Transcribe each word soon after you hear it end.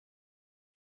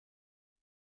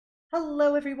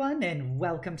Hello everyone and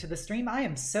welcome to the stream. I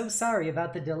am so sorry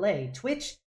about the delay.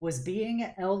 Twitch was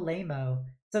being El Lamo.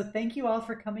 So thank you all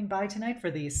for coming by tonight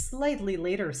for the slightly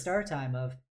later start time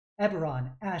of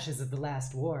Eberron, Ashes of the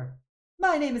Last War.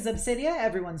 My name is Obsidia,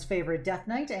 everyone's favorite Death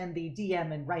Knight and the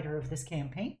DM and writer of this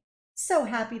campaign. So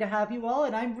happy to have you all,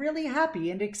 and I'm really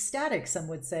happy and ecstatic, some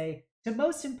would say, to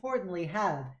most importantly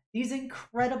have these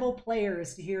incredible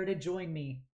players here to join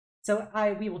me. So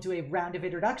we will do a round of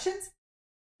introductions,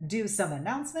 do some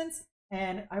announcements,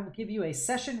 and I will give you a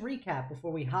session recap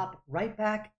before we hop right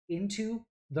back into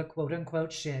the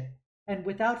quote-unquote shit. And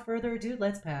without further ado,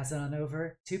 let's pass on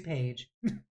over to Paige.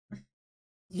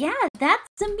 Yeah,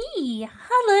 that's me.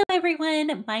 Hello,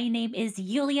 everyone. My name is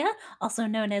Yulia, also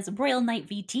known as Royal Knight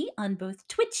VT on both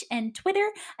Twitch and Twitter.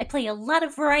 I play a lot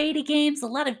of variety games, a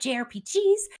lot of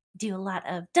JRPGs, do a lot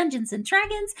of Dungeons and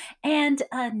Dragons, and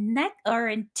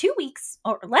in 2 weeks,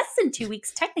 or less than 2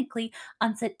 weeks technically,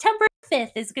 on September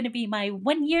 5th is going to be my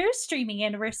 1-year streaming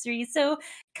anniversary. So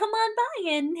come on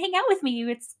by and hang out with me.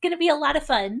 It's going to be a lot of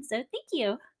fun. So thank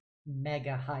you.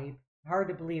 Mega hype. Hard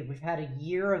to believe we've had a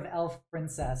year of Elf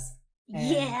Princess. And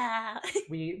yeah.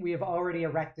 we have already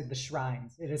erected the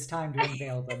shrines. It is time to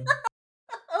unveil them.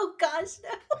 Oh gosh,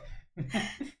 no.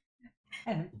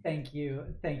 And thank you,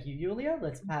 Yulia.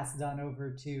 Let's pass it on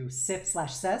over to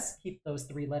Sif/Ses. Keep those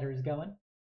 3 letters going.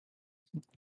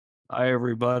 Hi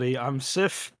everybody, I'm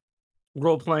Sif.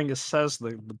 Role-playing as Ses,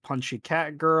 the punchy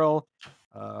cat girl.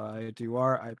 I do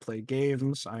art, I play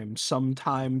games. I'm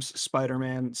sometimes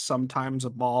Spider-Man, sometimes a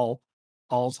ball,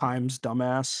 all times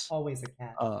dumbass. Always a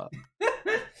cat.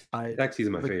 Taxi's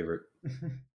my favorite.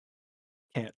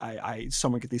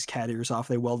 Someone get these cat ears off.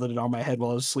 They welded it on my head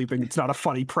while I was sleeping. It's not a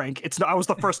funny prank. It's not. I was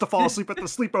the first to fall asleep at the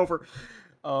sleepover.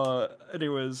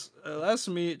 Anyways, that's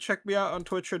me. Check me out on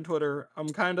Twitch and Twitter. I'm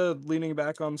kind of leaning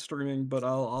back on streaming, but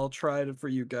I'll try it for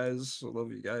you guys. I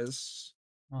love you guys.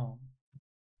 Oh,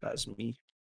 that's me.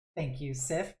 Thank you,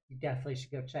 Sif. You definitely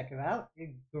should go check him out.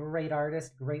 Great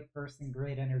artist, great person,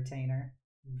 great entertainer.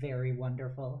 Very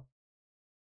wonderful.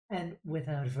 And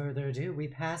without further ado, we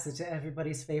pass it to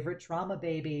everybody's favorite trauma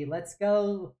baby. Let's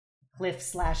go,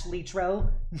 Kliff/Litro.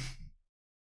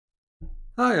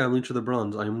 Hi, I'm Litro the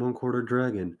Bronze. I'm 1/4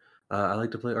 dragon. I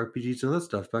like to play RPGs and other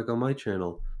stuff back on my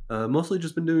channel. Mostly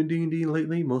just been doing D&D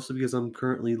lately, mostly because I'm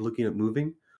currently looking at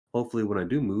moving. Hopefully when I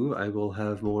do move, I will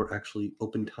have more actually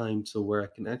open time so where I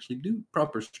can actually do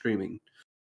proper streaming.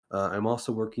 I'm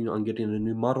also working on getting a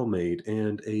new model made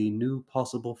and a new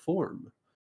possible form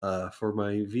for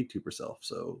my VTuber self,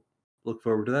 so look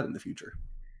forward to that in the future.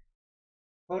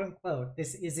 Quote unquote,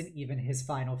 this isn't even his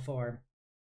final form.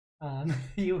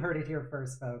 You heard it here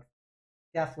first, folks.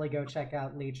 Definitely go check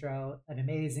out Litro, an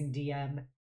amazing DM.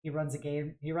 He runs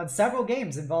several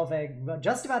games involving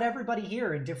just about everybody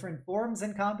here in different forms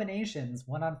and combinations,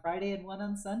 one on Friday and one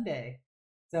on Sunday.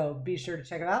 So be sure to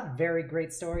check it out. Very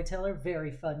great storyteller,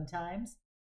 very fun times.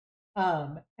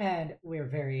 And we're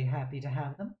very happy to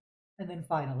have them. And then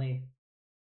finally,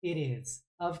 it is,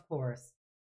 of course,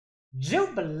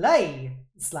 Jubilee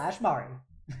 /Mari.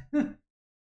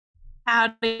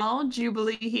 Howdy all,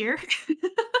 Jubilee here.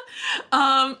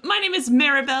 My name is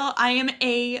Maribelle. I am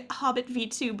a Hobbit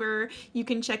VTuber. You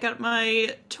can check out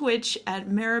my Twitch at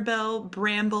Maribelle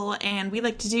Bramble, and we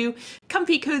like to do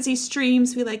comfy, cozy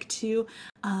streams. We like to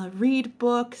read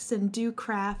books and do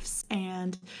crafts,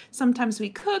 and sometimes we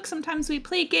cook, sometimes we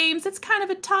play games. It's kind of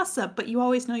a toss-up, but you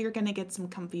always know you're going to get some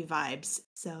comfy vibes.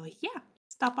 So yeah,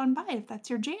 stop on by if that's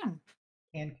your jam.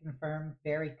 Can confirm,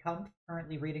 very comf,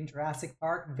 currently reading Jurassic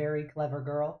Park, very clever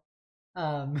girl.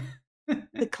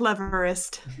 The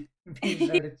cleverest. Be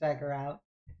sure to check her out.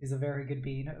 She's a very good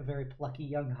bean, a very plucky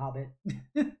young hobbit.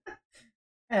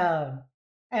 Yeah,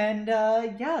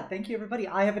 thank you everybody.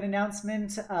 I have an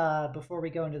announcement before we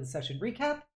go into the session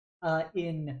recap.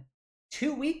 In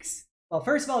 2 weeks, well,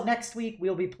 first of all, next week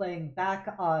we'll be playing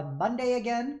back on Monday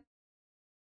again.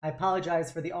 I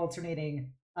apologize for the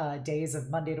alternating days of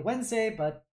Monday to Wednesday,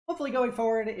 but hopefully going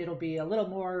forward it'll be a little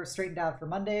more straightened out for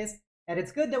Mondays. And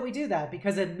it's good that we do that,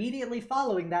 because immediately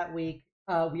following that week,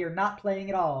 we are not playing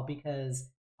at all, because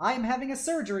I'm having a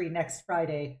surgery next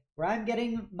Friday where I'm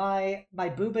getting my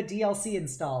Booba DLC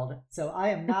installed. So I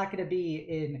am not going to be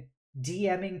in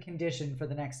DMing condition for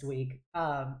the next week.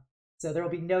 So there will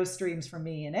be no streams from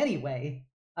me in any way,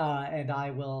 and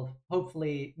I will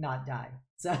hopefully not die.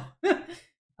 So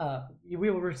we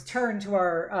will return to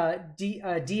our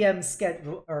DM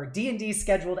schedule, or D&D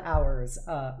scheduled hours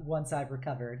once I've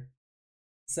recovered.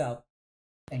 So,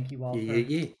 thank you all for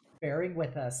bearing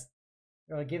with us.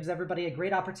 gives everybody a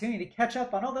great opportunity to catch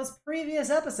up on all those previous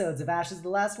episodes of Ashes of the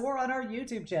Last War on our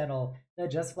YouTube channel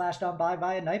that just flashed on by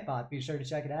via Nightbot. Be sure to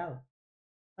check it out.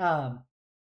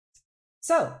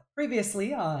 So,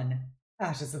 previously on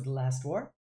Ashes of the Last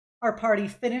War, our party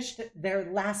finished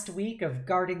their last week of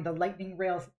guarding the lightning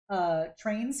rail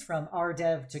trains from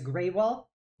Ardev to Greywall,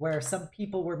 where some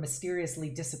people were mysteriously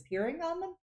disappearing on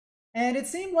them. And it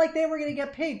seemed like they were going to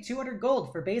get paid 200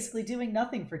 gold for basically doing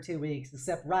nothing for 2 weeks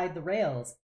except ride the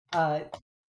rails.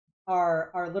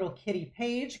 Our little kitty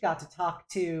Paige got to talk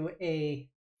to a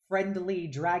friendly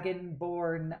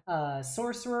dragonborn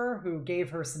sorcerer who gave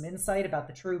her some insight about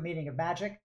the true meaning of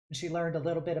magic, and she learned a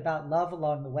little bit about love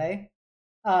along the way.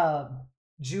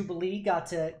 Jubilee got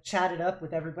to chat it up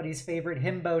with everybody's favorite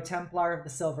himbo Templar of the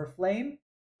Silver Flame,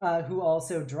 who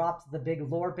also dropped the big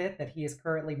lore bit that he is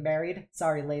currently married.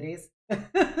 Sorry, ladies.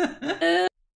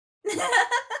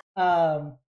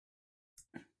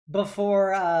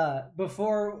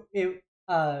 Before it,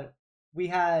 we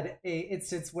had a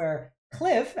instance where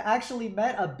Kliff actually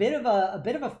met a bit of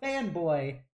a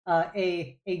fanboy,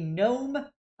 a gnome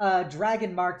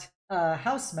dragon marked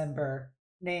house member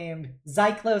named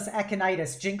Zyklos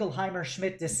Echinitis Jingleheimer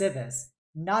Schmidt de Civis,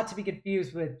 not to be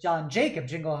confused with John Jacob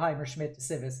Jingleheimer Schmidt de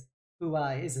Civis, who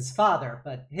is his father,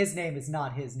 but his name is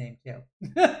not his name too.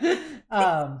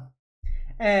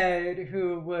 And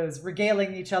who was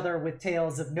regaling each other with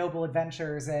tales of noble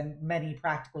adventures and many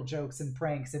practical jokes and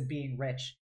pranks and being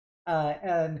rich.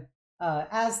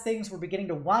 As things were beginning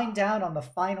to wind down on the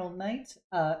final night,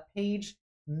 Paige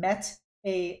met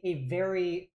a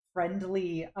very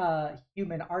friendly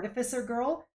human artificer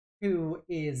girl who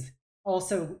is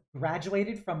also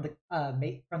graduated from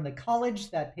the college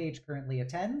that Paige currently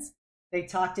attends. They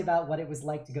talked about what it was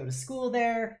like to go to school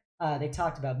there. They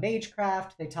talked about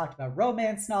magecraft. They talked about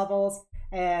romance novels.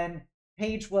 And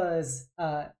Paige was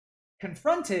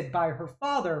confronted by her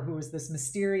father, who was this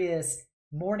mysterious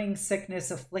morning sickness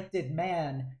afflicted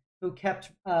man who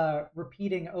kept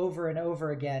repeating over and over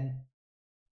again,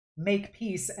 "Make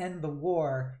peace, end the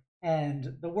war."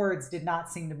 And the words did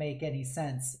not seem to make any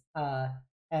sense.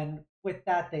 And with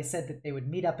that, they said that they would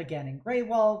meet up again in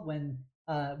Greywall when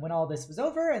all this was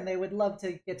over, and they would love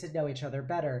to get to know each other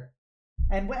better.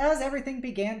 And as everything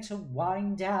began to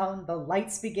wind down, the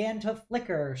lights began to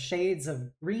flicker, shades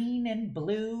of green and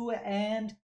blue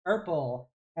and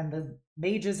purple. And the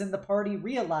mages in the party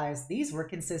realized these were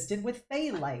consistent with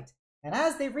Fey light. And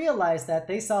as they realized that,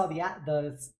 they saw the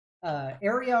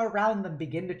area around them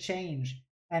begin to change,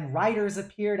 and riders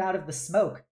appeared out of the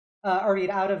smoke,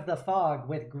 out of the fog,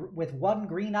 with one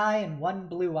green eye and one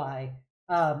blue eye.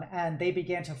 And they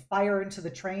began to fire into the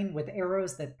train with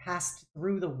arrows that passed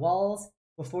through the walls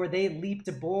before they leaped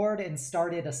aboard and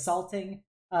started assaulting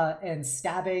and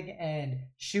stabbing and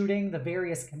shooting the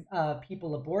various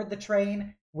people aboard the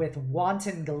train with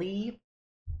wanton glee.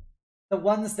 The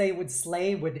ones they would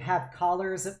slay would have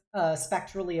collars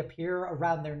spectrally appear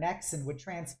around their necks and would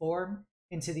transform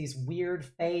into these weird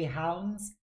fey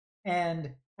hounds.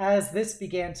 And as this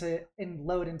began to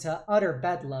load into utter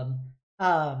bedlam,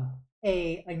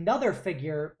 another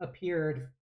figure appeared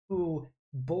who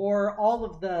bore all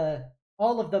of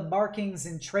the markings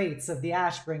and traits of the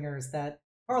Ashbringers that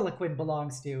Harlequin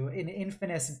belongs to, an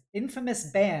infamous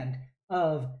band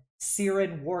of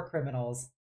Siren war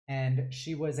criminals. And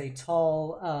she was a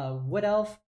tall wood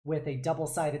elf with a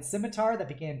double-sided scimitar that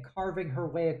began carving her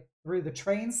way through the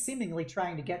trains, seemingly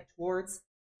trying to get towards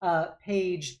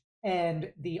Paige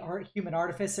and the human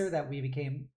artificer that we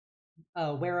became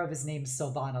aware of is named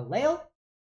Sylvana Lale.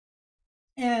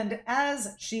 And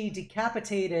as she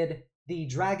decapitated the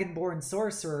dragonborn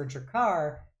sorcerer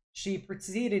Drakkar, she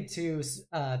proceeded to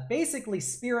basically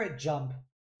spirit jump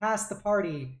past the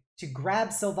party to grab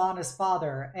Sylvana's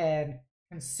father and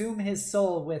consume his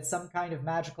soul with some kind of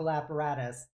magical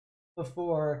apparatus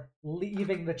before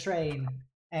leaving the train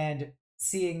and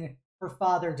seeing her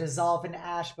father dissolve in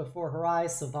ash before her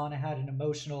eyes. Sylvana had an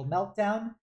emotional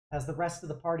meltdown as the rest of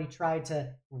the party tried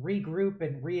to regroup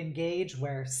and re-engage,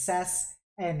 where Cess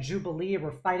and Jubilee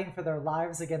were fighting for their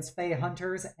lives against Fey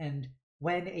hunters, and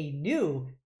when a new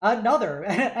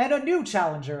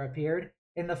challenger appeared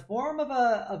in the form of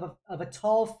a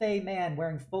tall Fey man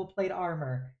wearing full plate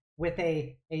armor with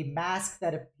a mask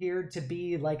that appeared to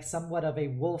be like somewhat of a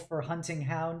wolf or hunting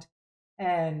hound,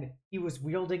 and he was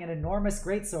wielding an enormous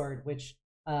greatsword, which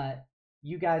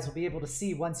you guys will be able to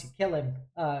see once you kill him,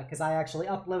 because I actually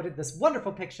uploaded this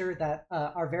wonderful picture that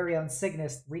our very own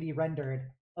Cygnus 3D rendered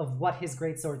of what his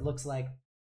greatsword looks like.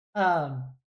 Yeah,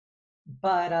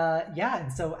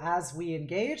 and so as we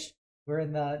engaged, we're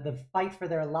in the fight for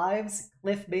their lives.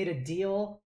 Kliff made a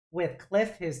deal with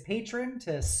Kliff, his patron,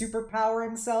 to superpower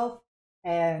himself,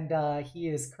 and he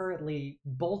is currently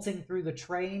bolting through the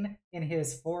train in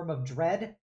his form of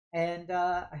dread. And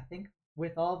I think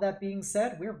with all that being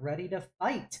said, we're ready to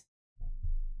fight.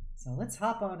 So let's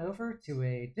hop on over to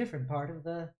a different part of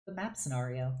the map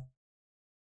scenario.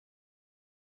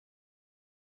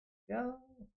 Go.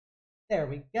 There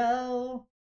we go.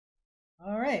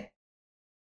 All right.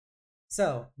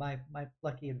 So, my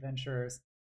plucky adventurers,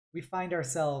 we find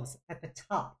ourselves at the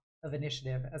top of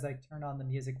initiative as I turn on the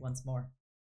music once more.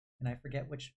 And I forget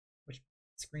which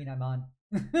screen I'm on.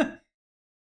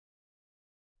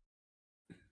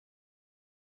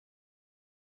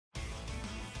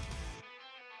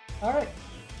 All right.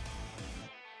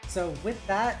 So with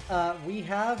that, we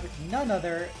have none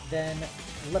other than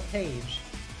LePage.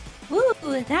 Ooh,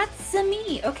 that's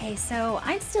me. Okay, so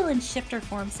I'm still in shifter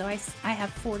form, so I have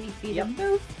 40 feet of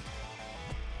move.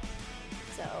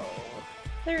 So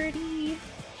 30.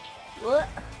 What?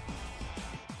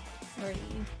 40,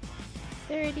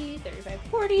 30, 35,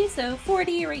 40. So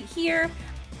 40 right here.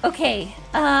 Okay.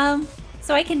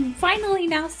 So I can finally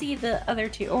now see the other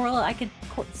two, or I could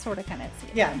sort of kind of see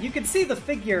it. Yeah, you can see the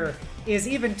figure is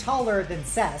even taller than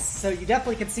Cess, so you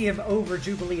definitely can see him over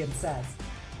Jubilee and Cess.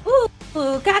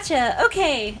 Ooh, gotcha.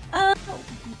 Okay.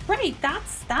 Right.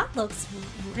 That looks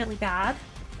really bad.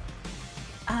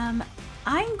 I'm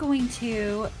going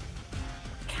to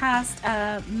cast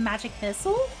a magic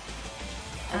missile.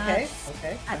 Okay.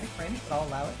 Kind of cringe, but I'll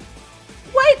allow it.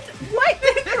 What?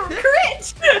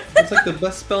 Cringe! It's like the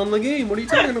best spell in the game. What are you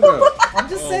talking about? I'm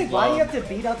just saying, why do you have to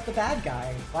beat up the bad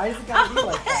guy? Why is it gotta be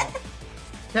like that?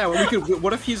 Yeah, well, we could.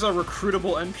 What if he's a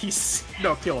recruitable NPC?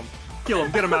 No, kill him. Kill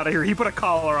him. Get him out of here. He put a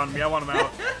collar on me. I want him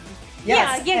out.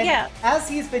 Yes, yeah. As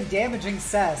he's been damaging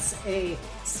Cess, a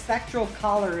spectral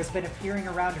collar has been appearing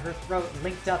around her throat,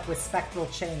 linked up with spectral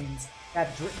chains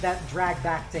that drag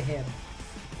back to him.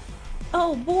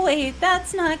 Oh boy,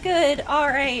 that's not good. All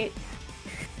right.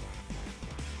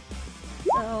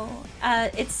 So,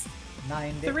 it's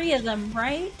 9 damage. 3 of them,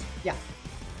 right? Yeah.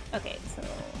 Okay, so...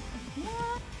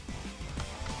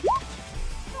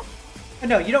 Oh,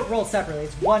 no, you don't roll separately.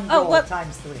 It's one roll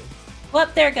times 3.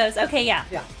 Well, there it goes. Okay, yeah.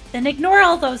 Yeah. Then ignore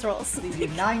all those rolls. So you do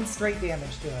 9 straight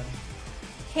damage to him.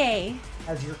 Okay.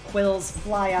 As your quills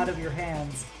fly out of your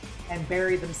hands and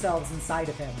bury themselves inside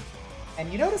of him. And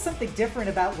you notice something different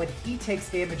about when he takes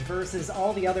damage versus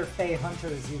all the other Fey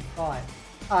hunters you've fought.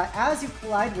 As you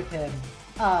collide with him,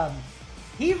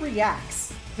 he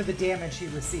reacts to the damage he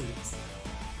receives.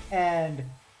 And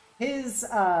his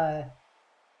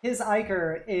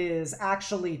ichor is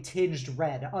actually tinged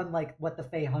red, unlike what the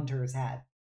Fey hunters had.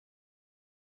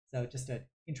 So just an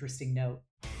interesting note.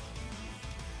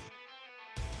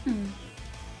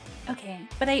 Okay,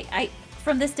 but I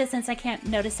from this distance I can't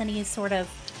notice any sort of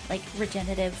like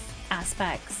regenerative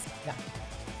aspects. No.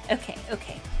 Okay.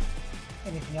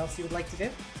 Anything else you would like to do?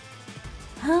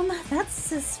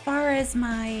 That's as far as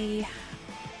my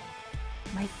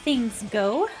things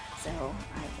go. So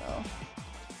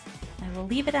I will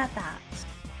leave it at that.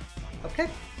 Okay.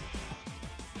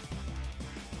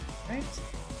 Right.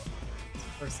 This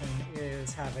person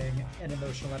is having an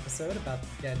emotional episode about the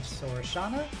dead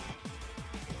Sorashana,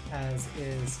 as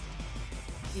is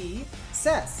he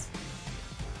says.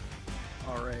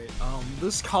 Alright,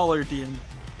 this collar, do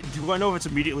I know if it's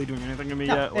immediately doing anything to me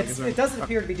No, yet? Like, it doesn't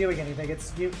appear to be doing anything.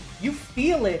 It's you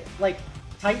feel it like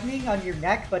tightening on your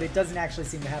neck, but it doesn't actually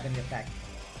seem to have any effect.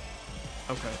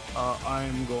 Okay,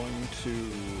 I'm going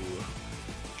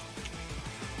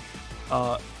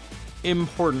to...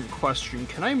 important question.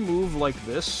 Can I move like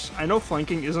this? I know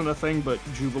flanking isn't a thing, but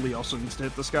Jubilee also needs to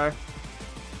hit this guy.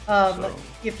 So.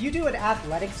 If you do an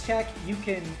athletics check, you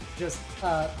can just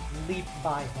leap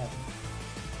by him.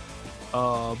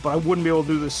 But I wouldn't be able to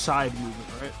do this side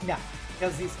movement, right? No,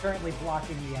 because he's currently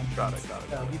blocking the entrance. Got it.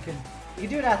 So you can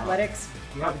do an athletics.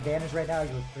 You have advantage right now.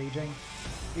 You're raging.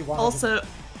 If you want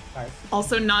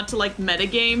Also, not to like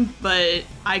metagame, but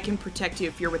I can protect you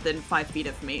if you're within 5 feet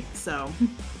of me. So.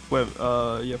 Wait,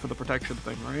 yeah, for the protection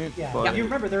thing, right? Yeah. But... yeah. You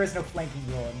remember there is no flanking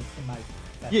rule in my.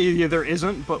 Yeah, there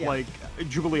isn't. But yeah. like,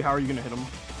 Jubilee, how are you gonna hit him?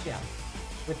 Yeah.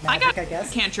 With magic, I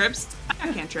guess. Cantrips. I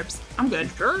got cantrips. I'm good.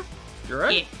 You sure? You're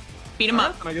right. Yeah. Beat him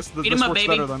up. And I guess this Beat him up, works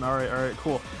baby. better then. All right,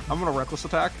 cool. I'm gonna reckless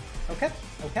attack. Okay.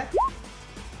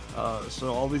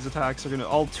 So all these attacks are gonna,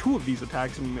 all 2 of these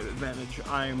attacks are gonna get advantage.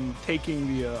 I'm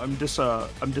taking the, I'm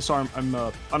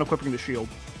unequipping the shield.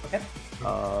 Okay.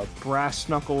 Brass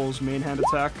knuckles main hand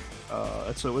attack.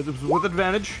 It's with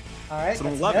advantage. All right. It's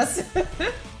an That's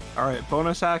 11. All right,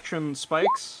 bonus action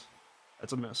spikes.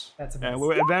 That's a miss. That's a And miss.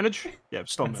 with advantage? Yeah,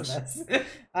 still That's a miss. mess.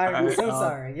 I'm Alright, so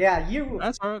sorry. Yeah,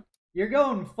 That's alright. you're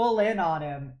going full in on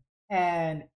him,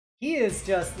 and he is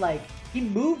just like, he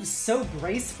moves so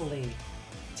gracefully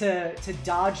to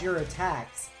dodge your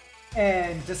attacks,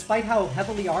 and despite how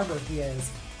heavily armored he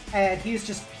is, and he's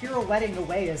just pirouetting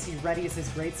away as he readies his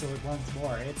greatsword once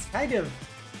more.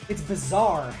 It's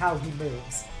bizarre how he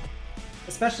moves,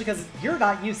 especially because you're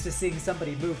not used to seeing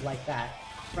somebody move like that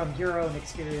from your own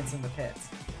experience in the pits.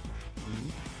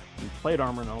 Plate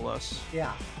armor, no less.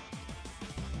 Yeah.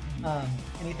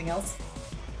 Anything else?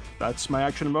 That's my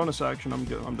action and bonus action. I'm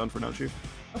good. I'm done for now, Chief.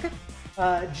 Okay.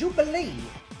 Jubilee.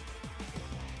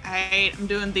 Alright, I'm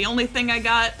doing the only thing I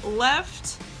got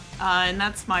left, and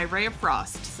that's my Ray of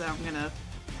Frost. So I'm gonna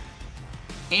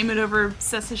aim it over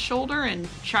Sessa's shoulder and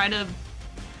try to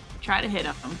hit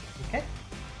him. Okay.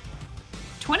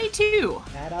 22.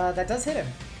 That does hit him.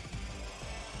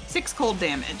 6 cold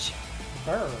damage.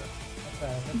 Burr.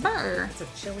 Burr. That's a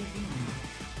chilly bean.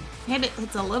 And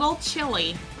it's a little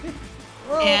chilly.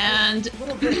 Whoa, And a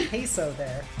little bit of queso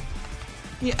there.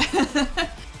 Yeah.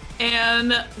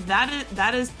 And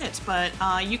that is it. But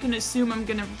you can assume I'm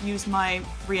gonna use my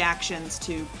reactions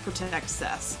to protect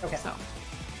Sess. Okay.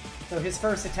 So his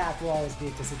first attack will always be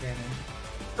at disadvantage.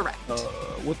 Correct.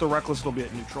 With the reckless, it'll be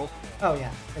at neutral. Oh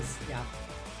yeah, 'cause, yeah.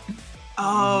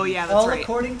 Oh yeah, that's All right.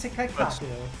 according to Kaikaku.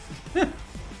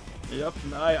 Yep,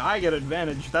 I get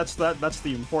advantage. That's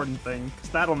the important thing, because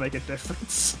that'll make a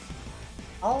difference.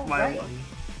 Alrighty.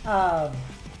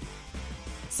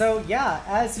 So yeah,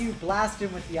 as you blast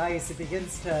him with the ice, it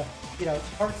begins to,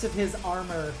 parts of his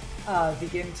armor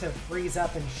begin to freeze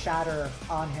up and shatter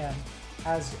on him.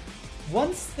 As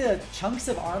once the chunks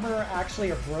of armor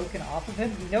actually are broken off of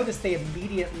him, you notice they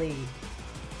immediately,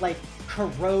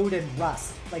 corrode and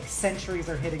rust. Like sentries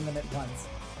are hitting them at once.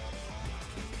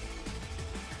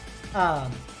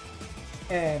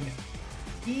 And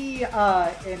he,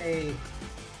 in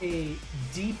a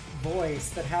deep voice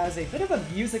that has a bit of a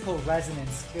musical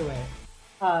resonance to it,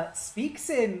 speaks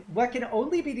in what can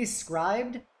only be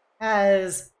described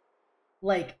as,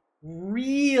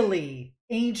 really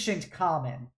ancient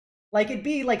common. It'd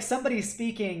be like somebody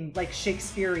speaking,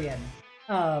 Shakespearean,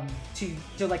 to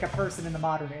a person in the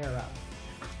modern era.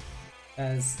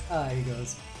 As, he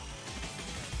goes,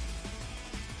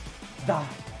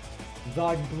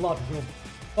 Thy blood will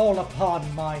fall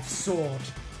upon my sword.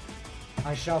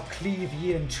 I shall cleave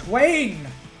ye in twain!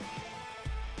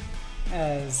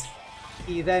 As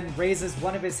he then raises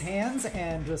one of his hands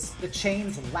and just the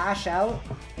chains lash out,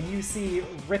 and you see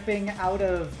ripping out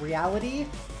of reality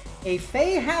a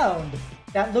Fey Hound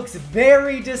that looks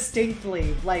very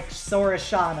distinctly like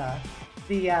Sorashana,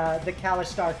 the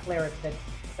Kalishtar cleric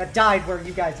that died where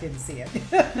you guys didn't see it.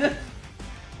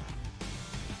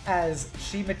 As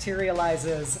she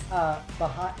materializes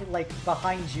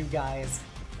behind you guys,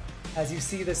 as you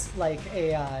see this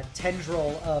a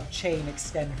tendril of chain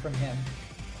extend from him.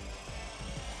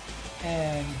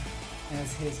 And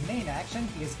as his main action,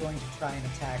 he is going to try and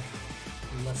attack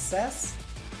Lasses.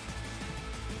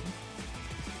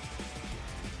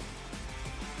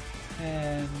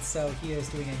 And so he is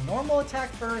doing a normal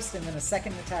attack first, and then a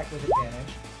second attack with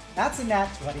advantage. That's a nat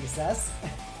 20, Sess.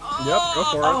 Yep, go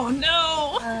for it. Oh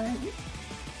no!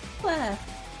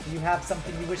 Do you have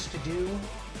something you wish to do,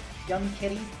 young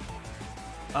kitty?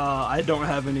 I don't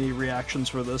have any reactions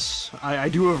for this. I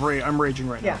do have I'm raging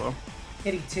right now, though.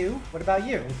 Kitty 2, what about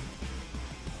you?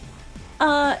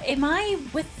 Am I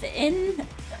within 30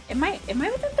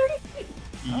 feet?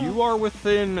 You are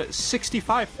within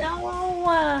 65 feet.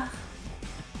 No,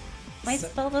 my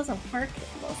spell doesn't work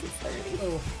unless it's 30.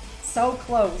 Oh, so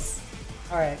close.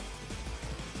 Alright.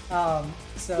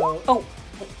 So... Oh!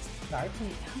 Sorry.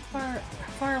 Wait, how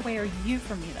far away are you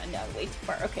from me then? No, way too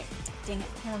far. Okay. Dang it.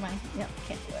 Never mind. No,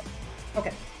 can't do it.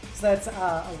 Okay. So that's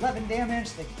 11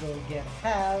 damage. They will get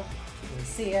half to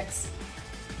 6.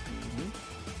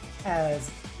 As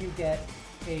you get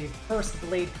a first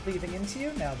blade cleaving into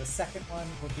you. Now the second one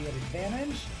will be at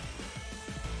advantage.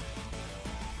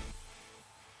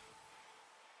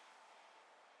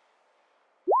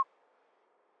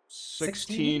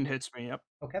 $16 hits me, yep.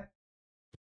 Okay.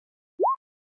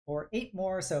 For 8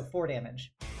 more, so 4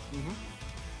 damage.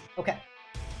 Okay.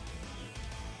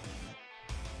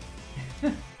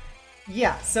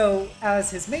 Yeah, so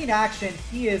as his main action,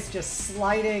 he is just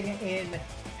sliding in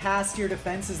past your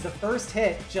defenses. The first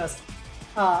hit just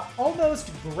almost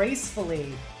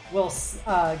gracefully will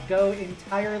go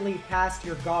entirely past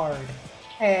your guard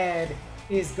and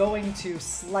is going to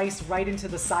slice right into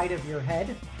the side of your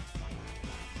head.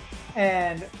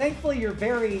 And thankfully you're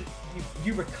very,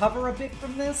 you recover a bit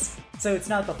from this, so it's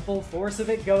not the full force of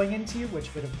it going into you,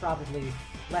 which would have probably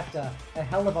left a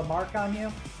hell of a mark on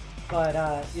you.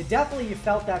 But you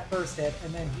felt that first hit,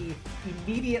 and then he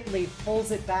immediately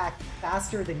pulls it back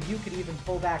faster than you could even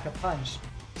pull back a punch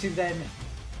to then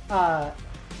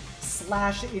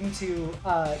slash into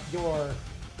your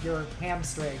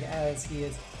hamstring as he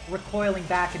is recoiling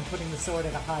back and putting the sword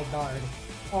at a high guard,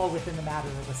 all within the matter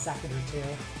of a second or two.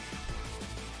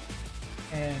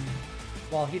 And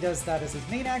while he does that as his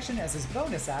main action, as his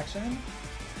bonus action,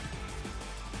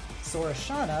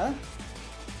 Sorashana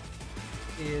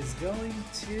is going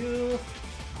to...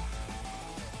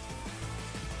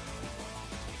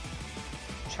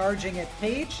 charging at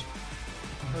Paige,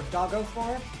 her doggo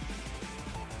form,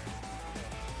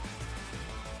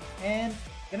 and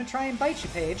gonna try and bite you,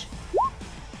 Paige.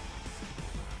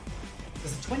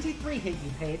 Does a 23 hit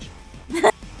you, Paige?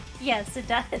 Yes, it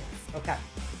does. Okay.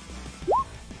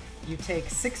 You take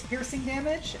 6 piercing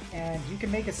damage, and you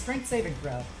can make a strength saving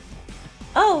throw.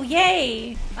 Oh,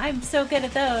 yay! I'm so good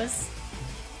at those.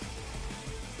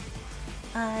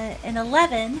 An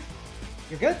 11.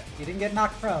 You're good. You didn't get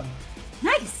knocked prone.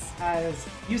 Nice! As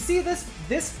you see,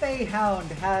 this Fey Hound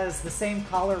has the same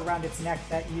collar around its neck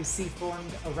that you see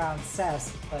formed around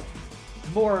Cess, but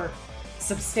more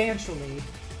substantially.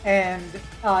 And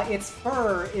its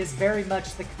fur is very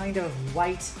much the kind of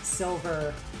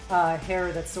white-silver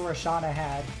hair that Sorashana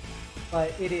had,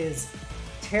 but it is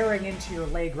tearing into your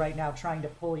leg right now, trying to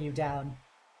pull you down.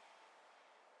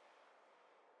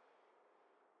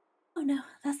 Oh no,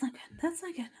 that's not good. That's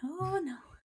not good. Oh no.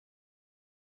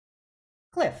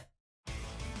 Kliff.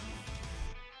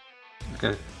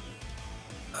 Okay.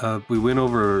 We went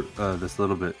over this a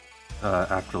little bit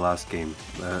after last game.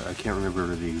 I can't remember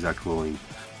the exact ruling.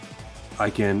 I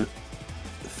can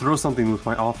throw something with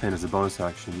my offhand as a bonus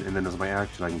action, and then as my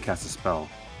action I can cast a spell.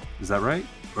 Is that right?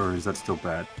 Or is that still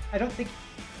bad? I don't think...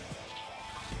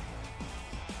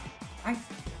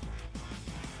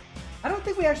 I don't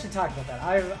think we actually talked about that.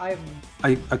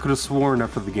 I could have sworn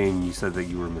after the game you said that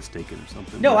you were mistaken or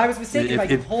something. No, I was mistaken by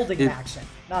you holding an action,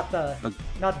 not dual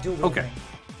wielding. Okay.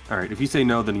 All right. If you say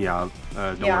no, then yeah.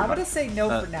 Don't worry I'm about gonna it. say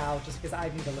no for now, just because I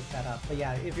need to look that up. But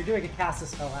yeah, if you're doing a cast a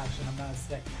spell action, I'm gonna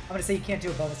say you can't do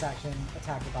a bonus action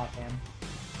attack with offhand.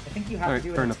 I think you have to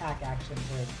do an attack action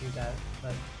to do that.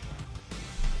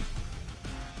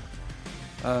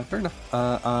 But fair enough.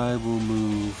 I will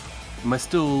move. Am I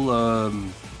still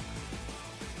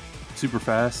super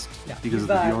fast because of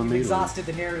the deal I made? You've exhausted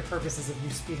the narrative purposes of you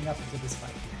speeding up into this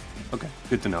fight. Okay,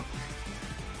 good to know.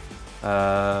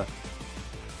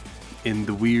 In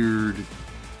the weird,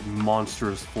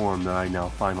 monstrous form that I now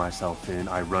find myself in,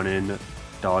 I run in,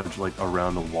 dodge like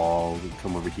around the wall, and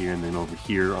come over here, and then over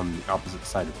here on the opposite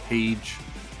side of Paige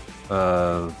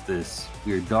of this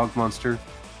weird dog monster.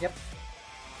 Yep.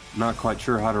 Not quite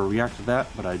sure how to react to that,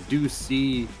 but I do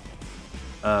see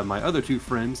my other two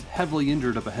friends heavily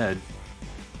injured up ahead.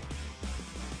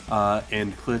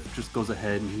 And Kliff just goes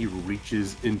ahead and he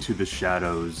reaches into the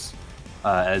shadows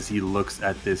as he looks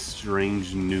at this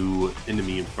strange new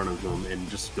enemy in front of him and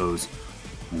just goes,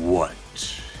 "What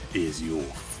is your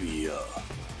fear?"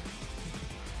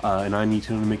 And I need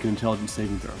him to make an intelligence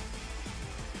saving throw.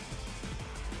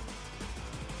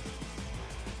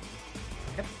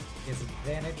 Yep. He has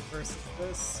advantage versus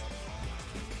this.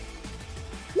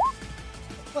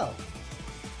 12.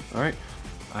 Alright.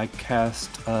 I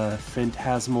cast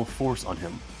Phantasmal Force on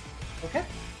him. Okay.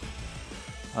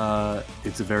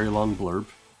 It's a very long blurb.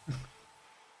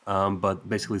 But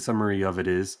basically the summary of it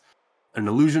is, an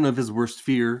illusion of his worst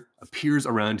fear appears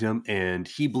around him and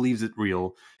he believes it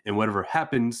real, and whatever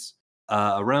happens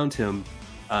around him,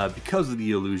 because of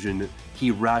the illusion,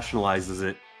 he rationalizes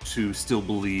it to still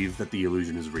believe that the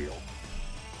illusion is real.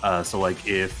 So like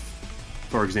if,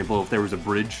 for example, if there was a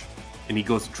bridge and he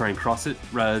goes to try and cross it,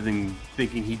 rather than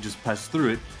thinking he just passed through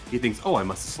it, he thinks, "Oh, I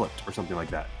must have slipped," or something like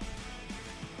that.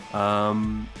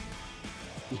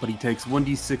 But he takes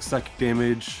 1d6 psychic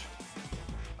damage.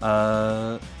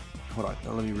 Hold on,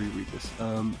 let me reread this.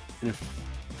 An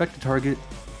affected target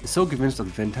is so convinced of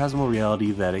the phantasmal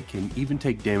reality that it can even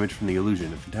take damage from the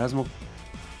illusion. A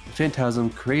phantasm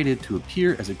created to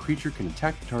appear as a creature can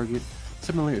attack the target.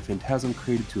 Similarly, a phantasm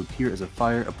created to appear as a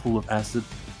fire, a pool of acid,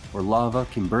 or lava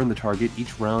can burn the target.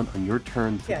 Each round on your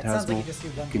turn, the it sounds like you phantasmal just do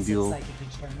 1d6 can deal. psychic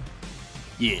each turn.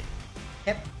 Yeah.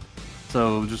 Yep.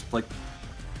 So just like,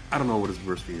 I don't know what his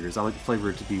worst fear is. I like the flavor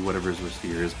it to be whatever his worst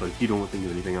fear is, but if you don't think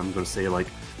of anything, I'm going to say like,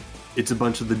 it's a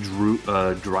bunch of the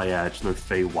dryads and their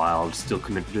Feywild still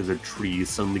connected to their trees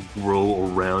suddenly grow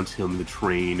around him in the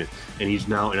terrain, and he's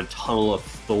now in a tunnel of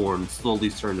thorns slowly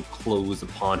starting to close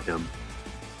upon him.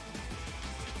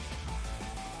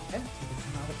 And he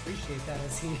does not appreciate that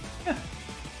as he,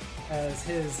 as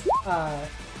his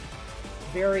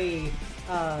very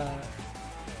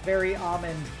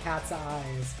almond cat's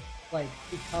eyes like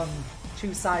become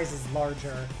 2 sizes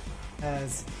larger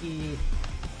as he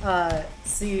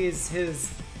sees his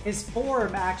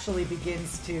form actually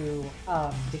begins to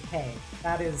decay.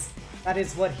 That is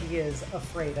what he is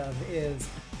afraid of. Is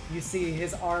you see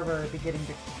his armor beginning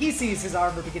to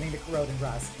corrode and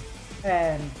rust,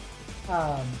 and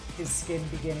his skin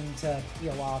beginning to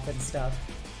peel off and stuff.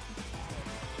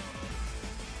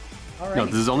 All right. No,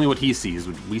 this is only what he sees.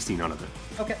 We see none of it.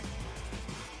 Okay.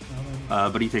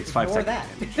 But he takes 5 Ignore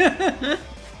seconds that. damage.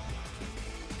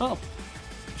 Oh,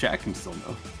 Jack can still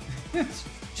know.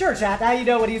 Sure, chat. Now you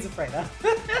know what he's afraid of.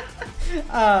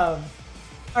 All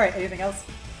right. Anything else?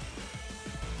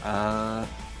 I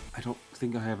don't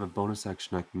think I have a bonus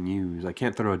action I can use. I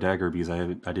can't throw a dagger because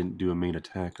I didn't do a main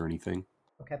attack or anything.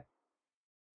 Okay.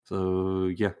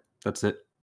 So yeah, that's it.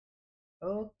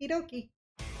 Okie dokie.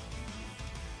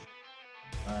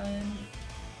 Fun.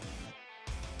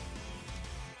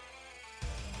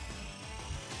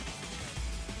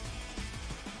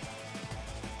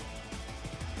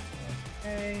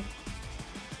 Okay.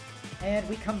 And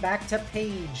we come back to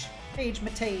Paige. Paige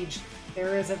Matage.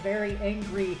 There is a very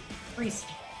angry priest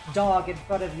dog in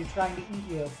front of you trying to eat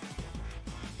you.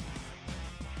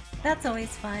 That's always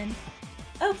fun.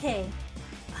 Okay.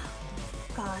 Oh,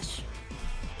 gosh.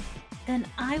 Then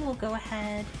I will go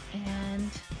ahead and...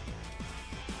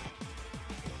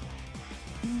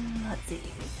 let's see.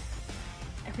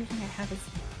 Everything I have is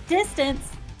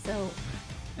distance, so...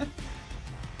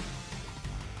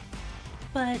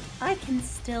 but I can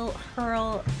still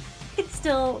hurl... I can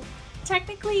still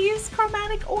technically use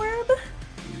Chromatic Orb.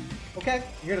 Okay,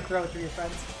 you're gonna throw it through your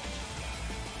friends.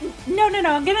 No,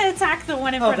 I'm gonna attack the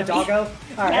one in front of me. Oh, the doggo?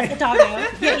 Alright. Yeah, the doggo.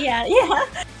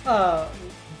 yeah.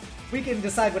 We can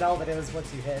decide what element it is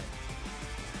once you hit.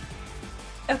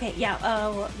 Okay, yeah,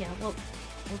 we'll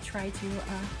try to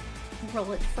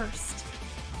roll it first.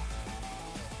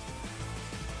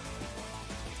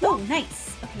 Oh,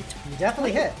 nice. Okay. You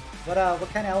definitely hit. What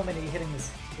kind of element are you hitting this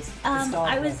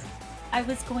dog with? I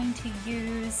was going to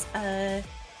use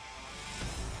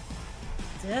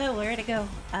where'd it go?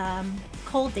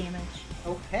 Cold damage.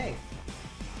 Okay.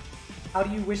 How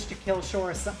do you wish to kill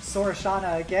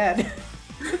Sorashana again?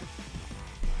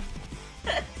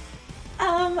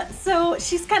 So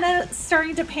she's kind of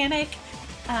starting to panic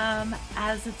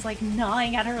as it's like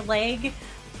gnawing at her leg.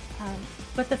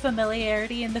 But the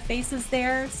familiarity in the face is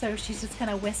there, so she's just kind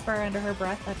of whisper under her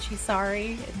breath that she's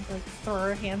sorry and like throw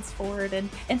her hands forward. And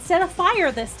instead of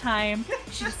fire this time,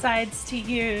 she decides to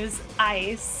use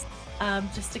ice,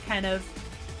 just to kind of,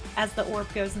 as the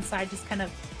orb goes inside, just kind of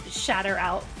shatter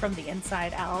out from the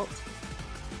inside out.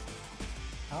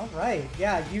 All right.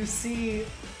 Yeah, you see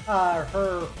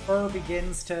her fur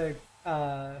begins to...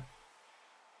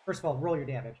 First of all, roll your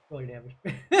damage. Roll your damage.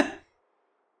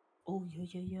 Oh,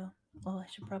 yeah. Oh, I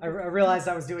should probably... I realized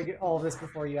I was doing all of this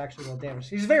before you actually rolled damage.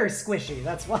 She's very squishy,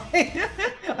 that's why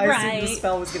I assumed the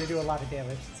spell was going to do a lot of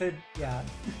damage. So, yeah.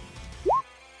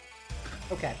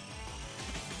 Okay.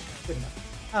 Good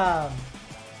enough.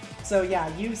 So,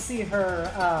 yeah, you see her,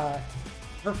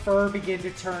 her fur begin to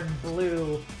turn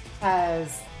blue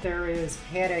as there is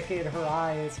panic in her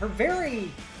eyes. Her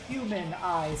very human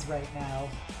eyes right now.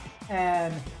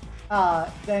 And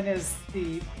then as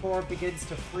the orb begins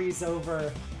to freeze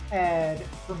over and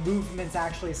her movements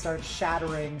actually start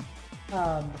shattering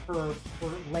her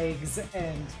legs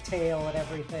and tail and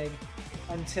everything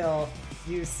until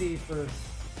you see for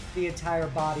the entire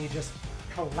body just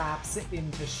collapse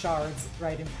into shards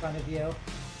right in front of you.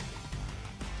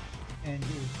 And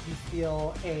you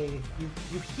feel you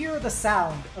hear the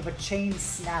sound of a chain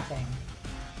snapping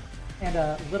and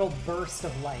a little burst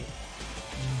of light.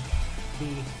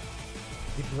 And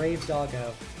the brave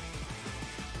doggo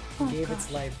gave its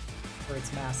life for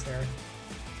its master.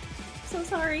 So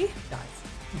sorry.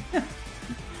 Dies.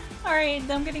 Alright,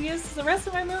 I'm gonna use the rest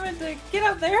of my movement to get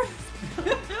up there.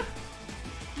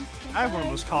 I have one of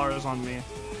those collars on me.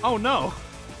 Oh no!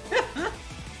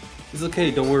 It's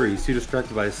okay, don't worry. He's too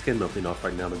distracted by his skin melting off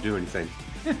right now to do anything.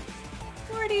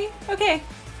 40. Okay.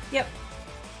 Yep.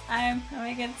 I'm in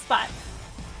a good spot.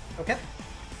 Okay.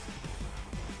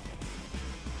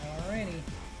 Alrighty.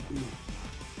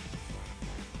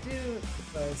 Dude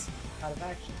was out of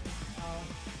action.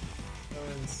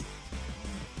 Was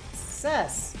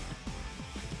success.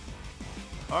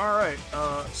 Alright,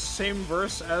 same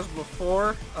verse as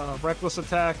before. Reckless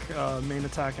attack, main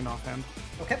attack, and offhand.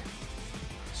 Okay.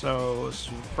 So,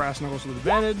 brass knuckles with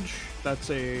advantage. That's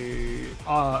a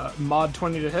mod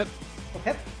 20 to hit.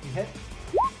 Okay. You hit.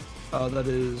 That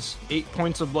is 8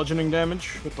 points of bludgeoning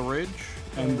damage with the rage,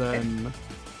 and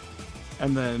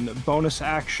then bonus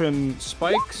action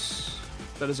spikes.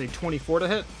 That is a 24 to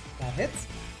hit. That hits.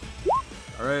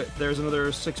 All right, there's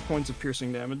another 6 points of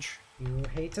piercing damage. You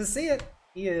hate to see it.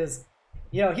 He is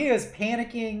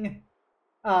panicking.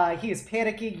 He is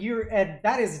panicking. And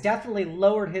that has definitely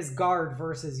lowered his guard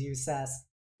versus you, Cess,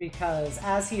 because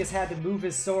as he has had to move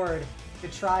his sword to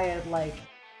try and like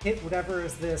hit whatever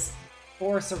is this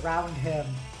force around him,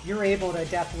 you're able to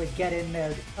definitely get in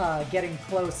there, getting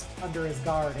close under his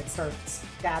guard and start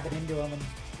stabbing into him and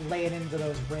laying into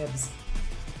those ribs.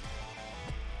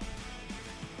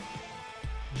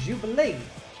 Jubilee.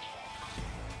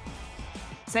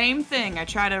 Same thing. I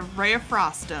try to Ray of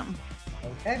Frost him.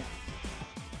 Okay.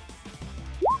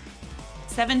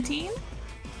 17?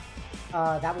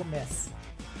 That will miss.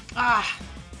 Ah,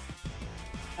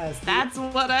 that's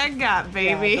what I got,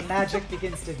 baby. Yeah, the magic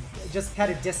begins to just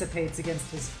kind of dissipates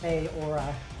against his fey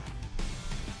aura.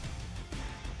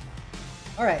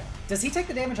 All right. Does he take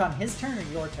the damage on his turn or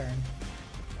your turn?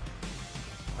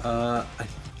 I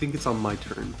think it's on my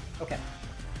turn. Okay.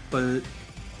 But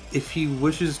if he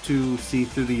wishes to see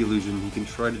through the illusion, he can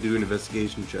try to do an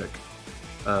investigation check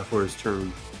for his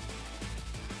turn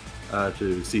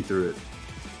to see through it.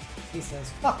 He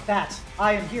says, "Fuck that!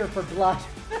 I am here for blood."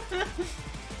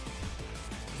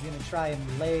 He's gonna try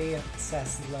and lay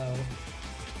Cess low.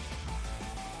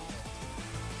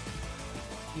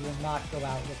 He will not go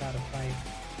out without a fight.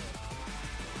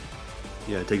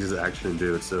 Yeah, it takes his action to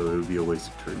do it, so it would be a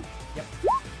wasted turn. Yep.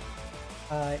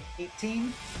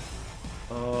 18.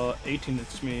 18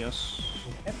 hits me, yes.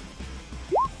 Okay.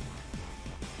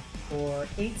 For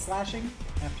 8 slashing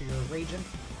after you're raging.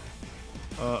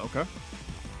 Okay.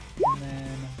 And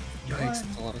then Yikes, one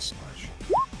that's a lot of slash.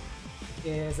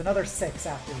 is another 6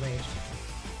 after rage.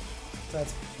 So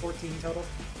that's 14 total.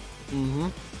 Mm-hmm.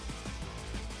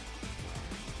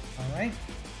 Alright.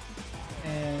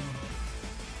 And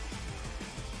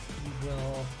we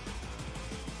will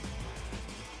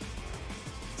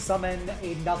summon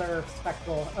another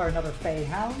spectral, or another Fey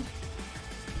Hound.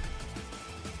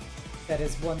 That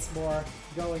is once more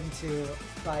going to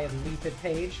try and leap at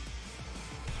Paige.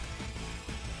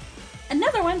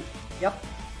 Another one. Yep.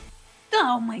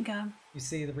 Oh my god. You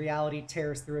see the reality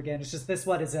tears through again. It's just this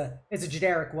one is a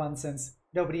generic one since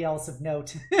nobody else of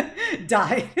note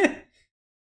died.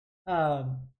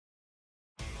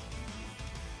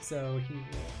 So he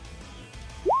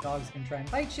will. Dogs can try and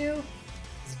bite you.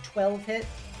 It's a 12 hit.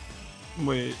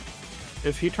 Wait,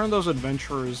 if he turned those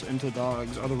adventurers into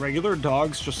dogs, are the regular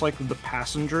dogs just like the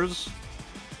passengers?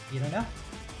 You don't know.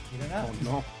 You don't know. Oh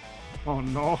no. Oh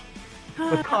no.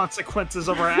 The consequences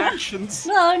of our actions.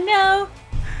 Oh no.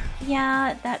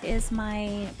 Yeah, that is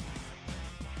my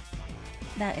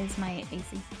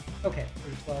AC. Okay,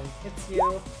 12 hits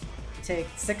you. Take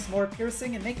 6 more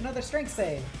piercing and make another strength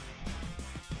save.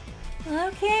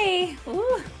 Okay.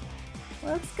 Ooh.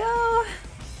 Let's go.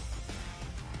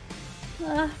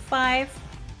 5.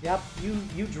 Yep,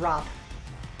 you drop.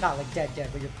 Not like dead,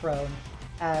 but you're prone.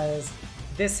 As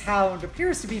this hound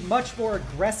appears to be much more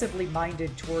aggressively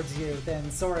minded towards you than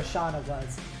Sorashana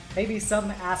was. Maybe some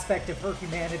aspect of her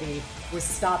humanity was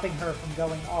stopping her from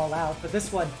going all out, but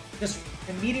this one just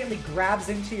immediately grabs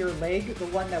into your leg, the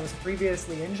one that was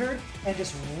previously injured, and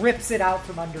just rips it out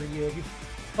from under you. You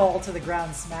fall to the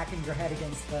ground, smacking your head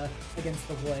against the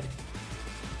wood.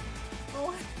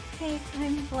 Oh, okay,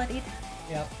 I'm bloodied.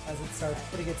 Yep, as it starts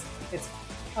putting its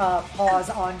paws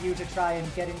on you to try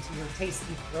and get into your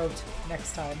tasty throat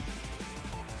next time.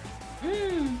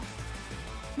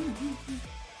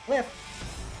 Kliff.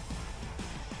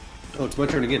 Oh, it's my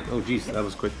turn again. Oh, jeez, that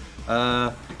was quick.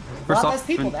 First lot off, less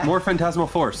people now. more Phantasmal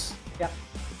Force. Yep.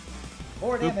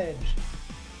 More damage.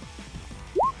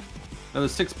 That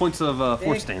was 6 points of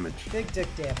force damage. Big dick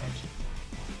damage.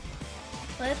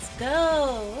 Let's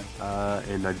go.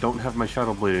 And I don't have my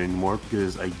Shadow Blade anymore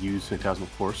because I used Phantasmal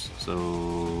Force, so...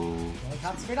 Only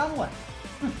concentrate on one.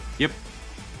 Yep.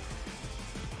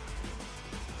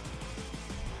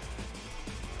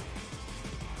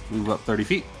 Move up 30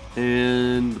 feet,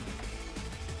 and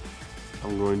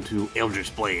I'm going to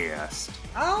Eldritch Blast.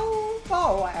 Oh,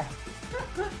 boy.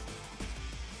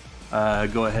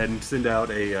 Go ahead and send out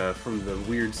a, from the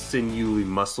weird sinewy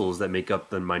muscles that make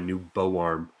up my new bow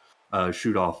arm,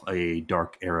 shoot off a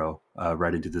dark arrow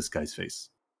right into this guy's face.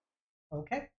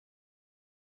 Okay.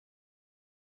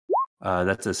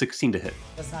 That's a 16 to hit.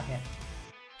 Does not hit.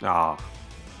 Ah.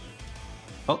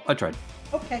 Oh, I tried.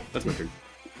 Okay. That's my turn.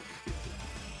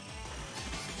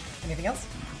 Anything else?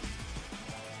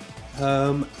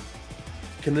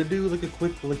 Can I do like a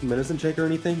quick like medicine check or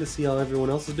anything to see how everyone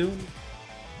else is doing?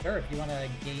 Sure, if you want to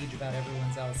gauge about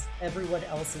everyone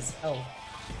else's health.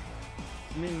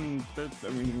 I mean,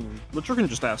 Litro can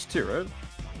just ask too, right?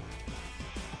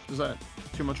 Is that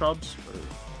too much odds?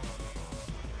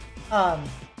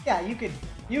 Yeah, you could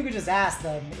just ask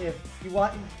them if you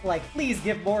want, like, please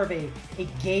give more of a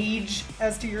gauge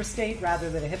as to your state rather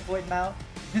than a hit point amount.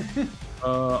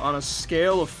 On a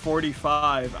scale of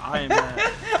 45, I am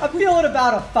at... I'm feeling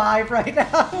about a 5 right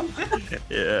now.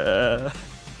 Yeah.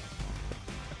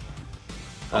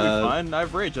 I'll be fine. I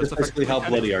have rage. That's basically how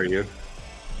bloody are you?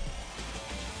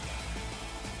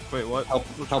 Wait, what?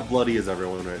 How bloody is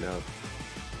everyone right now?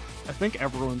 I think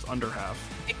everyone's under half.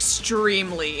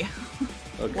 Extremely.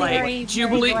 Okay. Like, Very,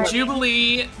 Jubilee, very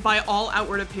Jubilee, by all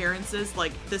outward appearances,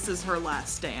 like, this is her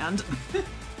last stand.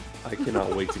 I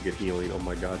cannot wait to get healing. Oh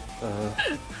my god.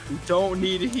 We don't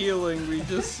need healing. We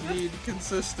just need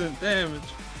consistent damage.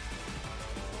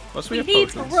 Plus, we have need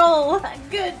to potions. roll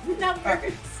good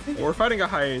numbers. We're fighting a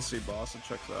high AC boss. It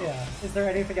checks out. Yeah. Is there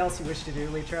anything else you wish to do,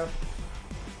 Litro?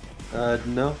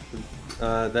 No.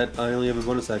 That I only have a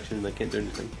bonus action and I can't do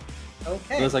anything.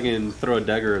 Okay. Unless I can throw a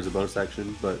dagger as a bonus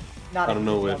action, but Not I don't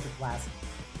know if... Eldritch Blast.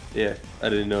 Yeah, I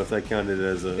didn't know if that counted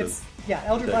as a... Yeah,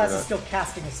 Eldritch dagger Blast is dot. still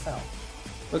casting a spell.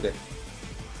 Okay.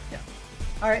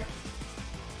 Alright.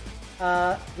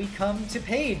 We come to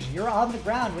Paige. You're on the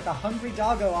ground with a hungry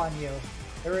doggo on you.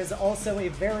 There is also a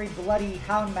very bloody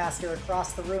Houndmaster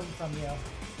across the room from you,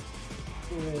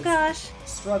 who is Gosh,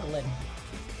 struggling.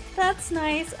 that's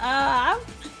nice. I'm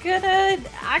gonna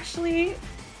actually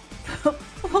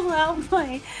pull out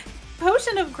my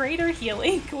potion of greater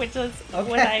healing, which is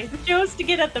what I chose to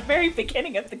get at the very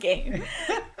beginning of the game.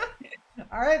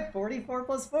 Alright, 44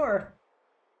 plus 4.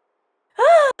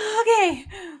 Okay.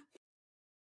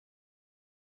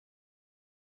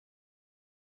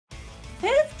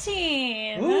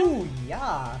 15. Ooh,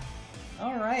 yeah.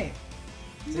 Alright.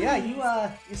 So yeah, you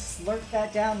slurp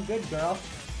that down good, girl.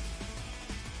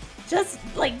 Just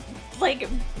like break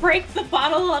the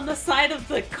bottle on the side of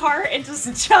the cart and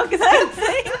just chug that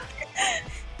thing.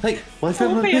 Hey, my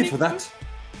family paid for that.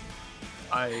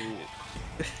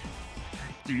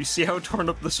 Do you see how torn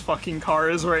up this fucking car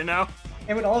is right now?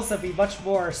 It would also be much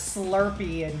more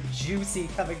slurpy and juicy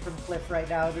coming from Kliff right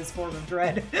now in this form of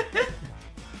dread.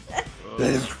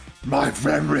 My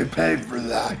family paid for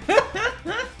that.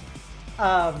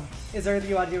 Is there anything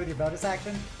you want to do with your bonus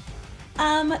action?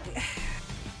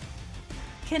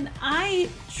 Can I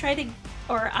try to,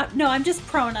 or no, I'm just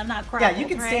prone, I'm not grappled, Yeah, you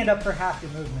can right? stand up for half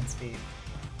your movement speed.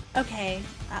 Okay,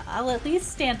 I'll at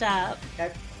least stand up.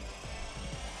 Okay.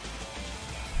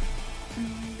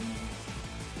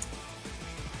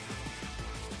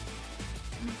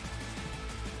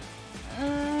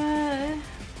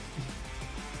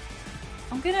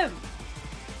 I'm gonna...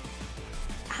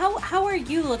 How are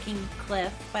you looking,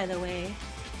 Kliff, by the way?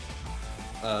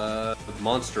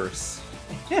 Monstrous.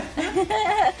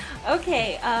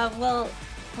 Okay, well,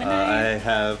 when I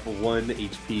have 1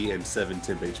 HP and 7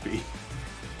 temp HP.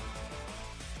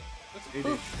 That's 8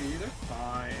 HP. They're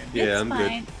fine. Yeah, it's I'm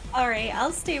fine. good. Alright,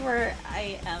 I'll stay where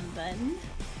I am then.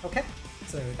 Okay,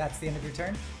 so that's the end of your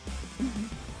turn.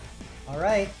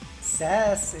 Alright,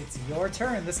 Cess, it's your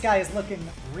turn. This guy is looking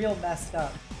real messed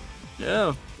up.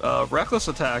 Yeah, reckless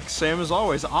attack, same as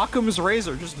always. Occam's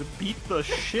Razor, just to beat the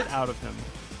shit out of him.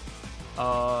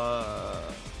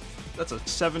 That's a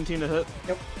 17 to hit.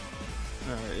 Nope.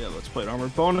 Alright, yeah, let's play it. Armor.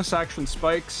 Bonus action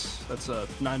spikes. That's a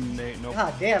 9 and 8. Nope.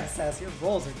 God damn, Cess, your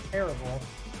rolls are terrible.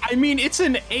 I mean, it's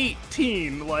an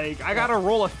 18. Like, I gotta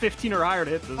roll a 15 or higher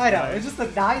to hit this I know, guy. it's just the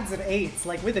 9s and 8s,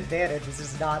 like with advantage, has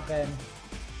just not been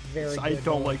very I good.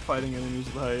 don't roll. like fighting enemies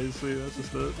with high AC, that's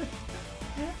just it.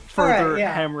 Alright, Further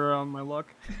yeah. hammer on my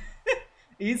luck.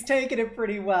 He's taking it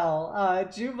pretty well.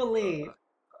 Jubilee.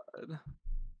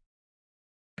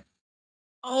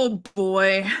 Oh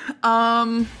boy.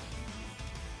 I'm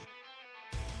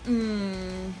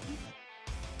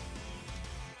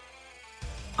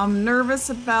nervous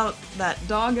about that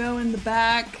doggo in the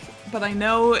back, but I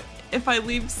know if I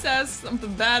leave Cess,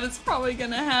 something bad is probably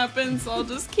gonna happen, so I'll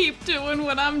just keep doing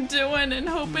what I'm doing and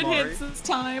hope it Mari. hits this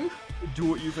time. Do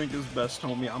what you think is best,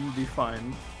 homie. I'm gonna be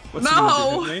fine. What's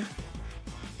No! the hit me?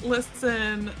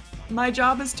 Listen, my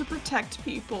job is to protect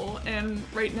people, and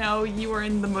right now you are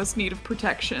in the most need of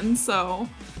protection, so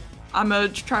I'm gonna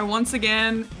try once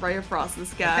again, Ray of Frost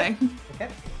this guy. Okay.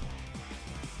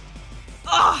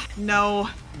 Ah, no,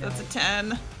 that's a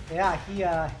 10. Yeah,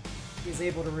 he's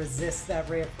able to resist that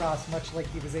Ray of Frost, much like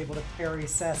he was able to parry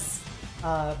Seth's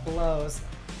blows.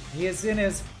 He is in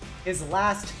his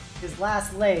last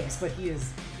legs, but he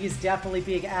is He's definitely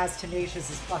being as tenacious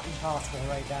as fucking possible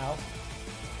right now.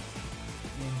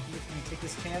 And he's going to take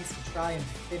this chance to try and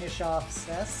finish off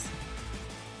Cess.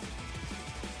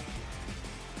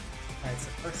 Alright, so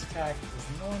first attack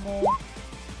is normal.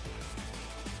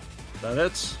 That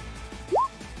hits.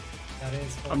 That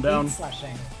is for I'm down.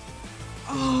 slashing.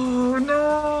 Oh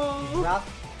no! You drop.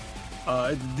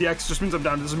 The X just means I'm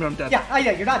down. It doesn't mean I'm dead. Yeah,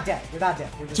 yeah, you're not dead. You're not dead.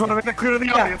 You're just Just want to down. make that clear to the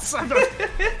Yeah. audience. I'm done.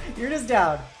 You're just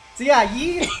down. So yeah,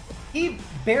 he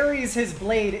buries his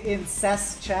blade in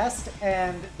Cess' chest,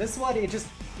 and this one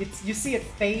you see it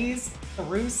phase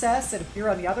through Cess and appear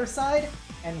on the other side,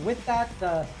 and with that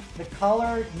the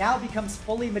collar now becomes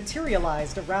fully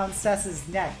materialized around Cess's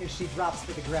neck as she drops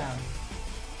to the ground.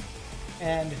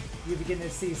 And you begin to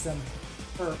see some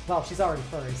fur. Well, she's already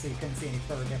furry, so you couldn't see any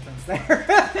fur difference there.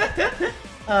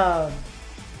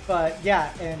 But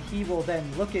yeah, and he will then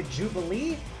look at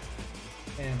Jubilee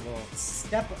and will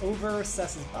step over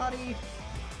Cess's body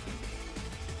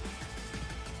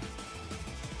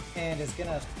and is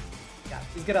gonna,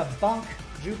 he's gonna bonk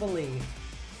Jubilee.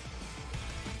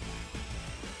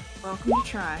 Welcome to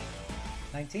try.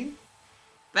 19.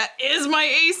 That is my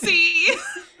AC.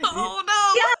 Oh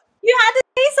no! Yeah, you had to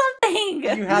say something. Do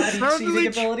you have any Throw cheating the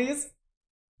abilities?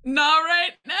 Not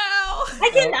right now.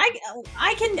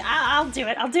 I'll do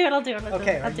it. I'll do it.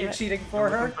 Okay, are I'll do you it. cheating for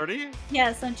her? 30?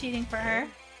 Yes, I'm cheating for her.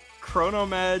 Chrono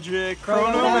magic.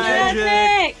 Chrono Chrono magic.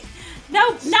 magic.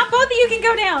 No, not both of you can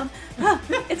go down.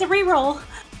 It's a reroll.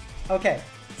 Okay,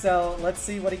 so let's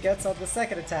see what he gets on the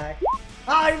second attack.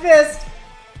 Ah, I missed!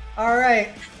 Alright.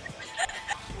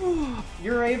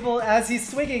 You're able, as he's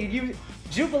swinging,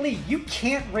 Jubilee, you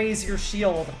can't raise your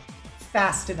shield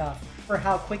fast enough for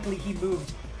how quickly he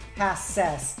moved past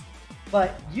Cess.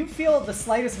 But you feel the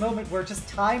slightest moment where just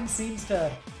time seems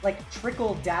to, like,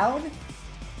 trickle down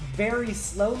very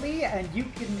slowly, and you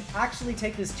can actually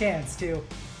take this chance to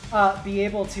be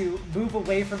able to move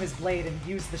away from his blade and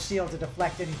use the shield to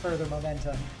deflect any further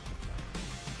momentum.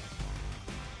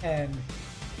 And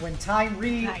when time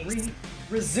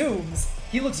resumes,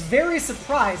 he looks very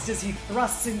surprised as he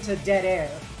thrusts into dead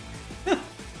air.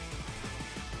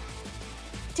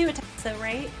 2 attacks though,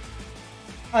 right?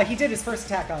 He did his first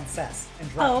attack on Cess and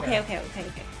dropped Oh, okay, there. okay.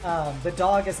 The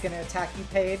dog is going to attack you,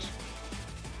 Paige.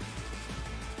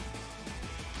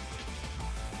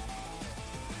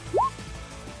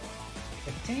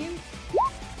 $15.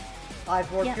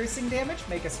 5 more Yeah. piercing damage.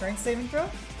 Make a strength saving throw.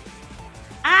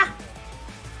 Ah!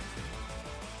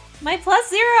 My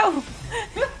 +0!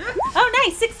 Oh,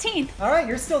 nice! 16! Alright,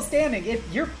 you're still standing.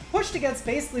 You're pushed against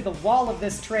basically the wall of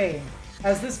this train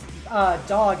as this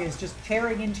dog is just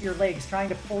tearing into your legs, trying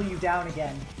to pull you down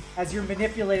again as you're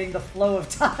manipulating the flow of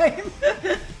time.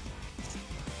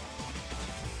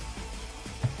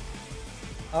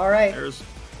 Alright, There's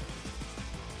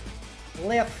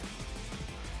Kliff.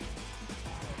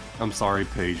 I'm sorry,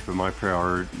 Paige, but my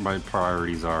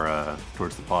priorities are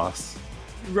towards the boss.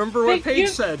 Remember what Thank Paige you.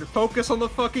 said. Focus on the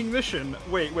fucking mission.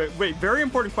 Wait. Very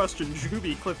important question.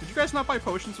 Juby, Kliff, did you guys not buy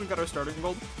potions when we got our starting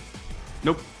gold?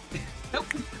 Nope.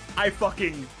 I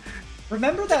fucking...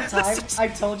 Remember that time I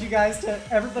told you guys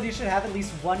everybody should have at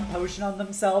least one potion on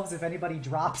themselves if anybody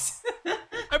drops?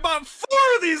 I bought 4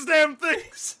 of these damn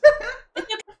things!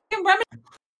 Fucking run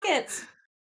pockets.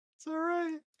 It's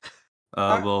alright.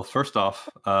 Well, first off,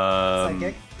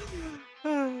 Psychic.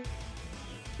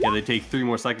 yeah, they take 3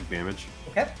 more psychic damage,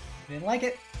 Okay, didn't like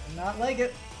it. Did not like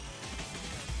it.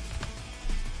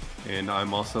 and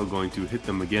I'm also going to hit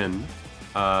them again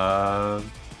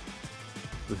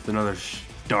with another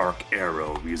dark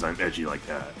arrow because I'm edgy like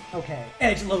that. Okay,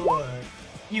 Edgelord.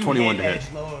 You 21 to hit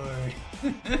hit. Edgelord.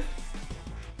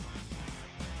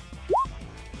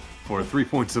 For 3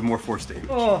 points of more force damage.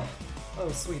 Oh,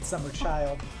 sweet summer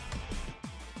child.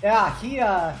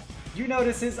 Yeah, you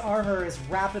notice his armor is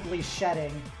rapidly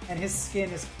shedding, and his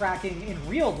skin is cracking in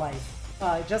real life,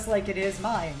 just like it is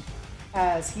mine,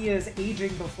 as he is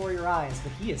aging before your eyes,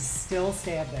 but he is still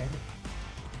standing.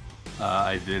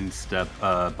 I then step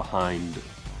behind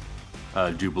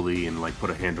Jubilee and like put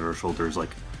a hand on her shoulders,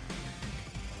 like,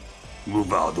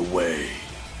 move out of the way.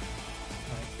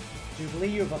 Jubilee,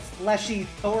 you have a fleshy,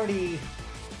 thorny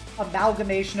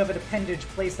amalgamation of an appendage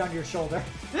placed on your shoulder.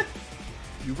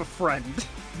 You have a friend.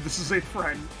 This is a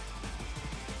friend.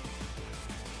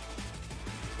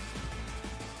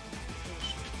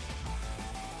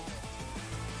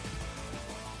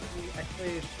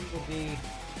 Actually, she will be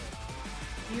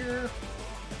here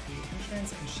at the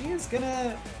entrance, and she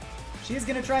is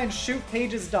gonna try and shoot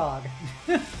Paige's dog.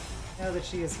 Now that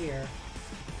she is here.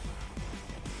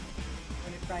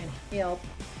 I'm gonna try and help.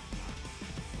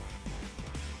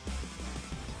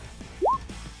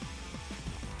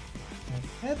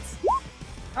 Hits.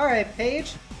 Alright,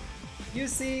 Paige. You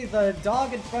see the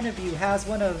dog in front of you has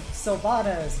one of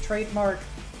Sylvana's trademark,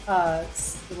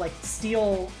 like,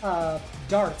 steel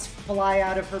darts fly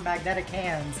out of her magnetic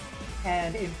hands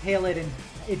and impale it, and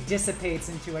it dissipates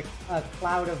into a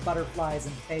cloud of butterflies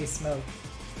and fey smoke.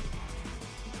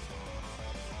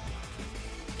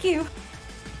 Thank you.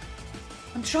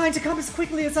 I'm trying to come as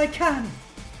quickly as I can!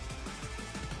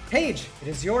 Paige, it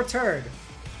is your turn.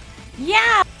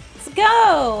 Yeah, let's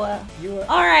go. All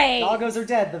right. Doggos are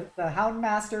dead. The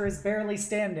Houndmaster is barely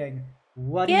standing.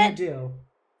 What do you do?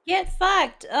 Get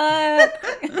fucked. We're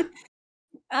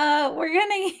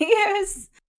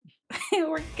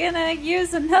gonna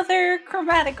use another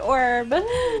chromatic orb.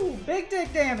 Ooh, big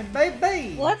dick damage,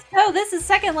 baby. Let's go. This is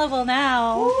second level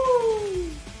now. Woo.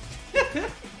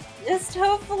 Just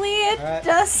hopefully it Alright.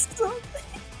 does something.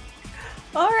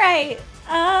 All right.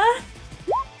 Oh,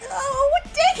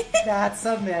 dang it. That's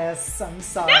a miss. I'm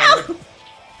sorry. No!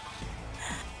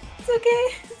 It's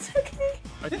okay. It's okay.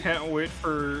 I can't wait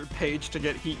for Paige to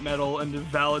get heat metal and to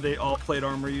validate all plate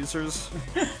armor users.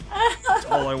 That's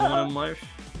all I want in life.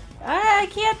 I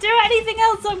can't do anything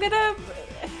else. I'm gonna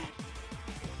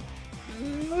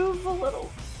move a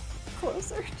little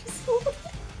closer. Just a little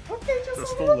bit. Okay, just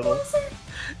Just a a little little. closer.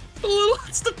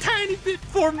 It's the tiny bit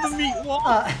form the meat wall.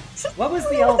 What was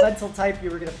the elemental type you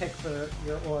were gonna pick for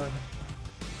your orb?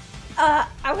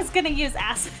 I was gonna use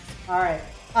acid. Alright.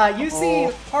 You see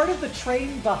part of the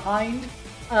train behind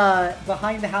the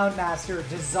Houndmaster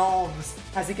dissolves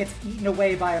as it gets eaten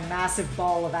away by a massive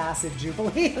ball of acid,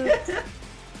 Jubilee.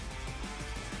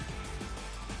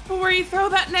 Where you throw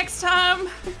that next time?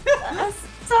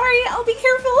 Sorry, I'll be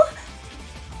careful.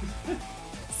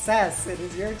 Cess, it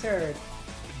is your turn.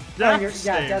 Death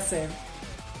save. Death save.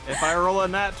 If I roll a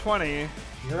nat 20,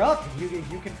 You're up. You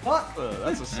can fuck.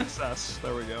 that's a success.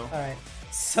 There we go. Alright.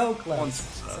 So close. One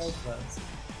success. So close.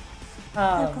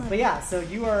 But yeah, so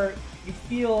you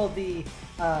feel the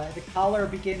collar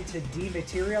begin to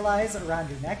dematerialize around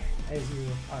your neck as you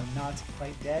are not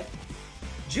quite dead.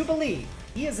 Jubilee,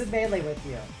 he is in melee with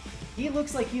you. He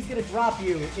looks like he's gonna drop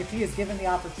you if he is given the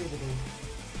opportunity.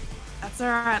 That's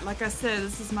alright, like I said,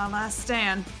 this is my last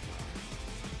stand.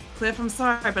 Kliff, I'm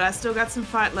sorry, but I still got some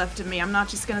fight left in me. I'm not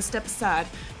just gonna step aside.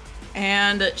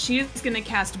 And she's gonna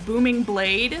cast Booming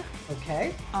Blade.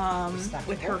 Okay.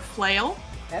 With her flail.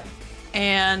 Okay.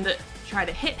 And try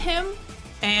to hit him.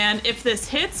 And if this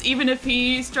hits, even if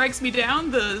he strikes me down,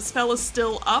 the spell is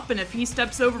still up, and if he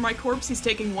steps over my corpse, he's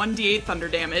taking 1d8 thunder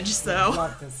damage, so...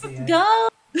 Love to see it. Go.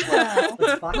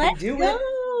 Let's fucking do it.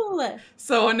 Go.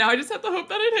 So now I just have to hope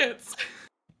that it hits.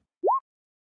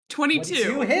 22.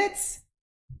 22 hits.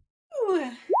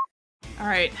 Ooh.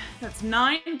 Alright, that's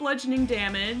 9 bludgeoning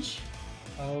damage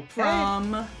Okay.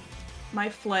 from my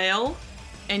flail.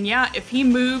 And yeah, if he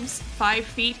moves 5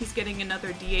 feet, he's getting another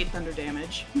d8 thunder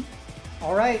damage.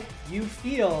 Alright, you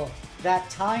feel that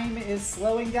time is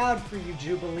slowing down for you,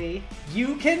 Jubilee.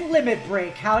 You can limit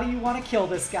break. How do you want to kill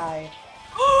this guy?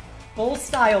 Full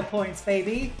style points,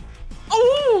 baby.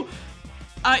 Oh!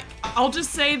 I'll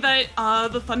just say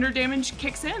that the thunder damage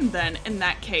kicks in then, in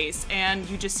that case, and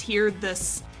you just hear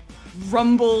this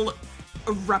rumble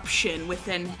eruption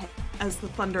within him as the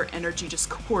thunder energy just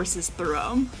courses through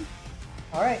him.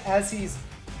 Alright, as he's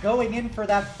going in for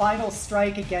that final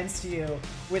strike against you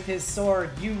with his sword,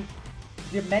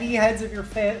 the many heads of your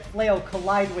flail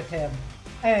collide with him,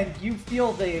 and you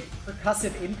feel the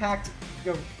percussive impact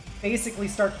basically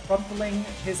start crumpling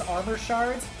his armor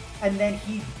shards, and then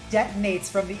he detonates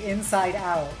from the inside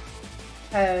out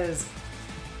as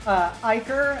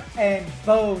Iker and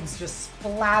bones just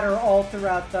splatter all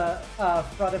throughout the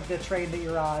front of the train that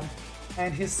you're on,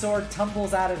 and his sword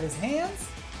tumbles out of his hands.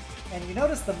 And you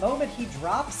notice the moment he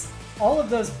drops, all of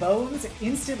those bones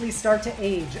instantly start to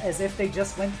age as if they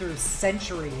just went through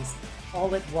centuries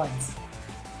all at once.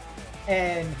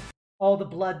 And all the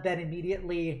blood then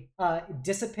immediately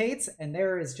dissipates, and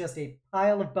there is just a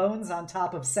pile of bones on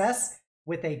top of Cess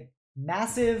with a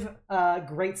massive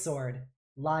greatsword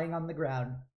lying on the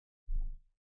ground.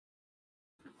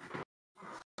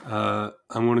 I'm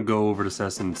gonna go over to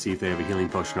Cess and see if they have a healing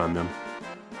potion on them.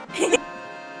 Yeah.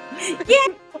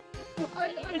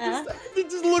 It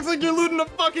just looks like you're looting a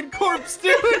fucking corpse,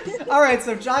 dude! Alright,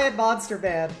 so Giant Monster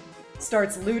Man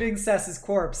starts looting Cess's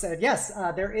corpse, and yes,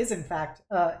 there is in fact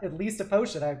at least a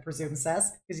potion, I presume,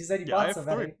 Cess, because you said you bought so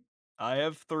many. I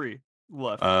have 3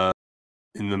 left.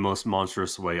 In the most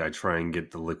monstrous way, I try and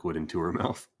get the liquid into her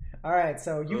mouth. Alright,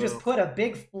 so you just put a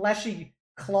big fleshy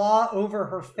claw over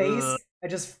her face, and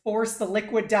just force the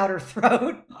liquid down her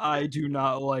throat. I do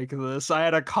not like this. I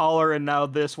had a collar and now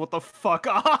this. What the fuck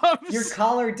off? Your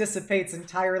collar dissipates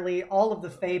entirely. All of the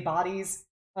Fey bodies,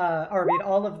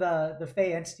 all of the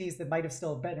Fey entities that might have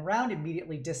still been around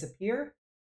immediately disappear.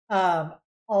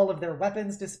 All of their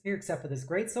weapons disappear except for this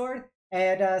greatsword.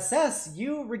 And Cess,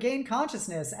 you regain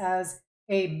consciousness as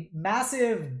a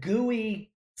massive,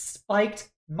 gooey, spiked,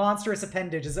 monstrous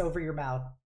appendage is over your mouth.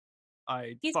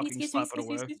 I Excuse me, fucking excuse me, slap it excuse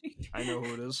me, away. excuse me. I know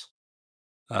who it is.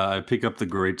 I pick up the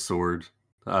great sword.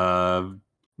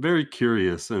 Very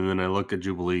curious, and then I look at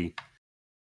Jubilee.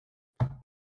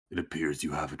 It appears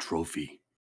you have a trophy.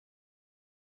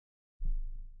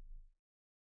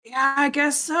 Yeah, I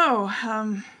guess so.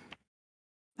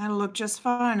 That'll look just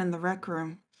fine in the rec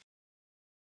room.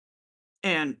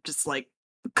 And just like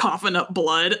coughing up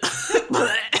blood.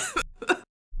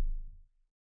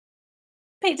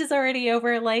 Paige is already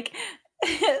over, like,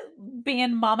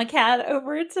 being mama cat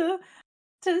over to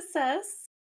Cess.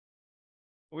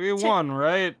 We won,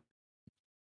 right?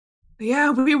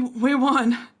 Yeah, we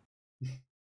won.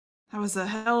 That was a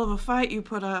hell of a fight you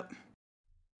put up.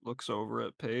 Looks over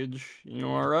at Paige. You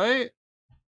alright?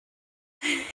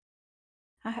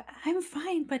 I'm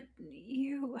fine, but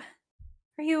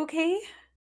are you okay?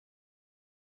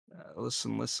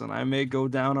 Listen. I may go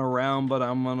down a round, but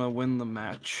I'm gonna win the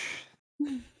match.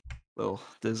 Little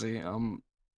dizzy.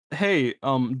 Hey,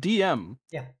 DM.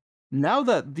 Yeah. Now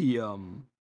that the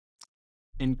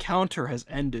encounter has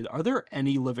ended, are there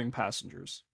any living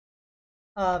passengers?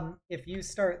 If you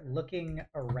start looking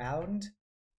around,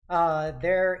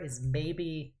 there is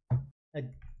maybe a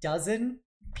dozen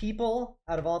people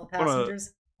out of all the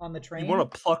passengers on the train. You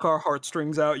want to pluck our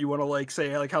heartstrings out? You want to like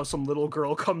say like how some little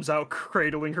girl comes out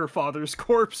cradling her father's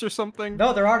corpse or something?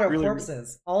 No, there are no Really?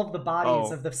 corpses. All of the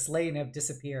bodies Oh. of the slain have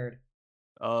disappeared.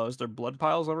 Is there blood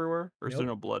piles everywhere? Or is there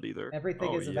Nope. no blood either? Everything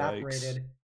Oh, is yikes. evaporated.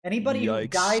 Anybody who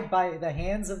Yikes. died by the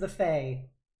hands of the Fae,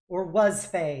 or was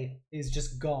Fae, is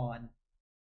just gone.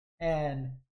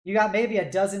 And you got maybe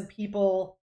a dozen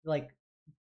people, like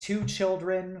 2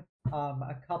 children,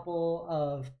 a couple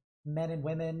of men and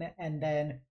women, and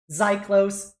then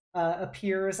Zyklos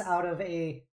appears out of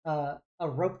a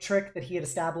rope trick that he had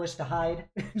established to hide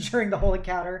during the whole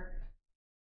encounter.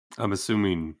 I'm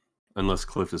assuming, unless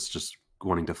Kliff is just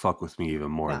wanting to fuck with me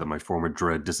even more, No. that my former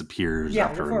dread disappears Yeah,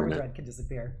 after your a former minute. dread can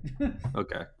disappear.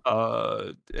 Okay.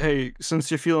 Hey,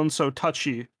 since you're feeling so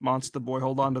touchy, Monster Boy,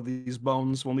 hold on to these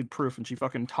bones. We'll need proof. And she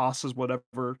fucking tosses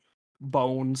whatever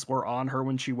bones were on her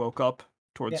when she woke up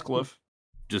towards Yeah. Kliff.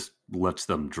 Just lets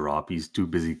them drop. He's too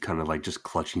busy kind of like just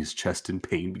clutching his chest in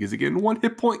pain because again, 1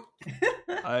 hit point.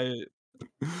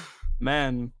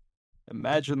 Man,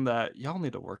 imagine that. Y'all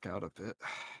need to work out a bit.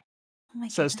 Oh my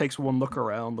Says goodness. takes one look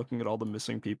around, looking at all the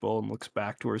missing people, and looks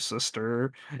back to her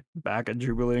sister, back at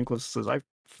Jubilee, and Kliff says, and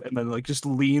then like just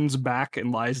leans back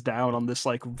and lies down on this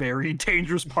like very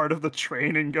dangerous part of the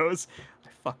train and goes, I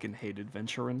fucking hate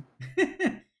adventuring.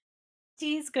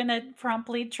 She's gonna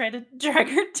promptly try to drag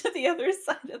her to the other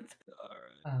side of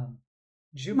the... Alright.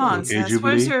 Jubilee. Come on, Okay, Cess,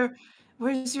 Jubilee.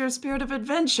 where's your spirit of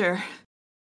adventure?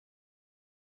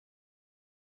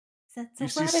 That's You a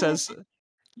see lot of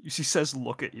it. says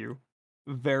look at you.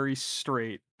 Very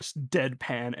straight, just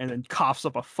deadpan, and then coughs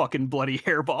up a fucking bloody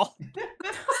hairball.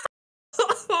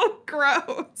 Oh,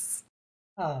 gross.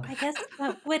 I guess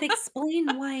that would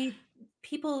explain why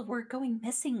people were going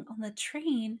missing on the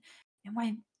train and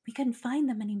why we couldn't find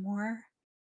them anymore.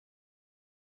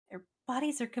 Their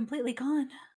bodies are completely gone.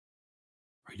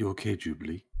 Are you okay,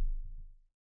 Jubilee?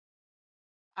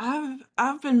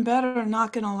 I've been better,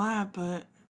 not gonna lie, but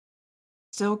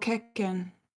still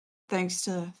kicking. Thanks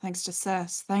to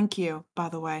Cess. Thank you, by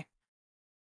the way.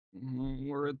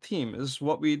 We're a team, is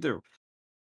what we do.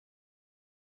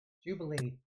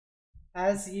 Jubilee,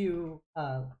 as you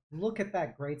look at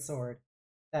that greatsword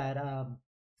that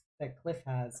Kliff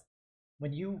has,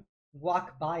 when you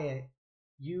walk by it,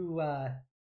 you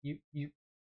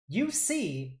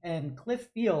see, and Kliff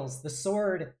feels the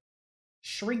sword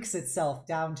shrinks itself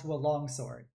down to a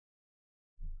longsword.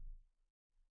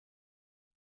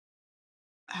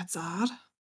 That's odd.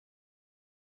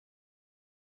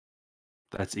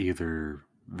 That's either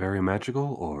very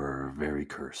magical or very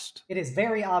cursed. It is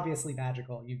very obviously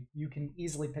magical. You can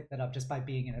easily pick that up just by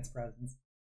being in its presence.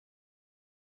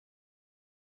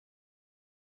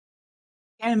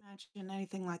 Can't imagine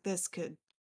anything like this could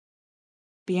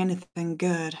be anything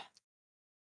good.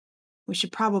 We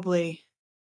should probably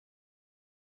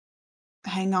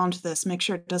hang on to this, make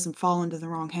sure it doesn't fall into the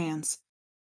wrong hands.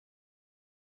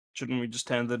 Shouldn't we just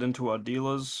hand it into our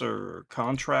dealers or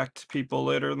contract people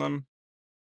later then?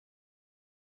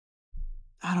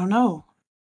 I don't know.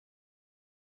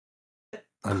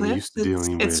 I'm Kliff, used to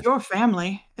dealing it's with. your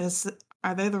family.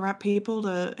 Are they the right people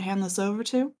to hand this over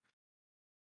to?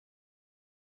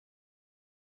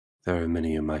 There are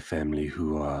many in my family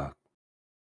who are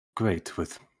great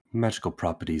with magical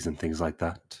properties and things like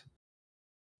that.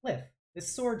 Cliff, this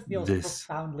sword feels This,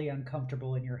 profoundly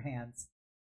uncomfortable in your hands.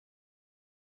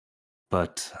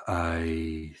 but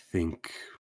I think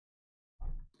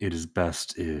it is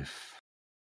best if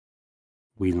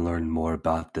we learn more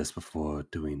about this before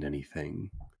doing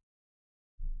anything.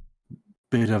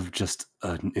 Bit of just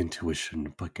an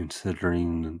intuition, but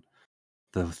considering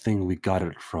the thing we got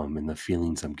it from and the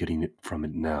feelings I'm getting it from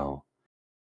it now,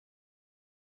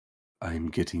 I'm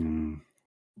getting,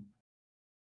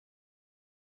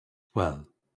 well,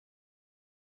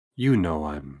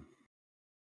 I'm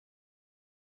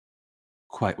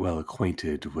quite well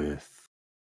acquainted with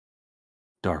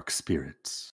dark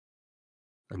spirits.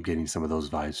 I'm getting some of those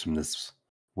vibes from this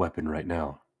weapon right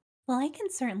now. Well, I can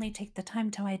certainly take the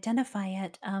time to identify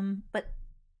it, but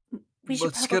we should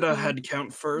Let's get a probably. head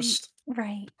count first.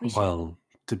 Right. We should. Well,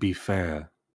 to be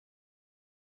fair,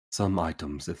 some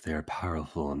items, if they are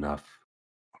powerful enough,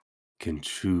 can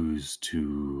choose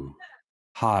to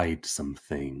hide some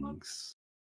things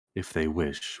if they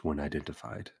wish when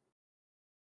identified.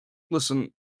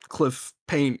 Listen, Cliff,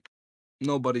 paint,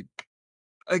 nobody.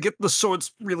 I get the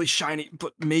sword's really shiny,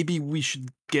 but maybe we should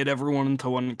get everyone into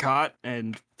one cot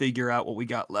and figure out what we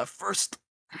got left first.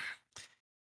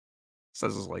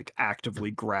 Says is like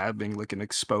actively grabbing like an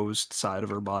exposed side of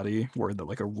her body where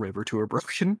like a rib or two are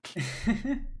broken.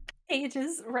 Paige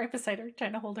is right beside her,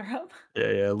 trying to hold her up.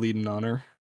 Yeah, leading on her.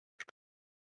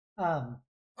 um,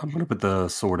 I'm gonna put the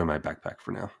sword in my backpack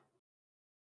for now.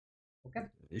 okay.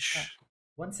 Ish.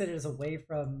 Once it is away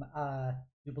from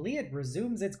Jubilee, it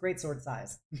resumes its greatsword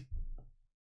size.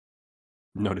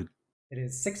 Noted. It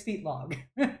is 6 feet long.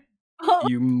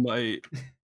 You might,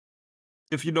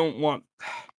 if you don't want.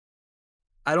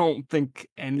 I don't think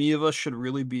any of us should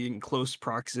really be in close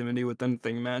proximity with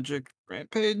anything magic.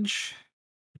 Rampage.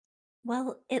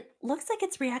 Well, it looks like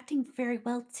it's reacting very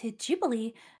well to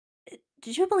Jubilee.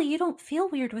 Jubilee, you don't feel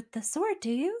weird with the sword,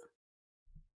 do you?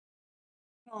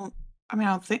 Well, I mean,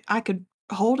 I don't think I could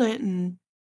hold it and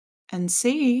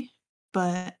see, but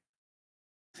I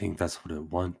think that's what it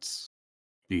wants,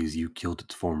 because you killed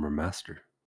its former master.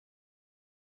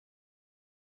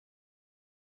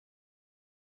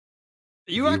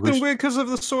 You If you acting wish, weird because of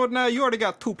the sword now? You already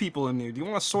got 2 people in you. Do you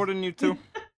want a sword in you too?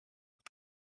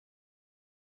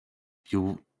 if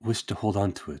you wish to hold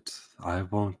on to it, I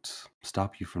won't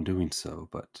stop you from doing so,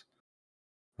 but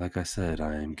like I said,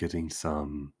 I am getting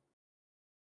some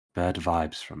bad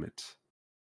vibes from it.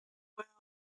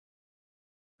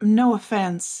 no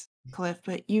offense, Kliff,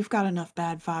 but you've got enough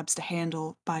bad vibes to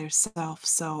handle by yourself,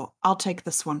 so I'll take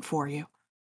this one for you.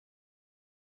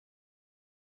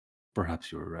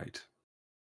 Perhaps you were right.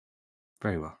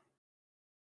 Very well.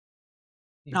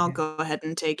 I'll go ahead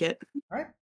and take it. All right.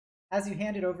 As you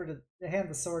hand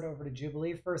the sword over to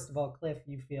Jubilee, first of all, Cliff,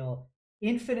 you feel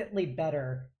infinitely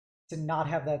better to not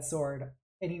have that sword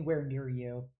anywhere near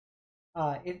you.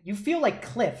 You feel like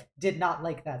Cliff did not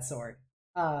like that sword.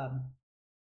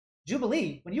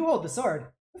 Jubilee, when you hold the sword,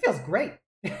 it feels great.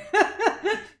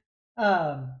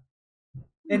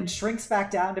 It shrinks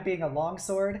back down to being a long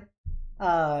sword,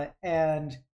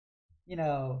 and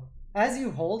as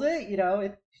you hold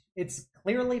it, it's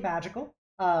clearly magical.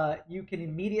 You can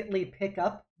immediately pick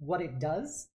up what it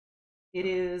does. It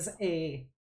is a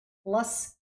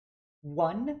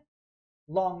 +1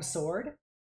 long sword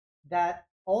that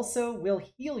also will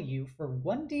heal you for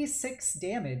 1d6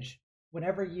 damage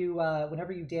whenever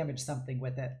you damage something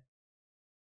with it.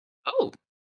 Oh.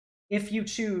 If you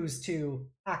choose to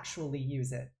actually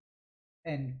use it.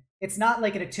 And it's not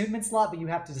like an attunement slot, but you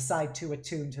have to decide to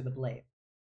attune to the blade.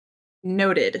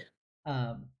 Noted.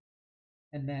 And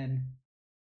then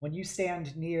when you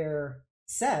stand near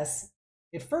Cess,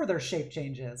 it further shape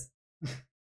changes. There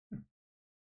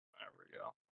we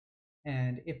go.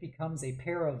 And it becomes a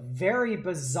pair of very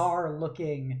bizarre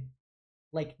looking,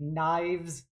 like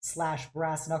knives /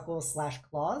 brass knuckles /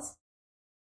 claws.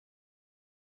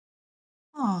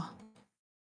 Oh.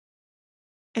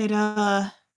 It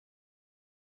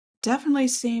definitely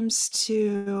seems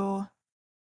to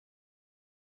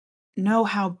know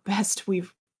how best we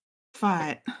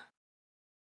fight.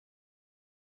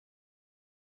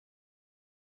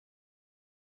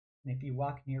 And if you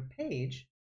walk near Paige,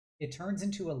 it turns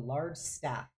into a large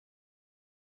staff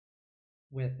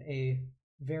with a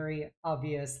very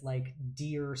obvious, like,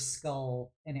 deer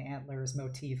skull and antlers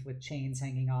motif with chains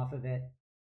hanging off of it.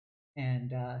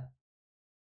 And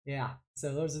Yeah,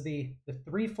 so those are the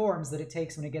three forms that it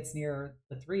takes when it gets near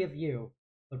the three of you.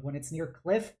 But when it's near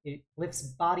Kliff, Kliff's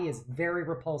body is very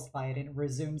repulsed by it and it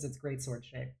resumes its greatsword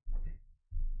shape.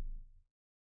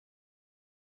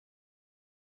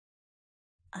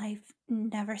 I've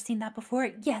never seen that before.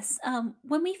 Yes,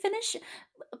 when we finish,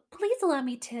 please allow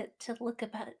me to look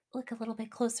a little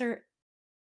bit closer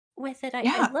with it. I'd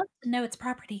Yeah, love to know its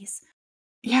properties.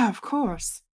 yeah, of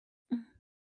course. Mm,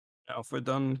 Now, if we're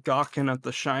done gawking at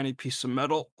the shiny piece of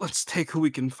metal, let's take who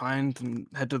we can find and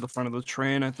head to the front of the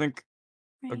train. I think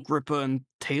right. Agrippa and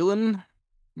Talon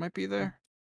might be there.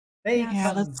 They Yeah.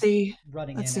 Yeah, come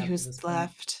running let's in see after who's this point.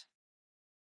 left.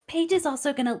 Paige is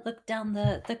also gonna look down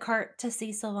the cart to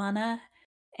see Sylvana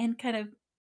and kind of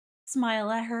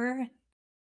smile at her.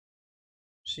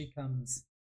 She comes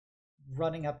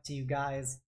running up to you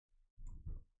guys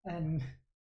and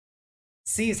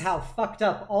sees how fucked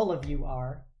up all of you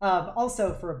are.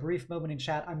 Also, for a brief moment in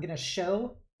chat, I'm going to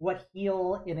show what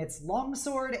heal in its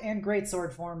longsword and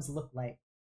greatsword forms look like.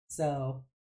 So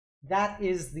that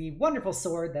is the wonderful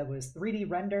sword that was 3D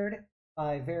rendered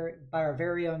by our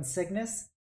very own Cygnus.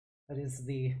 That is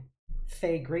the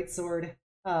Fey greatsword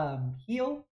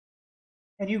heal.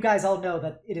 And you guys all know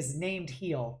that it is named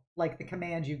heal, like the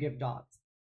command you give dogs.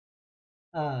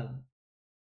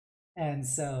 And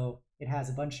so it has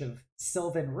a bunch of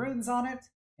Sylvan runes on it,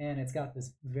 and it's got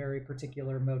this very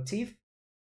particular motif.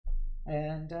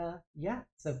 And yeah,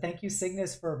 so thank you,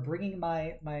 Cygnus, for bringing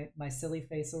my silly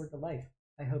face sword to life.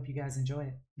 I hope you guys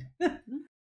enjoy it.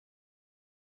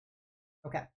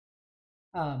 Okay.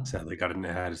 Sadly, got an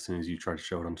ad as soon as you tried to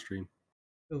show it on stream.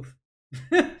 Oof.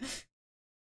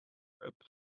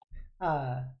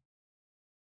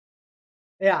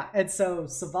 Yeah, and so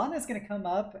Savannah's gonna come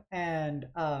up and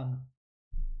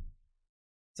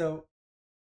so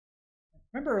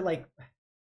remember, like,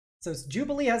 so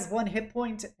Jubilee has 1 hit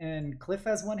point and Kliff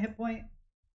has 1 hit point.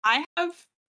 I have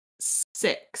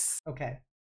 6. Okay.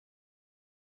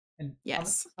 And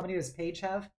Yes. how many does Paige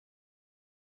have?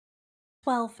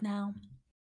 12 now.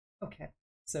 Okay.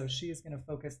 So she is going to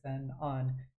focus then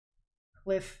on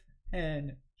Kliff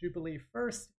and Jubilee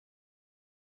first.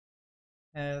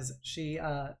 As she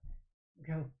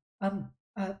go,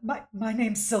 my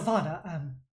name's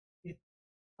Sylvana.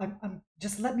 I'm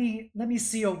just let me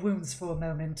see your wounds for a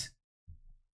moment.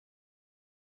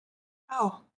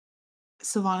 Oh,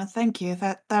 Sylvana, thank you.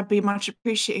 That'd be much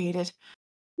appreciated.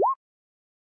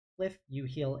 Kliff, you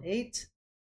heal 8.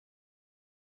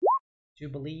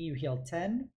 Jubilee, you heal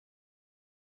 10.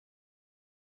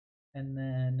 And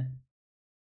then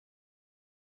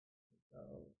go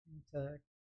into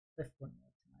Kliff one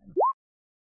more time.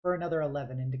 For another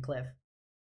 11 into Kliff.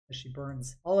 As she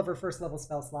burns all of her first level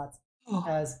spell slots. Oh.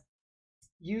 As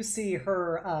you see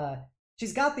her,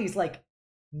 she's got these like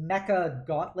mecha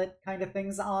gauntlet kind of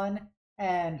things on,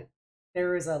 and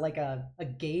there is a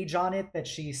gauge on it that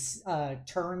she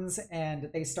turns, and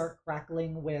they start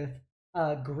crackling with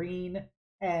green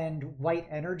and white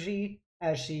energy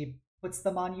as she puts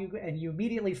them on you, and you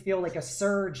immediately feel like a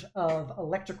surge of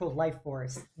electrical life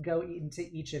force go into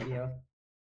each of you.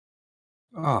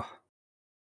 Ah,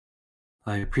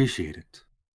 I appreciate it.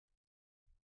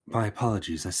 My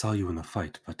apologies, I saw you in the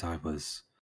fight, but I was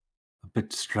a bit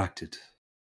distracted.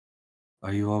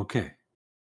 Are you okay?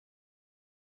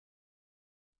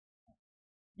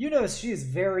 You notice she is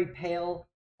very pale,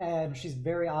 and she's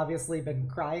very obviously been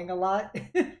crying a lot,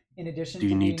 in addition Do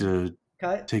you to need being to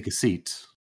cut. take a seat?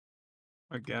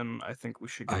 Again, I think we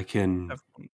should get I can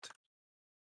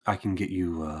everyone. get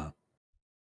you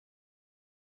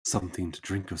something to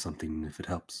drink or something if it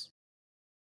helps.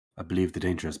 I believe the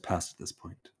danger has passed at this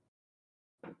point.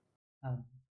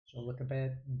 She'll look a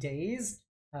bit dazed.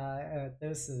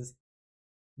 This is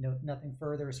nothing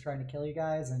further is trying to kill you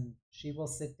guys, and she will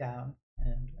sit down.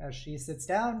 And as she sits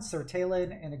down, Sir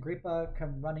Talon and Agrippa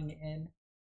come running in.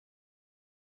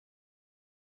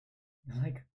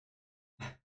 Like,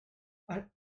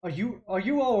 are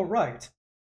you all right?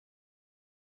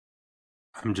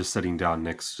 I'm just sitting down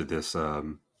next to this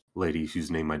lady whose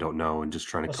name I don't know and just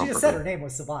trying to Well, she comfort just said her. her name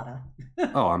was Savannah.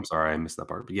 Oh, I'm sorry, I missed that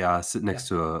part. But yeah, I sit next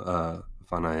to a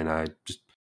Fana, and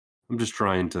I'm just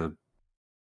trying to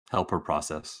help her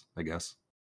process, I guess.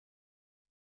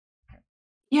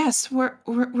 Yes, we're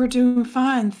doing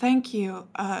fine. Thank you.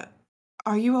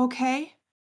 Are you okay?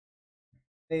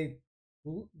 They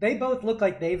both look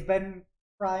like they've been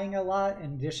crying a lot,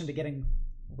 in addition to getting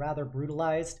rather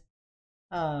brutalized.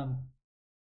 And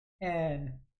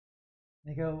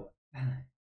they go,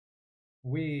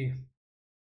 we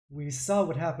saw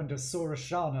what happened to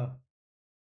Sorashana,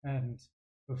 and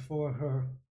before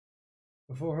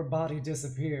her body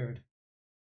disappeared,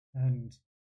 And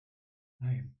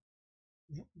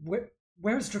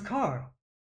where's Drakkar?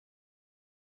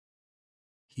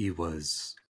 He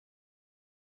was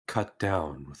cut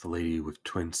down with a lady with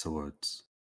twin swords.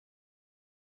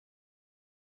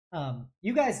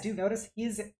 You guys do notice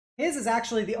his is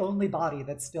actually the only body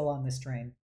that's still on this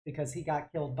train because he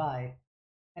got killed by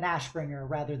an Ashbringer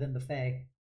rather than the Fae.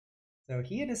 So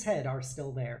he and his head are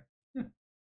still there.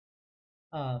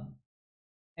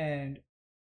 And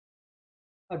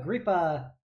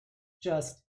Agrippa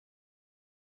just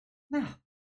no,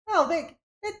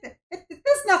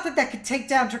 there's nothing that could take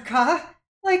down Drakkar.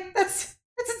 Like that's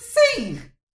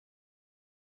insane.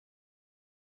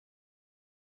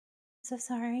 So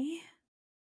sorry.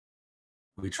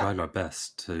 We tried our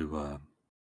best to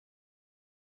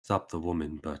stop the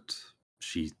woman, but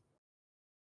she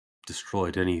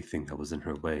destroyed anything that was in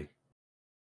her way.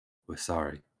 We're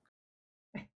sorry.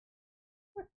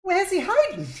 Where's he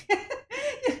hiding?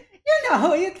 You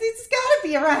know, it's gotta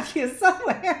be around here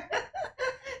somewhere.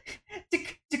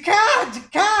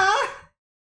 Drakkar!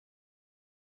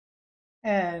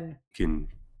 And Can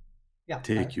yeah,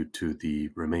 take you to the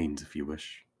remains if you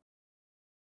wish.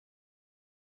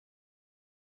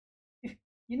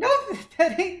 You know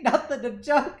that ain't nothing to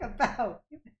joke about.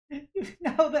 You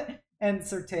know that. And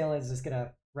Sir Taylor is just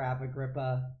gonna grab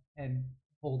Agrippa and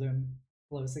hold him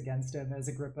close against him as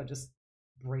Agrippa just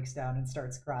breaks down and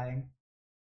starts crying.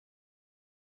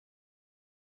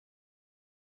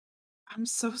 I'm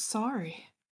so sorry.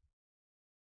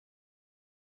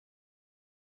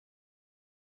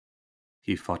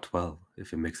 He fought well,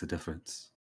 if it makes a difference.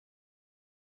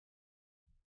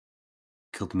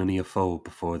 Killed many a foe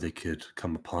before they could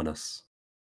come upon us.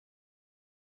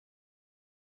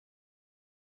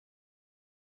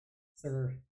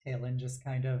 Sir Talon just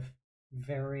kind of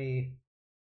very,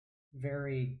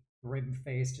 very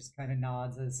grim-faced, just kind of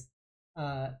nods as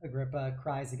Agrippa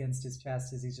cries against his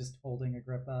chest as he's just holding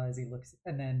Agrippa as he looks,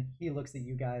 and then he looks at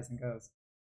you guys and goes,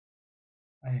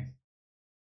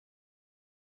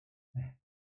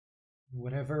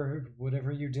 whatever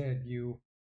you did, you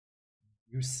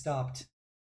stopped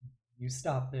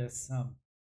this. I'm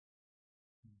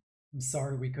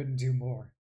sorry we couldn't do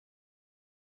more.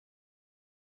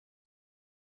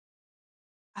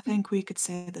 I think we could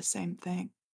say the same thing.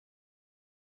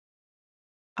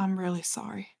 I'm really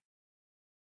sorry.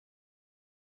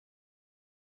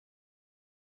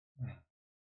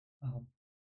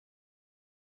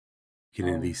 You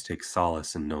can at least take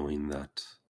solace in knowing that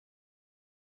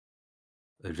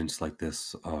events like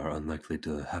this are unlikely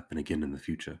to happen again in the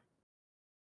future.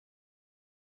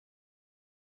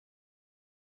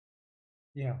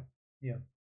 Yeah.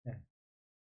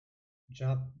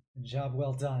 Job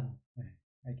well done.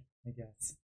 I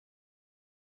guess.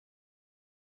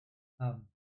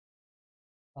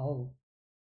 I'll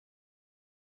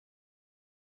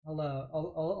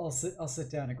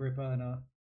sit down, Agrippa, and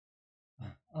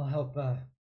I'll help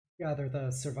gather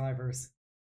the survivors.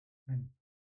 And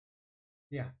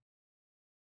yeah.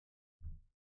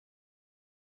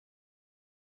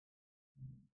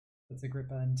 Puts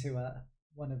Agrippa into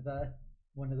one of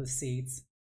the seats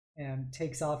and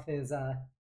takes off his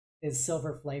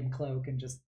silver flame cloak and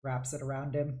just wraps it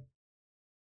around him.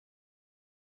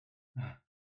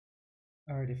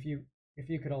 All right, if you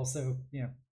could also, if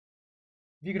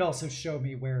you could also show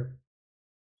me where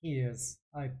he is,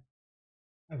 I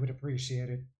would appreciate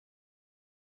it.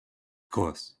 Of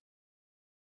course.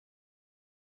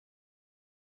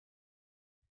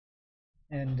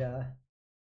 And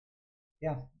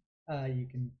you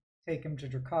can take him to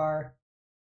Drakkar,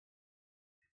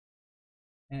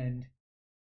 and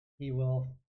he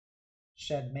will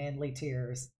shed manly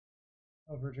tears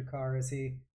over Drakkar as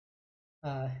he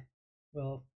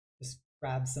will just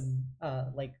grab some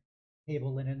like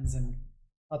table linens and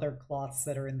other cloths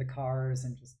that are in the cars,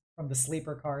 and just from the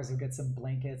sleeper cars he'll get some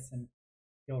blankets and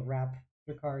he'll wrap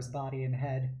Drakkar's body and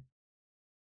head.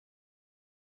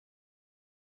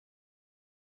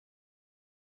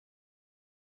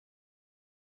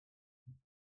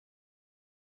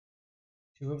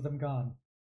 Two of them gone.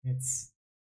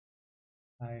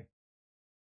 I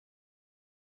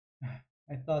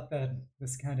thought that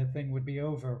this kind of thing would be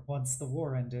over once the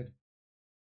war ended.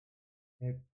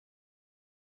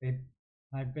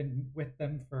 I've been with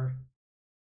them for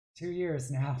 2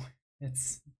 years now.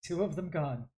 It's two of them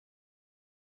gone.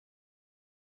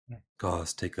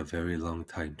 Scars take a very long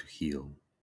time to heal.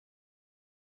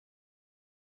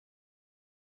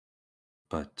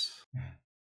 But,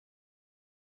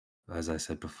 as I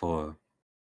said before,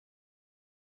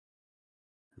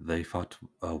 they fought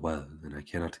well, and I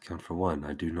cannot account for one.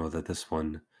 I do know that this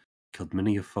one killed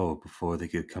many a foe before they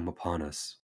could come upon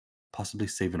us. possibly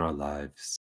saving our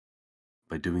lives.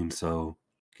 By doing so,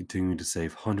 continuing to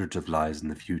save hundreds of lives in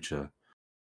the future,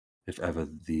 if ever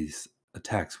these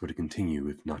attacks were to continue,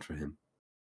 if not for him.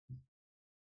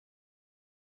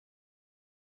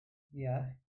 Yeah,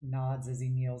 nods as he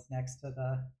kneels next to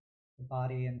the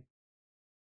body, and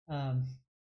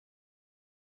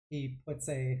he puts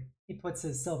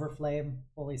his silver flame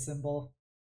holy symbol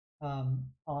on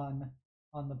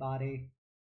the body,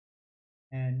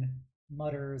 and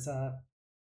mutters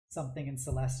something in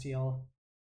Celestial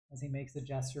as he makes a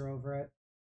gesture over it.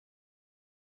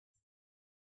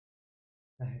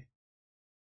 I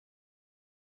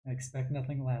expect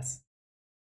nothing less.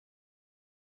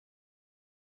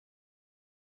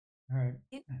 All right.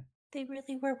 They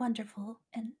really were wonderful,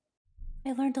 and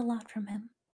I learned a lot from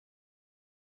him.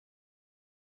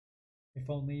 If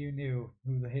only you knew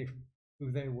who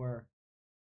they were.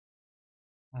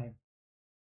 I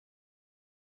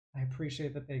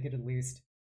appreciate that they could at least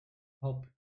help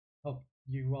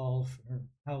you all for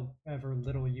however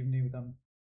little you knew them.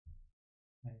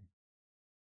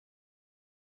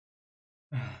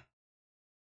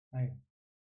 I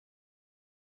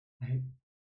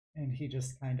and he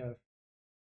just kind of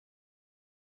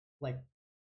like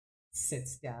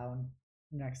sits down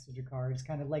next to Jakar, just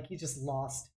kind of like he just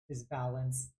lost his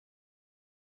balance,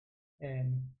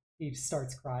 and he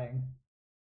starts crying.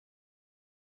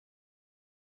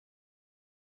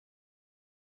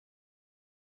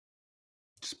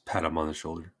 Just pat him on the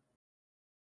shoulder.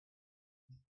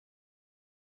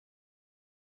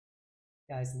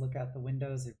 Guys look out the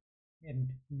windows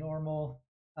in normal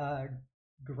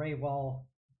gray wall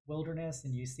wilderness,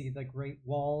 and you see the great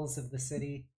walls of the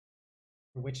city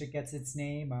for which it gets its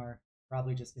name are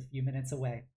probably just a few minutes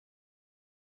away.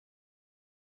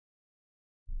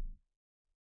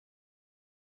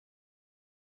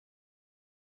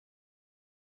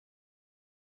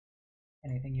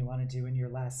 Anything you want to do in your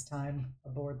last time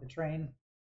aboard the train?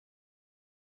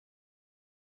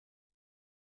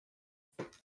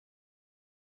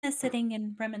 Sitting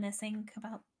and reminiscing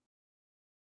about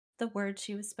the words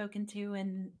she was spoken to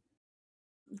and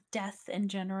death in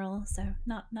general, so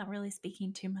not really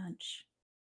speaking too much.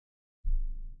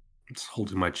 Just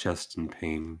holding my chest in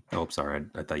pain. Oh, I'm sorry.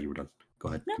 I thought you were done. Go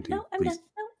ahead. Continue, No, I'm please. done.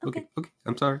 No, okay. Okay.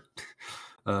 I'm sorry.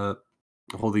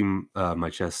 Holding my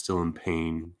chest still in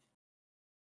pain.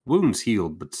 Wounds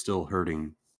healed, but still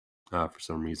hurting for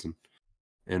some reason.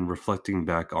 And reflecting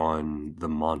back on the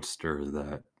monster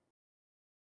that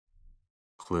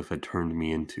Kliff had turned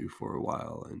me into for a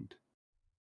while, and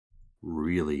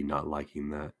really not liking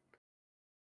that.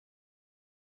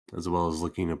 As well as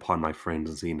looking upon my friends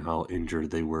and seeing how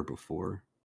injured they were before.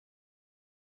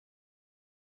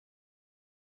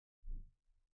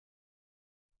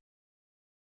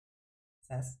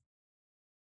 Sess?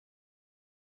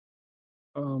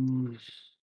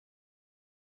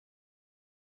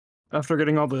 After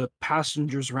getting all the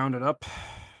passengers rounded up,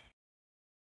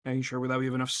 making sure that we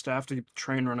have enough staff to keep the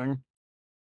train running,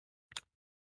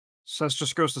 Sess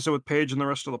just goes to sit with Paige and the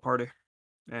rest of the party,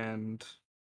 and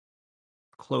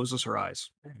closes her eyes,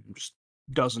 and just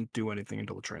doesn't do anything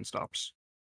until the train stops.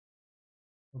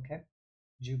 Okay.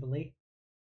 Jubilee?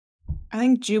 I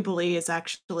think Jubilee is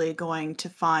actually going to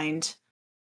find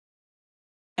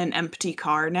an empty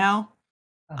car now.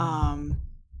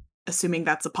 Assuming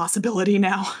that's a possibility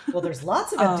now. Well, there's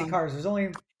lots of empty cars. There's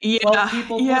only 12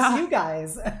 people plus you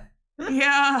guys.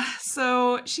 Yeah,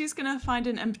 so she's gonna find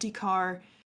an empty car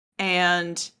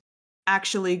and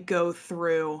actually go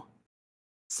through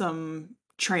some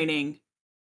training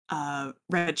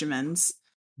regimens,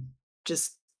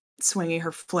 just swinging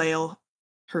her flail,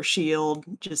 her shield,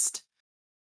 just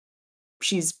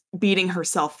she's beating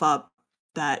herself up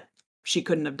that she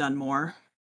couldn't have done more.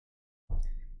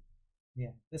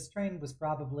 Yeah, this train was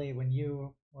probably, when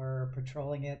you were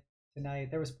patrolling it tonight,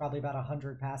 there was probably about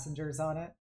 100 passengers on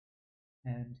it,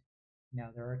 and now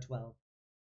there are 12.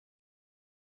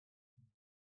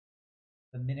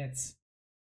 The minutes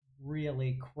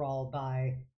really crawl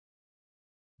by,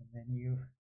 and then you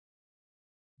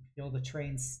feel the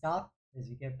train stop as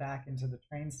you get back into the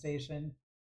train station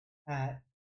at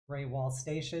Grey Wall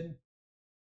Station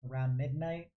around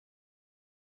midnight.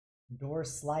 The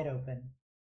doors slide open.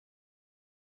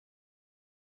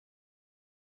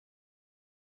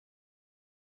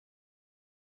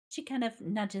 She kind of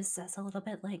nudges us a little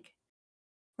bit, like,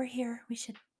 "We're here. We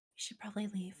should probably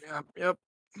leave." Yep.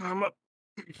 I'm up.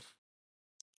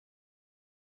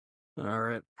 All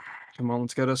right. Come on,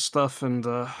 let's get us stuff, and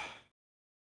well,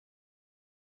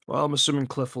 I'm assuming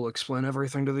Kliff will explain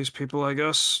everything to these people, I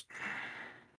guess.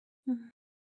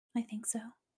 I think so.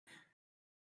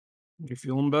 You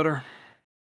feeling better?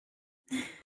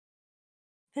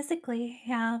 Physically,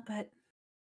 yeah, but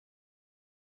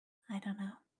I don't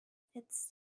know. It's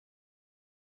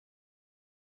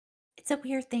it's a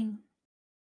weird thing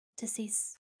to see.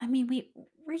 I mean,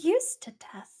 we're used to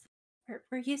death.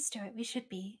 We're used to it. We should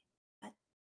be, but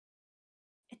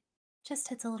it just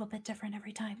hits a little bit different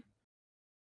every time.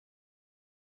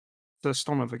 Just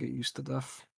don't ever get used to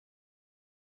death.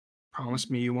 Promise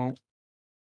me you won't.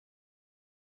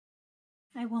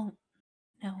 I won't.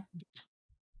 No.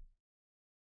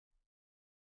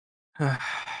 Alright,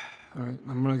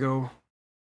 I'm gonna go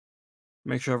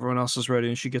make sure everyone else is ready.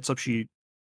 And she gets up, she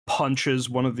punches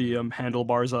one of the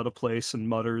handlebars out of place and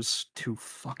mutters, "Two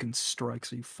fucking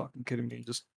strikes, are you fucking kidding me?"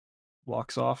 Just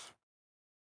walks off.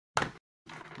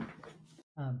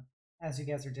 As you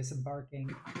guys are disembarking,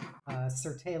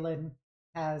 Sir Talon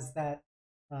has that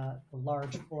the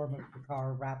large form of the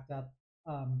car wrapped up,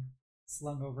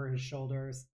 slung over his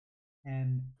shoulders,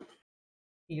 and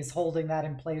he is holding that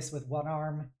in place with one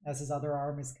arm as his other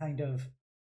arm is kind of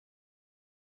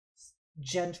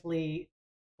gently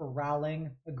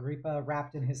corralling Agrippa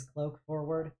wrapped in his cloak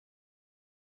forward.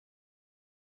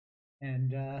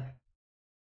 And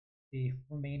the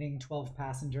remaining 12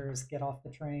 passengers get off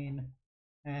the train,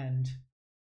 and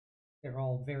they're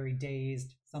all very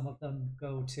dazed. Some of them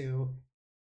go to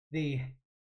the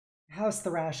House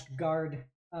Thrash guard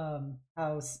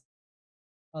house.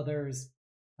 Others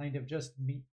kind of just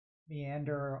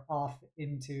meander off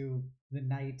into the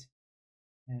night.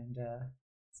 And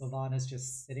Sylvana's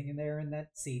just sitting in there in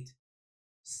that seat,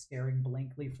 staring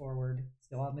blankly forward,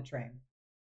 still on the train.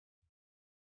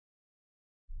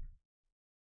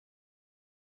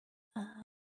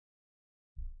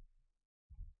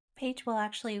 Paige will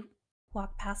actually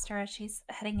walk past her as she's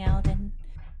heading out and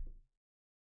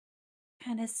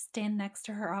kind of stand next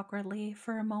to her awkwardly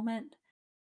for a moment.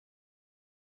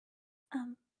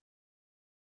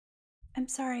 I'm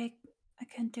sorry I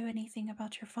couldn't do anything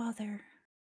about your father.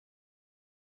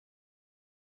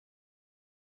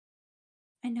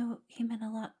 I know he meant a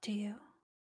lot to you.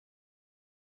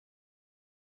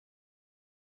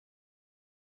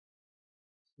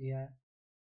 She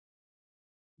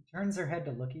turns her head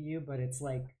to look at you, but it's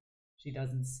like she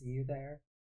doesn't see you there.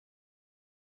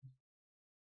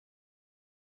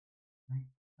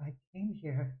 I came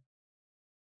here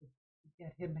to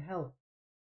get him help.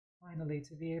 Finally,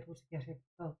 to be able to get him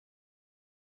help.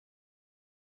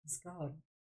 He's gone.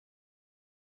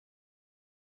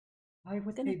 Why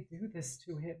would they do this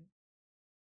to him?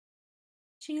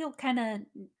 She'll kind of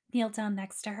kneel down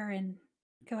next to her and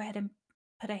go ahead and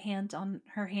put a hand on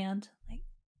her hand, like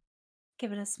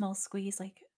give it a small squeeze,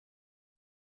 like,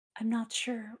 I'm not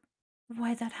sure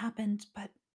why that happened, but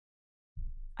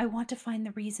I want to find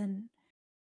the reason.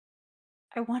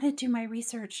 I want to do my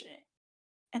research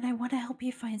and I want to help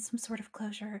you find some sort of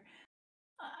closure.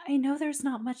 I know there's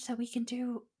not much that we can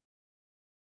do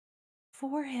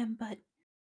for him, but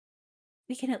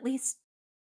we can at least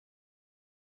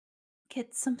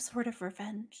get some sort of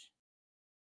revenge.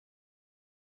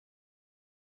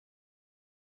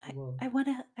 Well, I want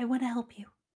to help you.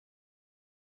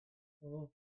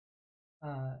 well,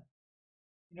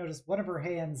 you notice one of her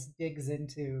hands digs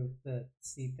into the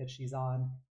seat that she's on,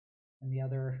 and the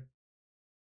other,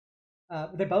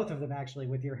 they're both of them actually,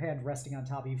 with your hand resting on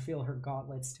top, you feel her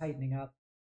gauntlets tightening up,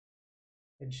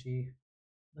 and she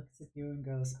looks at you and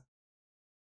goes,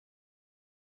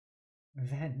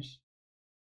 "Revenge.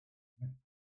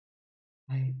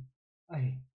 I,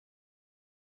 I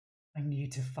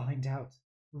need to find out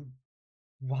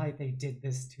why they did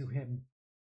this to him.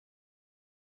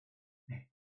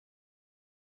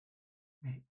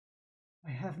 I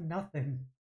have nothing.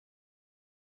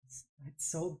 I'd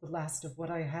sold the last of what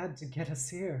I had to get us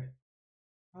here.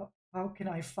 How can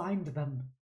I find them?"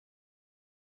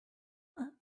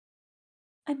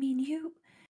 I mean,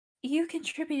 you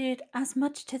contributed as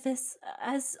much to this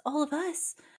as all of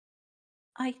us.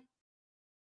 I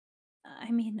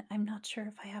mean, I'm not sure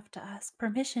if I have to ask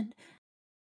permission,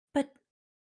 but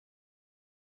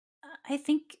I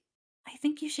think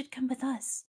you should come with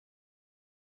us.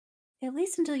 At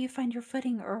least until you find your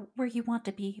footing or where you want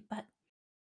to be, but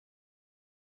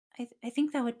I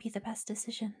think that would be the best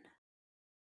decision.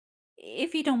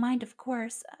 If you don't mind, of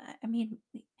course. I mean,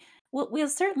 we'll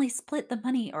certainly split the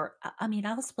money, or I mean,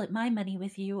 I'll split my money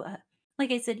with you.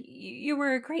 Like I said, you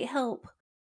were a great help.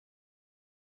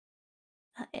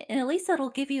 And at least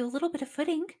that'll give you a little bit of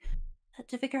footing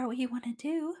to figure out what you want to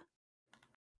do.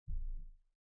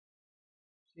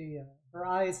 Her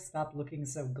eyes stop looking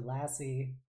so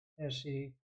glassy as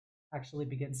she actually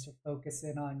begins to focus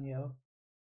in on you.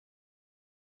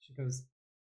 She goes,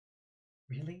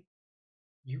 "Really?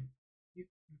 You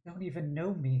You don't even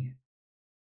know me.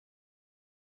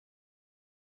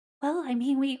 Well, I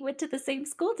mean, we went to the same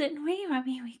school, didn't we? I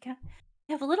mean, we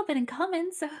have a little bit in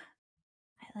common, so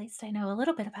at least I know a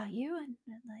little bit about you, and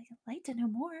I'd like to know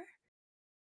more.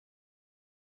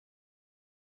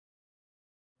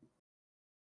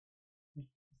 It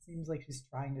seems like she's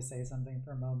trying to say something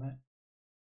for a moment,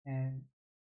 and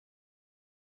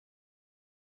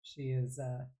she's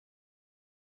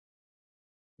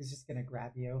just gonna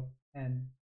grab you and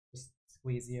just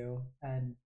squeeze you,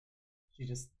 and she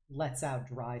just lets out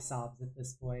dry sobs at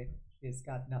this point. She's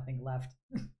got nothing left.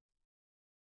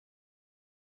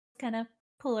 Kind of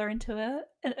pull her into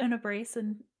an embrace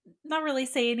and not really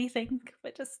say anything,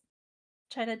 but just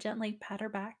try to gently pat her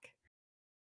back.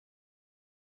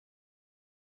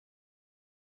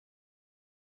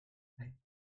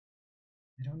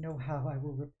 I don't know how I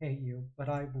will repay you, but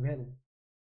I will.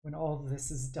 When all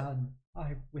this is done,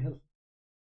 I will.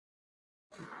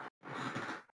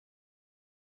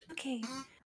 Okay,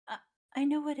 I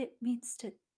know what it means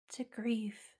to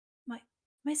grieve.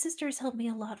 My sister has helped me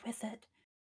a lot with it,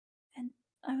 and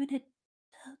I'm gonna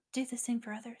do the same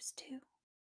for others too.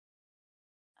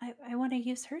 I want to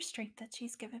use her strength that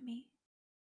she's given me.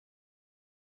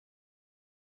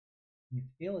 You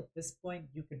feel at this point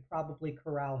you could probably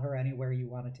corral her anywhere you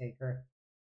want to take her.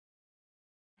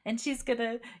 And she's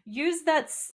gonna use that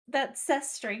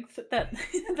cess strength, that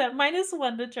that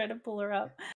 -1 to try to pull her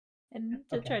up and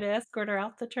to try to escort her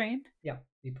out the train. Yeah,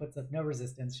 he puts up no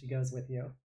resistance. She goes with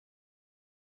you.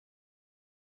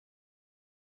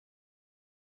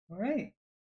 All right.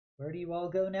 Where do you all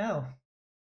go now?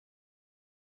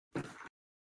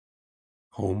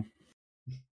 Home.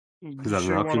 Is that an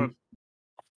Sure you wanna- option?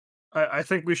 I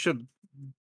think we should.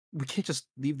 We can't just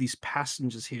leave these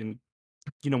passengers here,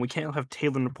 and we can't have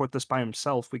Taylor report this by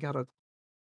himself. We gotta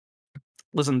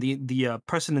listen. The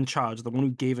person in charge, the one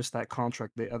who gave us that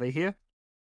contract, are they here?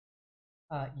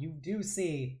 You do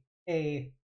see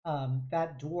a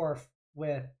that dwarf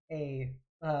with a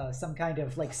some kind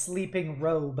of like sleeping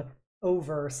robe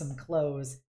over some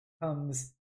clothes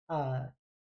comes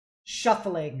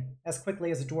shuffling as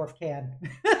quickly as a dwarf can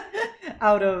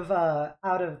out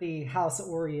of the House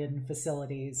Orion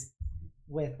facilities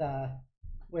with a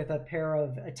pair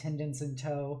of attendants in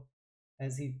tow,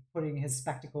 as he putting his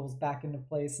spectacles back into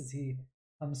place as he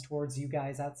comes towards you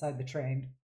guys outside the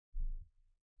train.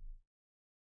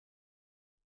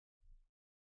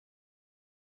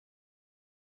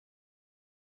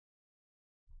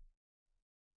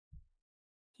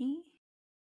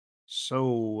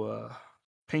 So,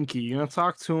 Pinky, you gonna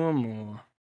talk to him,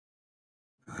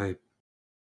 or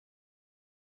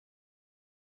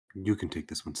You can take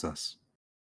this one, Sus.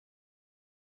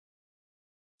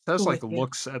 Tess Go like with you.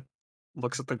 looks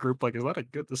at the group like, is that a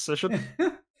good decision?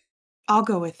 I'll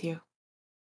go with you.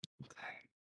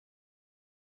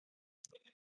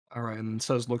 All right, and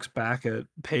says looks back at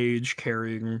Paige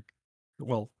carrying,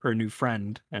 well, her new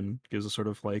friend, and gives a sort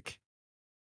of like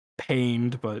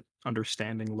pained but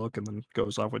understanding look, and then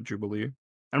goes off with Jubilee.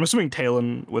 I'm assuming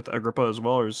Talon with Agrippa as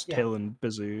well, or is Yeah. Talon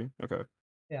busy? Okay.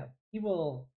 Yeah, he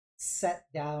will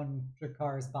set down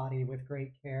Drakar's body with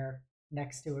great care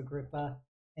next to Agrippa,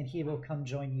 and he will come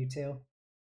join you two.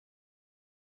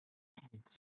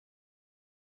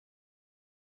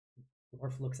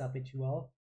 Dwarf looks up at you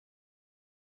all.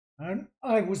 And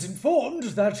I was informed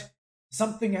that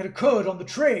something had occurred on the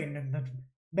train, and that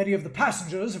many of the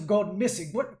passengers have gone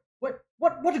missing. What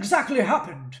exactly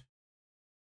happened?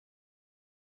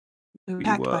 We were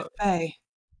attacked by Fae.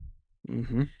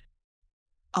 Mm-hmm.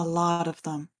 A lot of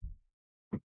them.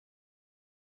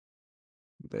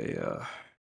 They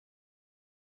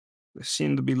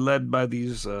seem to be led by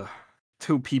these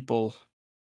two people.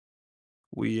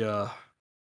 We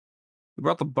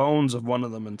brought the bones of one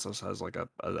of them, and just has like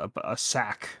a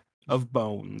sack of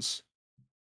bones,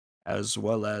 as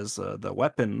well as the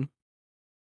weapon.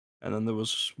 And then there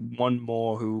was one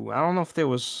more who, I don't know if there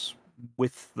was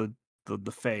with the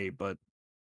Fae, but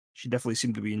she definitely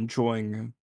seemed to be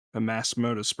enjoying a mass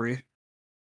murder spree.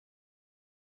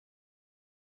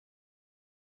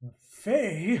 The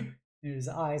Fae? His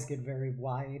eyes get very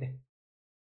wide.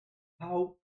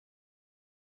 How?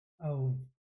 Oh,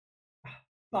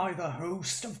 by the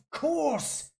host, of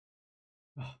course!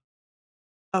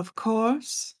 Of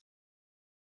course.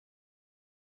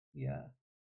 Yeah,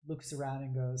 looks around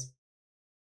and goes,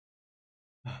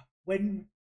 when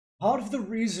part of the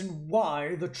reason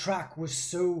why the track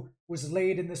was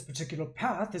laid in this particular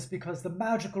path is because the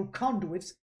magical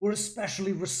conduits were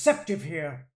especially receptive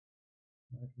here.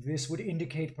 This would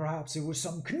indicate perhaps it was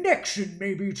some connection,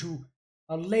 maybe to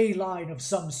a ley line of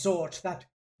some sort that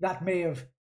may have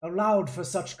allowed for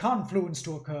such confluence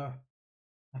to occur.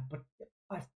 But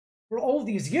for all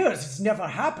these years, it's never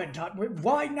happened.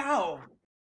 Why now?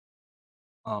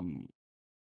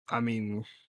 I mean,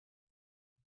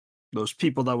 those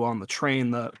people that were on the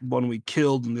train, that one we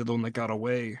killed and the other one that got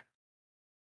away,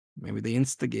 maybe they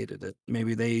instigated it.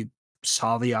 Maybe they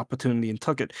saw the opportunity and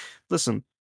took it. Listen,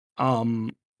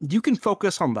 you can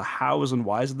focus on the hows and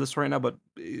whys of this right now, but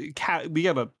we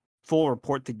have a full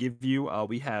report to give you.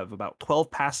 We have about 12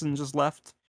 passengers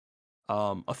left,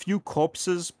 a few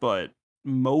corpses, but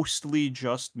mostly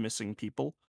just missing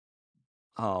people.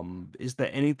 Is there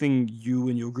anything you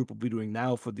and your group will be doing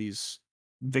now for these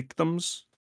victims?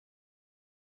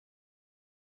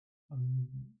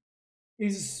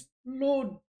 Is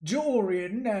Lord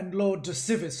Jorian and Lord De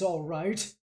Civis all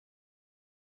right?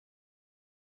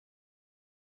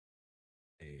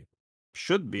 They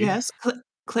should be. Yes,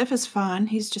 Kliff is fine.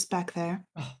 He's just back there.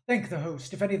 Oh, thank the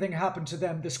host. If anything happened to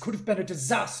them, this could have been a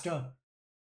disaster.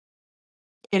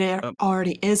 It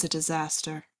already is a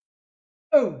disaster.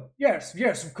 Oh, yes,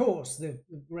 of course. The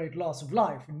great loss of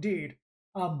life, indeed.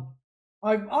 I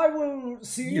will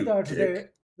see that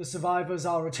the survivors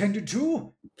are attended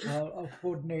to. I'll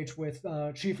coordinate with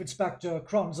Chief Inspector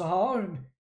Kronzahar and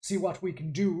see what we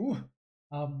can do.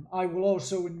 I will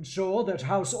also ensure that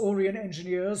House Orion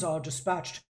engineers are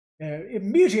dispatched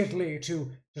immediately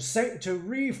to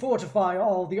refortify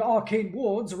all the arcane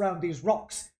wards around these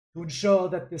rocks to ensure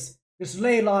that this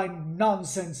ley line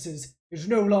nonsense is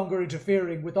no longer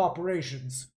interfering with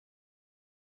operations.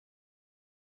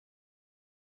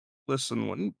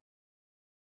 Listen,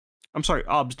 I'm sorry,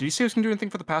 Obs, did you say he was going to do anything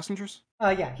for the passengers?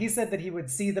 Yeah, he said that he would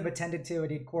see them attended to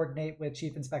and he'd coordinate with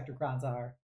Chief Inspector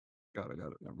Kronzahar. Got it.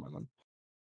 Never mind then.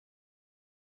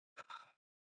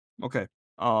 Okay.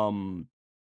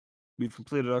 We've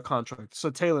completed our contract. So,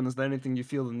 Talon, is there anything you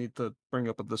feel the need to bring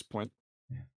up at this point?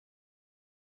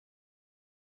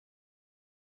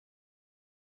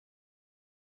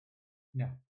 No.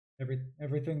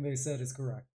 Everything they said is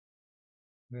correct.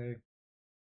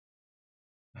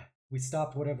 We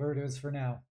stopped whatever it is for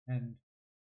now, and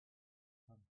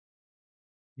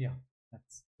yeah,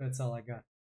 that's all I got.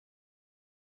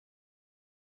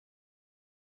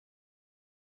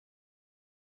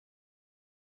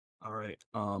 All right.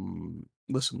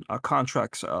 Listen, our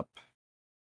contract's up.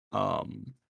 As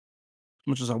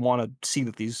much as I want to see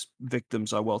that these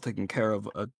victims are well taken care of,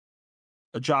 a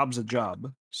job's a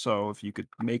job. So if you could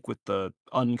make with the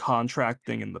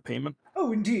uncontracting and the payment.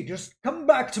 Oh, indeed. Just come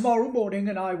back tomorrow morning,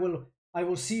 and I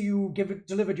will see you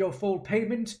delivered your full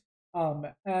payment.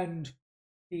 And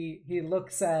he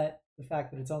looks at the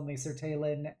fact that it's only Sir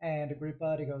Talon and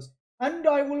Agrippa, and he goes, and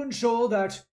I will ensure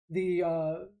that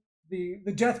the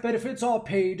death benefits are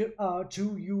paid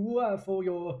to you for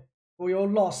your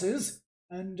losses,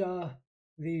 and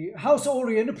the House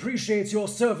Orion appreciates your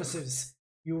services.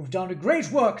 You've done a great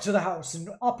work to the house, and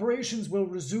operations will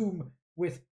resume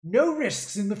with no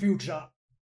risks in the future.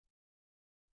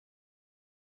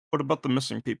 What about the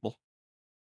missing people?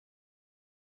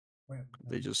 Well,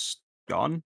 Are they just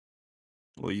gone?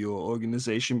 Will your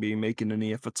organization be making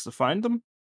any efforts to find them?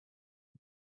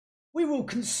 we will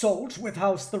consult with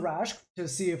House Thrash to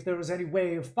see if there is any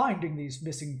way of finding these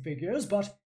missing figures,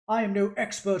 but I am no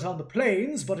expert on the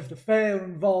planes, but if the Fae are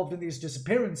involved in these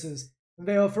disappearances, then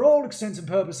they are for all intents and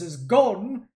purposes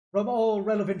gone from all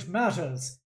relevant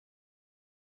matters.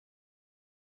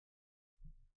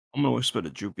 I'm gonna whisper to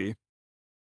Juby.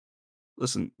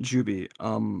 Listen, Juby,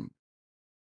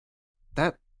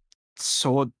 that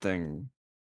sword thing,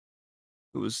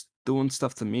 it was doing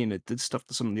stuff to me and it did stuff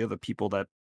to some of the other people that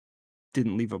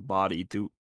didn't leave a body. Do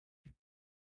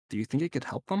you think it could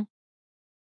help them?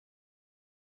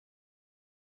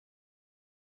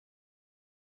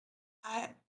 I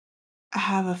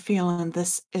have a feeling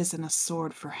this isn't a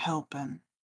sword for helping.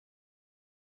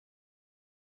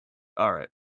 Alright.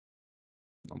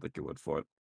 I'll take your word for it.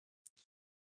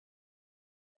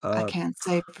 I can't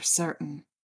say for certain.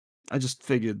 I just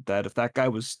figured that if that guy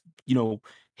was,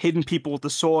 hitting people with the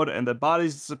sword and their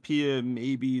bodies disappear,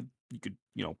 maybe you could,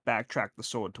 backtrack the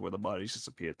sword to where the bodies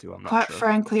disappear to. I'm not Quite sure.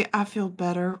 frankly, I feel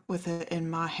better with it in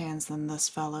my hands than this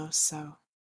fellow, so.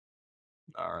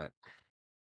 Alright.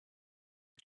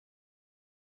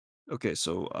 Okay,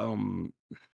 so,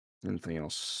 anything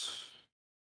else?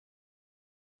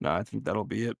 No, I think that'll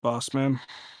be it, boss man.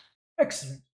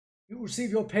 Excellent. You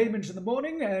receive your payment in the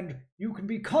morning, and you can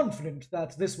be confident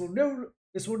that this will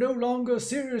no longer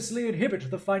seriously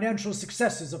inhibit the financial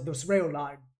successes of this rail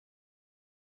line.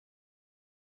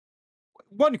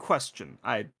 One question,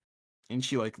 and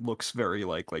she looks very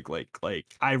like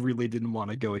I really didn't want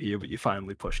to go here, but you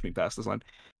finally pushed me past this line.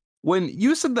 When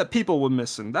you said that people were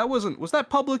missing, was that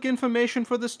public information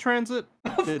for this transit?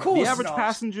 Of The course average not.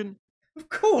 passenger. Of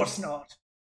course not.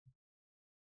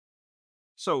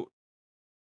 So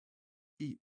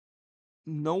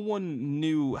no one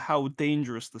knew how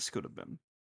dangerous this could have been.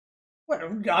 Well,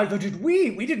 neither did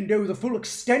we. We didn't know the full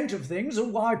extent of things or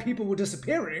why people were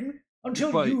disappearing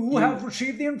until But you have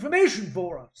received the information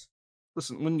for us.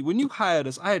 Listen, when you hired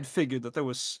us, I had figured that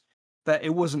that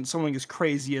it wasn't something as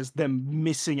crazy as them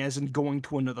missing, as in going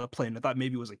to another plane. I thought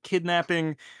maybe it was a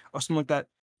kidnapping or something like that.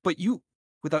 But you,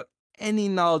 without any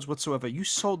knowledge whatsoever, you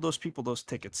sold those people those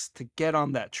tickets to get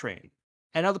on that train.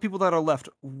 And now the people that are left,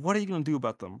 what are you going to do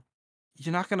about them?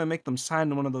 You're not going to make them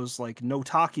sign one of those like no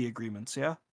talkie agreements,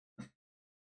 yeah?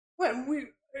 Well,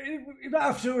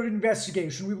 after an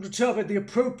investigation, we will determine the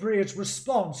appropriate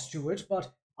response to it,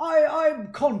 but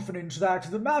I'm confident that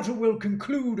the matter will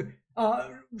conclude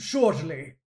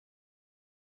shortly.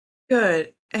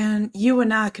 Good. And you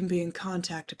and I can be in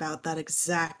contact about that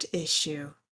exact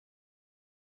issue.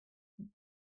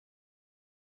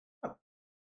 If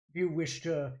you wish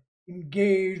to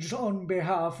engage on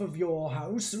behalf of your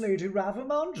house, Lady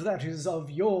Ravamont, that is of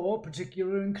your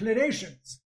particular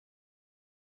inclinations.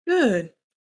 Good.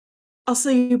 I'll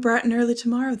see you bright and early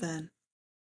tomorrow then.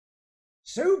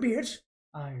 So be it.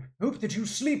 I hope that you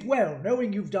sleep well,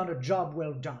 knowing you've done a job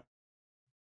well done.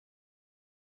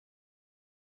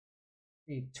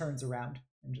 He turns around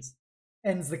and just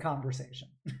ends the conversation.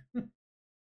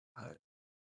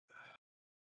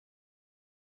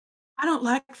 I don't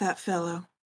like that fellow.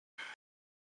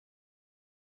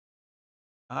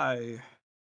 I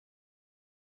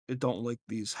don't like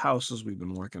these houses we've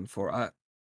been working for.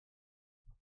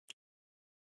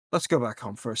 Let's go back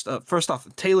home first. First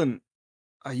off, Talon,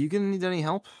 are you gonna need any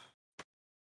help?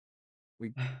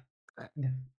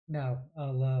 No,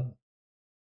 I'll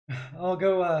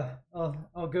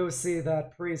go see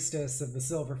that priestess of the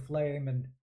Silver Flame, and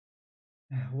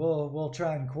we'll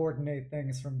try and coordinate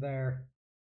things from there.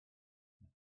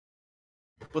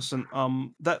 Listen,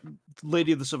 that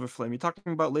Lady of the Silver Flame, you're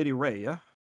talking about Lady Ray, yeah?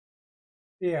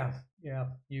 Yeah.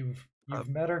 You've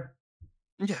met her?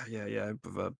 Yeah. I've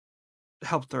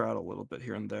helped her out a little bit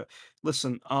here and there.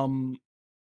 Listen,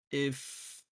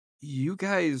 if you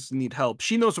guys need help,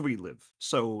 she knows where we live.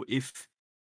 So if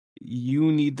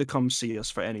you need to come see us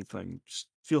for anything, just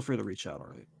feel free to reach out, all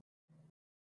right?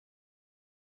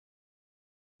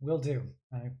 Will do.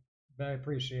 I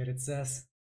appreciate it, Sess.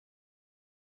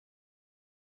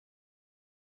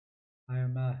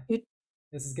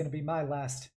 This is gonna be my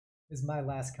last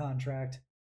contract.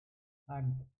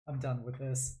 I'm done with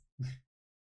this.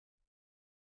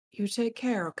 You take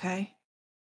care, okay?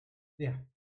 Yeah.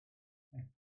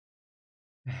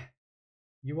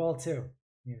 You all too.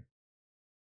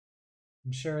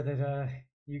 I'm sure that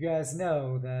you guys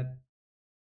know that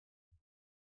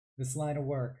this line of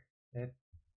work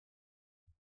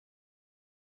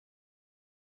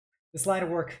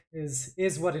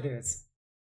is what it is.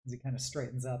 As he kind of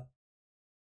straightens up.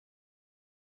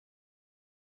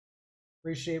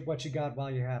 Appreciate what you got while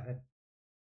you have it.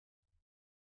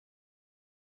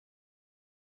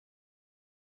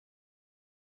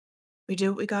 We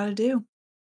do what we gotta do.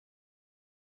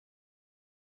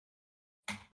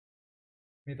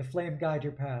 May the flame guide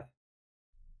your path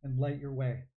and light your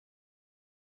way.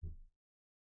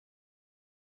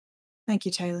 Thank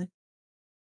you, Taylor.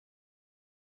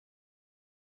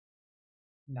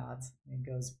 Nods and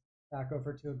goes back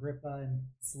over to Agrippa and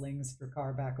slings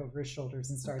Drakkar back over his shoulders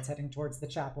and starts heading towards the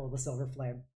chapel of the Silver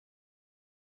Flame.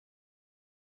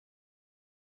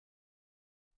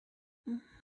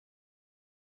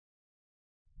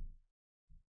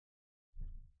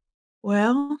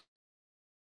 Well,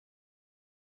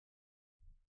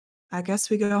 I guess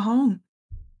we go home.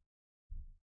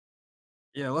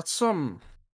 Yeah, let's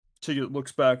Tigger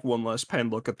looks back one last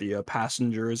pen look at the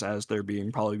passengers as they're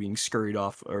probably being scurried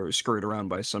off or scurried around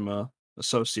by some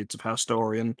associates of House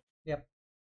Dorian. Yep.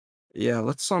 Yeah,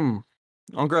 let's I'll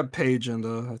grab Paige, and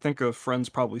I think a friend's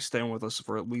probably staying with us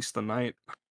for at least the night.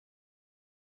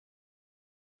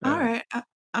 All right.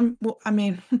 I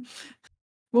mean,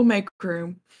 we'll make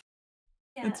room.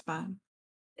 Yeah. It's fine.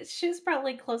 She's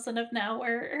probably close enough now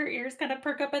where her ears kind of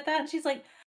perk up at that, and she's like,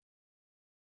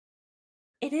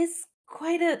 "It is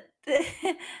quite a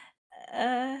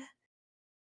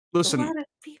Listen, a lot of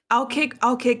people." I'll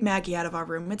kick Maggie out of our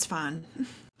room. It's fine.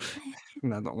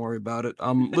 no, don't worry about it.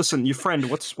 Listen, your friend,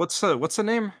 what's the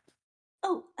name?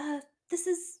 Oh, this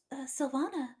is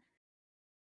Sylvana.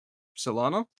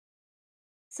 Silvana?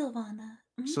 Sylvana.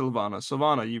 Mhm.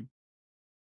 Silvana,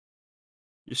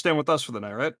 you're staying with us for the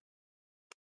night, right?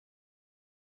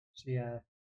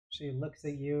 She looks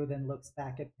at you, then looks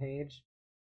back at Paige.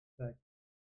 To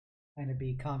kind of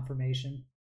be confirmation.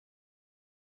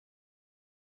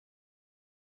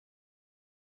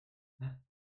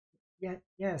 Yeah,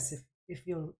 yes, if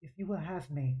you will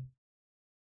have me.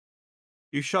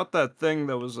 You shot that thing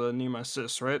that was near my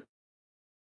sis, right?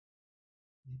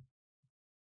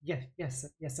 Yes,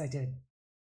 I did.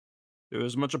 It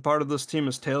was much a part of this team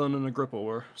as Talon and Agrippa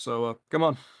were. So come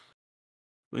on.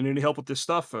 We need any help with this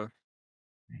stuff?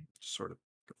 Just sort of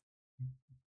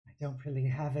I don't really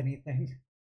have anything.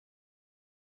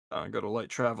 got a light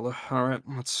traveler. All right,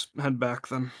 let's head back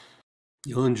then.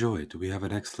 You'll enjoy it. We have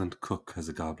an excellent cook as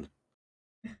a goblin.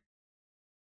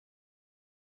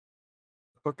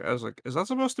 Cook as like, is that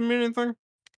supposed to mean anything?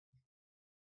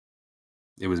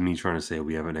 It was me trying to say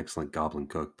we have an excellent goblin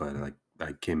cook, but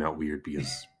I came out weird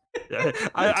because Yeah,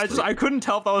 I couldn't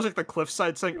tell if that was like the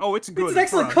cliffside saying, "Oh, it's good." It's an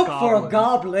excellent cook for a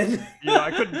goblin. Yeah,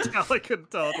 I couldn't tell. I couldn't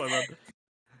tell.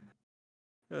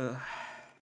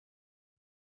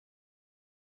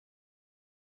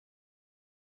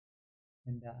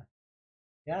 And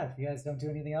yeah, if you guys don't do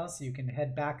anything else, you can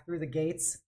head back through the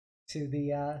gates to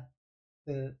the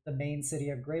main city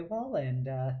of Greywall and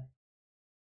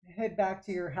head back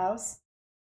to your house.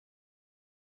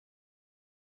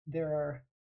 There are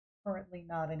currently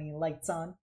not any lights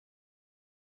on.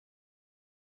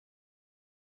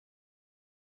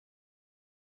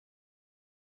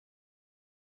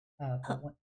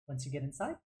 But once you get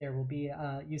inside, there will be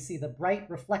you see the bright,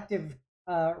 reflective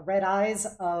red eyes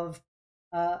of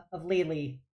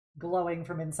Lily glowing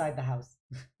from inside the house.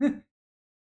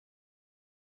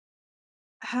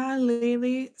 Hi,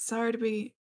 Lily. Sorry to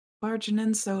be barging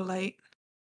in so late.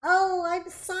 Oh, I'm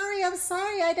sorry.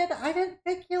 I didn't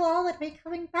think you all would be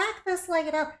coming back this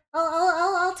late.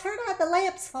 I'll turn on the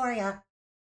lamps for you.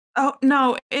 Oh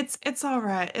no, it's all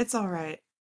right. It's all right.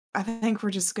 I think we're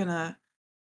just gonna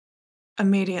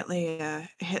immediately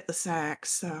hit the sack.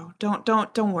 So don't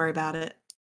worry about it.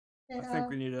 I think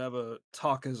we need to have a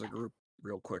talk as a group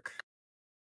real quick.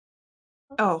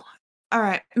 Oh, all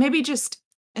right. Maybe just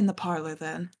in the parlor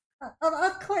then.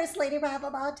 Of course, Lady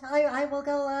Ravamont. I will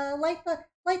go light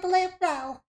the lamp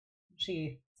now.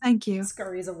 She Thank you.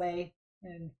 scurries away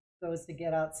and goes to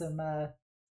get out some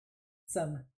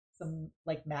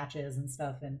like matches and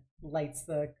stuff and lights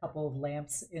the couple of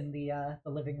lamps in the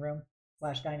living room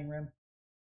 / dining room.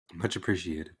 Much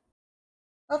appreciated.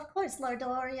 Of course, Lord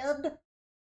Dorian.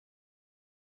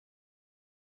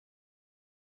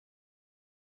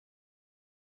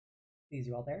 Sees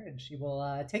you all there, and she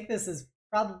will take this as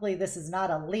probably this is not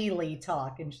a Lily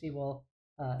talk, and she will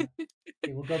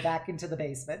go back into the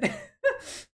basement.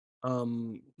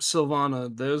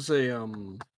 Sylvana, there's a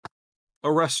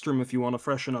restroom if you want to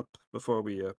freshen up before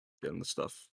we get in the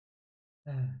stuff.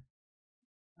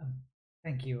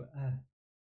 Thank you.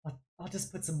 I'll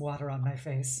just put some water on my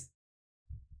face.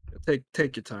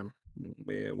 Take your time.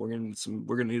 We're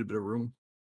gonna need a bit of room.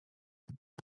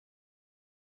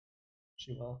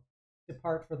 She will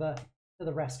depart for the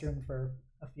restroom for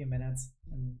a few minutes,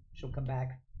 and she'll come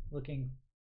back looking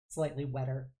slightly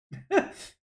wetter.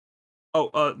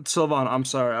 Sylvana, I'm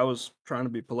sorry. I was trying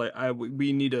to be polite.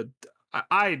 We need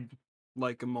I'd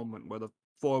like a moment where the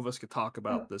four of us could talk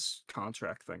about this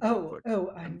contract thing.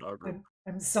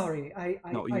 I'm sorry. I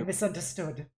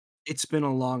misunderstood. It's been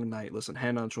a long night. Listen,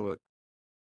 hand on shoulder.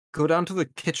 Go down to the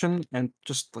kitchen and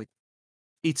just like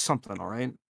eat something, all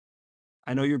right?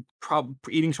 I know you're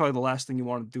eating's probably the last thing you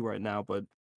want to do right now, but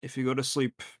if you go to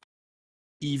sleep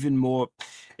even more,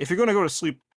 if you're going to go to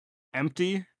sleep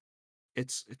empty,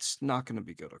 it's not going to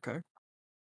be good, okay?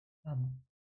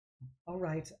 All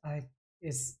right.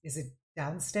 Is it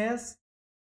downstairs?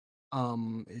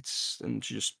 It's, and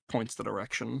she just points the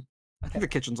direction. I think the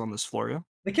kitchen's on this floor, yeah?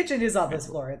 The kitchen is on this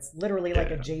floor. It's literally like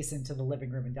adjacent to the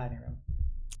living room and dining room.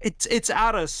 It's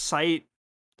out of sight,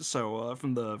 so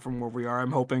from where we are,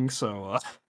 I'm hoping. So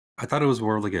I thought it was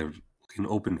more like an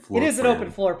open floor. It is an open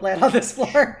floor plan on this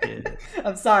floor. Yeah.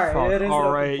 I'm sorry. It is all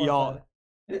an right, open floor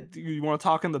y'all. You want to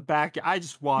talk in the back? I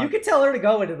just want. You can tell her to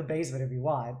go into the basement if you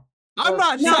want. I'm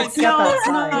not. No. Let's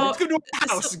go to a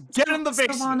house. Get in the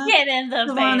basement. Get in the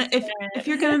Savannah, basement. if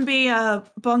you're gonna be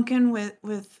bunking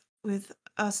with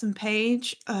us and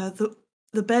Paige,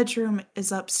 the bedroom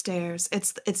is upstairs.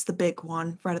 It's the big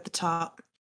one right at the top.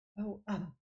 Oh,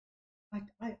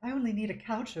 I only need a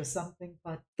couch or something,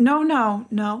 but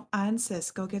No. I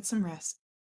insist. Go get some rest.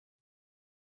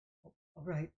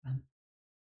 all right.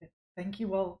 Thank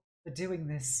you all for doing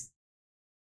this.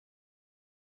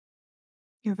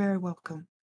 You're very welcome.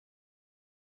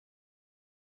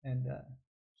 And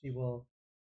she will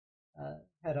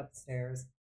head upstairs.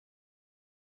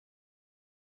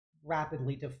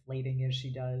 rapidly deflating as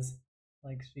she does.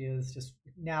 Like she is just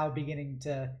now beginning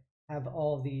to have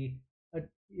all the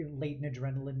latent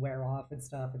adrenaline wear off and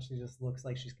stuff, and she just looks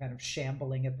like she's kind of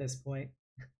shambling at this point.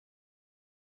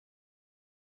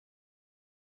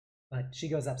 But she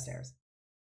goes upstairs.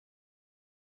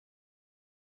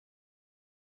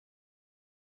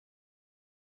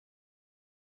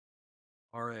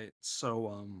 All right,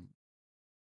 so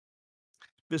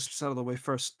business out of the way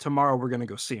first. Tomorrow we're gonna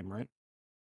go see him, right?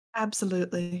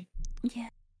 Absolutely. Yeah.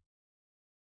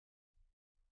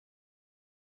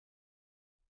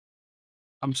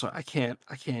 I'm sorry, I can't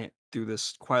do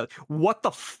this quietly. What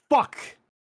the fuck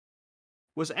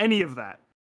was any of that?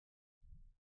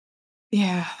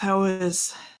 Yeah, that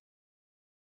was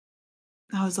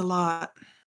a lot.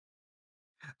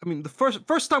 I mean, the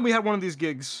first time we had one of these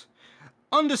gigs,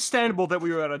 understandable that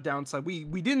we were at a downside. We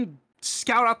didn't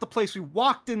scout out the place. We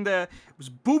walked in there. It was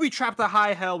booby trapped to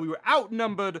high hell. We were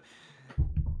outnumbered.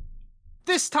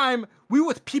 This time, we were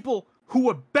with people who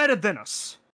were better than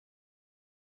us.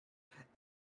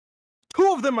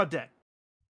 2 of them are dead.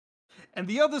 And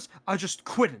the others are just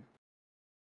quitting.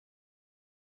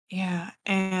 Yeah,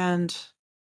 and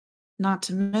not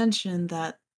to mention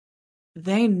that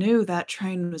they knew that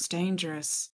train was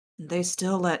dangerous, and they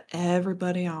still let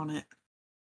everybody on it.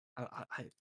 I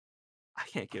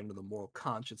can't get into the moral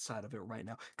conscience side of it right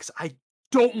now because I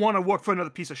don't want to work for another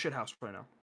piece of shit house right now.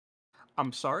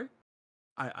 I'm sorry.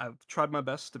 I've tried my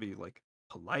best to be like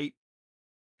polite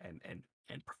and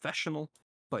professional,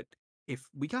 but if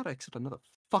we gotta accept another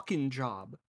fucking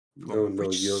job, No,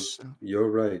 you're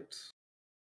right.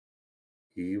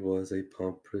 He was a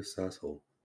pompous asshole.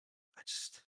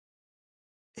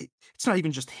 It's not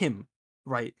even just him,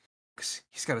 right? Because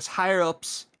he's got his higher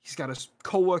ups, he's got his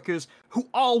coworkers, who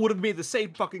all would have made the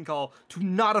same fucking call to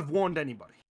not have warned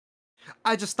anybody.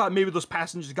 I just thought maybe those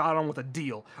passengers got on with a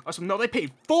deal or something. No, they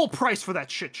paid full price for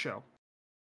that shit show.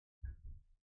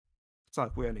 It's not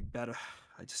like we're any better.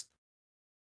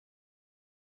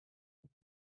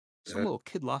 Some little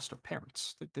kid lost her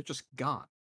parents. They're just gone.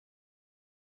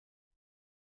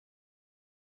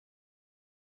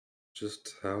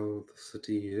 Just how the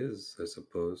city is, I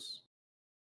suppose.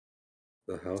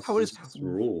 The house How it is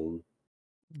ruled.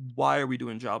 Why are we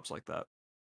doing jobs like that?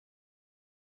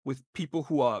 With people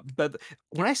who are better.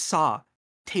 When I saw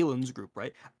Talon's group,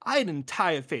 right, I had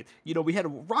entire faith. You know, we had a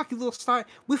rocky little start.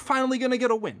 We're finally gonna get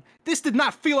a win. This did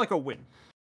not feel like a win.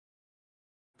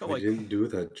 If we didn't do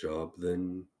that job,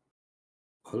 then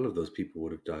all of those people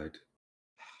would have died.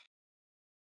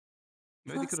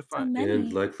 Maybe they could have So found,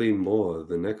 and likely more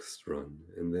the next run,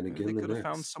 and then again they the could have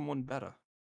found next. someone better.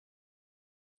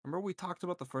 Remember we talked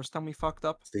about the first time we fucked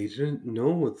up? They didn't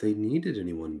know they needed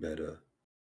anyone better.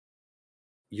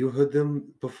 You heard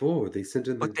them before. They sent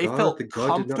in the But they god. felt The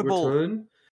god did not comfortable. return.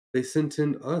 They sent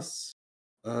in us.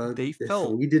 They if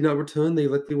felt we did not return, they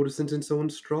likely would have sent in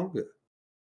someone stronger.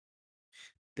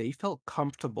 they felt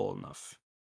comfortable enough.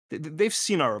 They've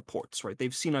seen our reports, right?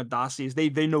 They've seen our dossiers. They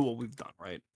know what we've done,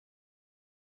 right?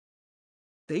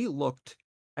 They looked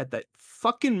at that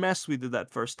fucking mess we did that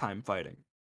first time fighting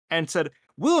and said,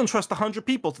 we'll entrust 100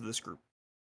 people to this group.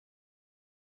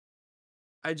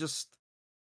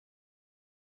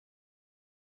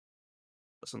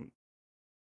 Listen,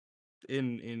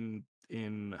 in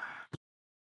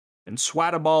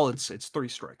Swattaball, it's 3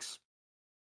 strikes.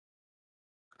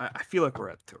 I feel like we're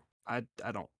at 2. I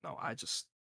don't know.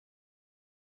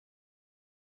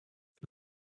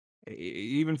 It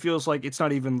even feels like it's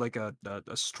not even like a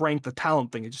strength, a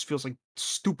talent thing. It just feels like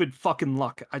stupid fucking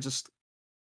luck. I just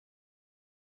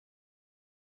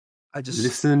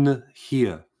Listen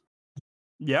here.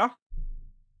 Yeah?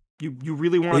 You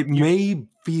really want It may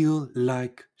feel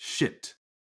like shit.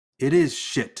 It is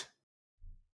shit.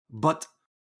 But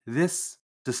this,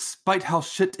 despite how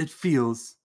shit it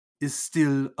feels, is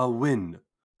still a win.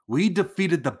 We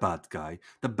defeated the bad guy.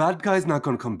 The bad guy's not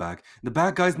going to come back. The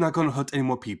bad guy's not going to hurt any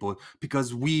more people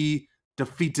because we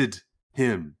defeated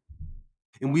him.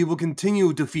 And we will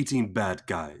continue defeating bad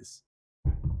guys.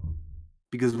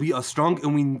 Because we are strong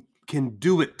and we can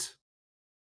do it.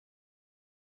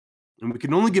 And we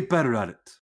can only get better at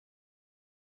it.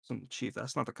 Chief,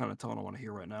 that's not the kind of tone I want to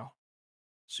hear right now.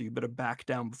 So you better back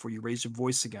down before you raise your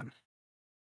voice again.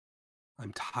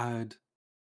 I'm tired.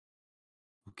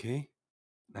 Okay?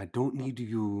 I don't need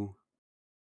you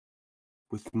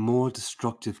with more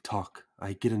destructive talk.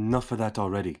 I get enough of that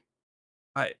already.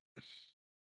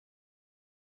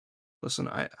 Listen,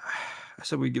 I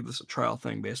said we'd give this a trial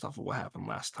thing based off of what happened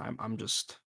last time. I'm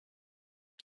just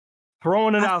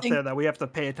throwing it out there that we have to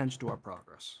pay attention to our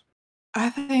progress. I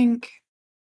think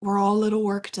we're all a little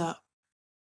worked up.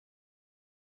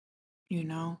 you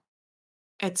know,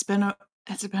 it's been a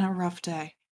rough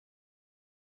day.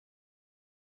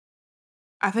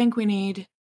 I think we need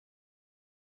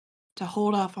to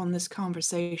hold off on this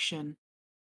conversation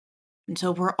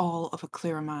until we're all of a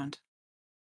clearer mind.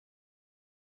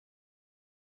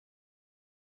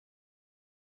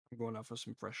 I'm going out for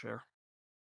some fresh air.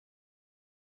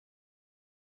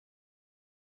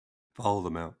 Follow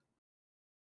them out.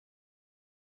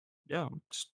 Yeah,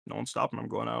 no one's stopping. I'm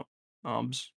going out.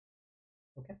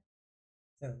 Okay.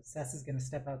 So Sess is going to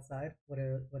step outside. What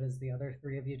is the other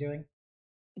three of you doing?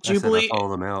 I said I Jubilee, follow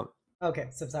them out. Okay,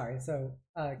 so sorry. So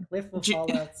Kliff will Ju-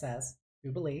 follow out Sess.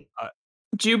 Jubilee.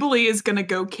 Jubilee is gonna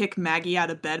go kick Maggie out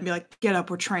of bed and be like, "Get up,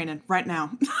 we're training right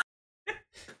now."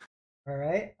 All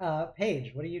right.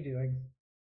 Paige, what are you doing?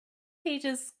 Paige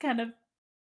is kind of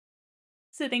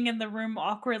sitting in the room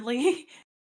awkwardly,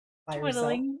 By yourself?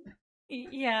 twiddling.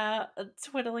 Yeah,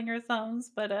 twiddling her thumbs,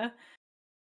 but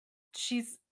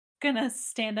she's gonna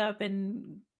stand up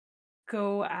and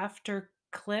go after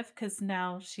Kliff because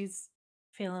now she's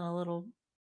feeling a little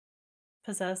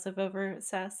possessive over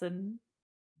Sass and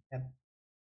Yep.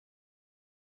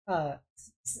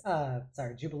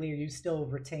 Sorry, Jubilee, are you still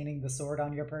retaining the sword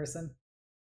on your person?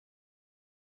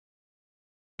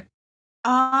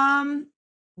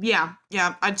 Yeah,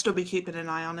 I'd still be keeping an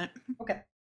eye on it. Okay.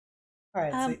 All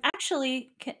right. So,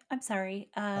 actually, I'm sorry.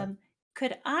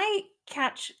 Could I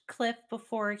catch Kliff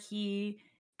before he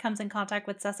comes in contact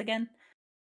with Sess again?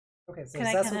 okay, so Can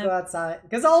I Sess will kind go of? outside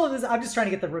because all of this. I'm just trying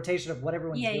to get the rotation of what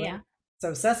everyone's Yeah, doing. yeah.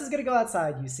 So Sess is going to go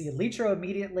outside. You see Litro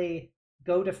immediately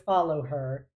go to follow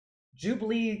her.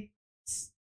 Jubilee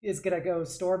is going to go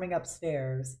storming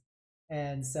upstairs,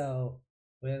 and so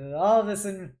with all of this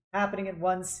happening at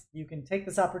once, you can take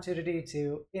this opportunity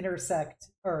to intercept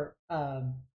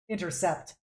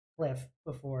Kliff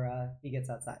before he gets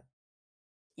outside.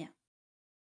 Yeah.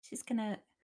 She's gonna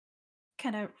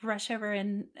kind of rush over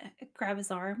and grab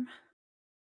his arm.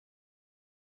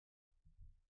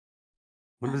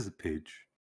 What is it, Paige?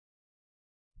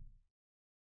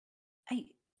 I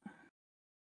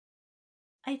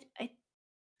I I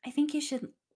I think you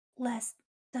should let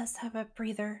us have a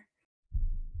breather.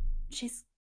 She's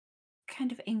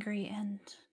kind of angry, and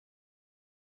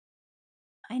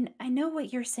I know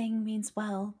what you're saying means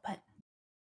well, but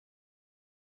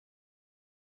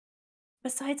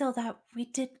besides all that, we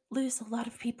did lose a lot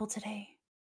of people today.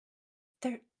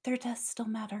 Their deaths still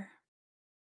matter.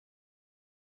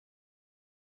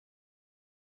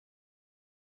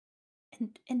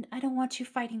 And I don't want you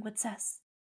fighting with Sess.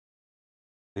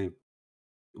 I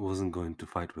wasn't going to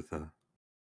fight with her.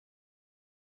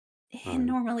 It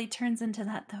normally turns into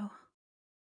that, though.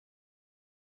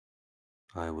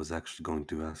 I was actually going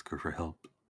to ask her for help.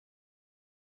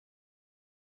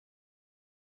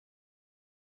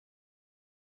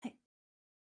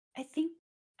 I think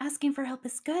asking for help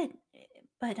is good,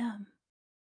 but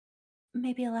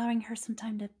maybe allowing her some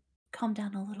time to calm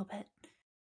down a little bit.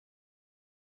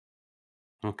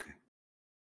 Okay.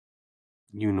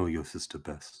 You know your sister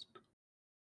best.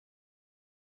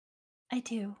 I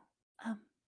do.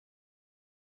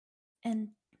 And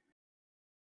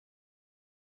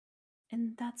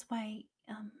that's why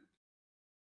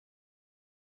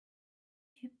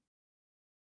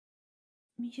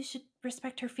you should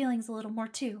respect her feelings a little more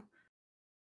too.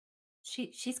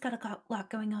 She's got a lot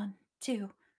going on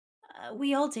too.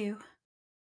 We all do.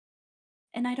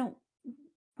 And I don't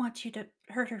want you to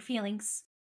hurt her feelings.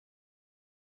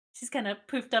 She's kind of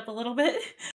poofed up a little bit.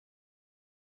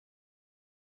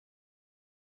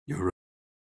 You're right.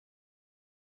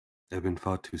 I've been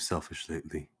far too selfish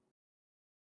lately.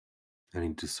 I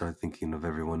need to start thinking of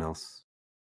everyone else.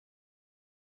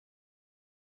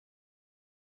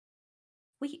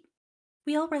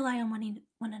 We all rely on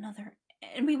one another,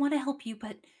 and we want to help you,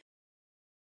 but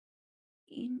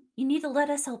you need to let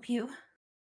us help you.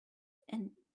 And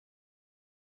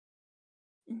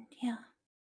yeah.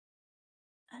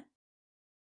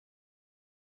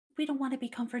 We don't want to be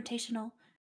confrontational.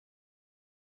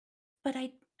 But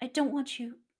I don't want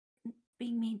you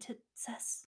being mean to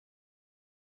Sess.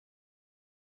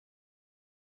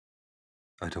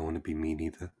 I don't want to be mean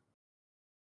either.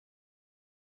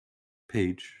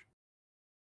 Paige,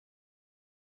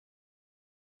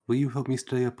 will you help me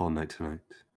stay up all night tonight?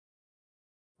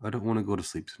 I don't want to go to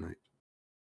sleep tonight.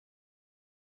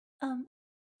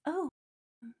 Oh.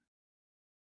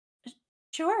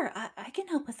 Sure, I can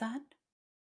help with that.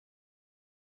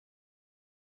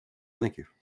 Thank you.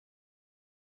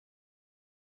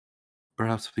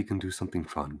 Perhaps we can do something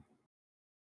fun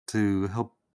to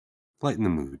help lighten the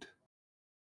mood.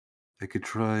 I could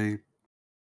try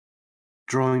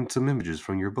drawing some images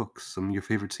from your books, some of your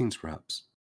favorite scenes, perhaps.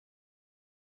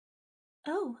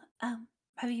 Oh,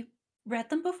 have you read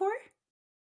them before?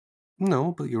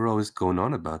 No, but you're always going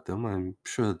on about them. I'm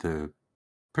sure they're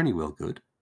pretty well good.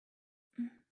 Mm.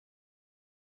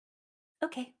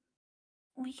 Okay,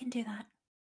 we can do that.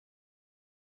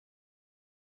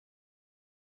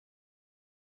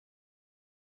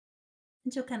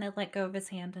 And she'll kind of let go of his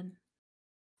hand and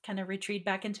kind of retreat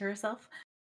back into herself.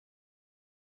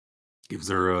 Gives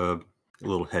her a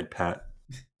little head pat,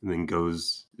 and then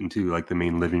goes into like the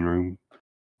main living room,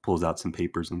 pulls out some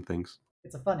papers and things.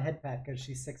 It's a fun head pat because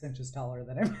she's 6 inches taller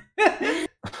than him.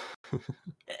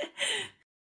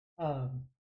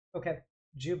 Okay,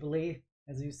 Jubilee,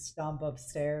 as you stomp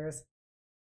upstairs,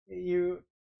 you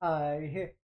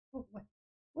hear,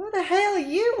 what the hell are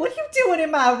you? What are you doing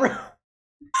in my room?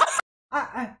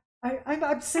 I'm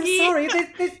so sorry.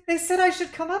 They said I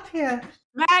should come up here.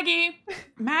 Maggie!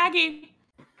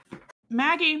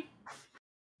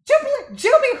 Jubilee, who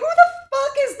the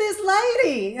fuck is this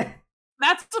lady?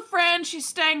 That's a friend. She's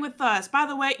staying with us. By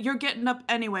the way, you're getting up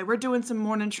anyway. We're doing some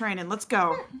morning training. Let's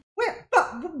go. Where?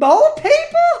 More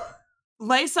people?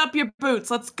 Lace up your boots.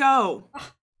 Let's go.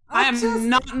 I am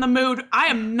not in the mood. I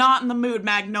am not in the mood,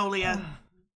 Magnolia.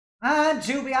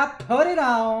 Juby, I put it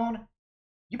on.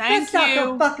 You Thank better not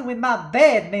go fucking with my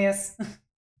bed, miss.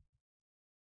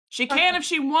 She can if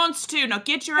she wants to. Now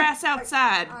get your ass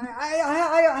outside.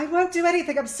 I won't do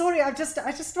anything. I'm sorry. I'm just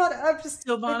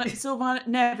Sylvana,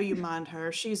 never you mind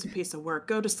her. She's a piece of work.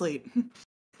 Go to sleep.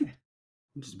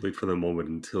 Just wait for the moment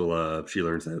until she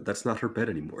learns that that's not her bed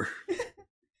anymore.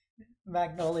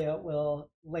 Magnolia will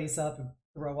lace up and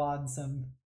throw on some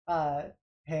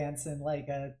pants and like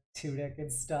a tunic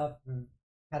and stuff and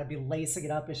kind of be lacing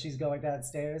it up as she's going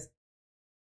downstairs.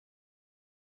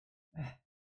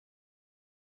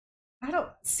 I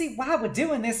don't see why we're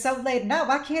doing this so late now.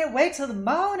 Why can't it wait till the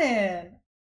morning?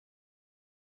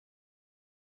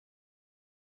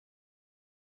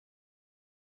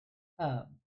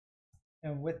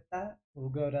 And with that, we'll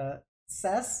go to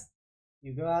Cess.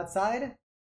 You go outside.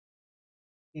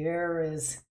 The air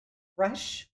is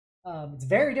fresh. It's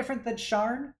very different than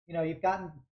Sharn. You know, you've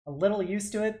gotten a little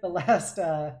used to it the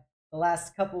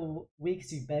last couple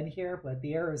weeks you've been here, but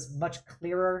the air is much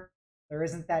clearer. There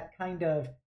isn't that kind of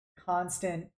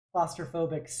constant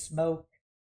claustrophobic smoke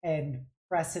and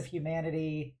press of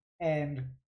humanity and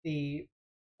the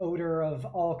odor of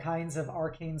all kinds of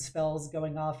arcane spells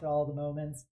going off at all the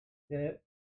moments. It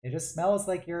just smells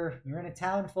like you're in a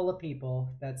town full of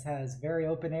people that has very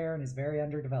open air and is very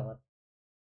underdeveloped.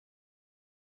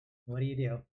 What do you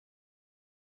do?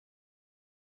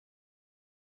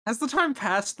 Has the time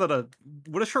passed that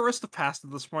would a short rest have passed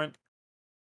at this point?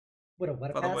 What a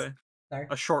By the way, Sorry.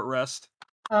 a short rest.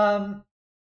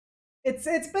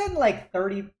 It's been like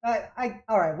 30.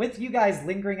 All right, with you guys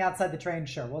lingering outside the train,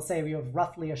 sure. We'll say we have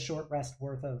roughly a short rest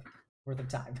worth of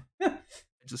time.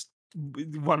 Just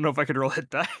want to know if I could roll hit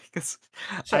die because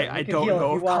Sure, I don't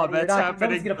know if combat's happening.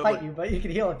 No one's gonna fight you, but you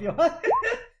can heal if you want.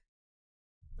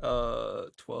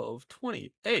 12,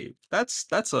 20. Hey,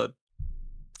 that's a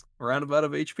roundabout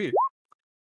of HP.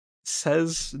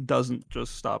 Says doesn't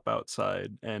just stop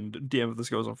outside, and DM, if this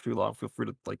goes on for too long, feel free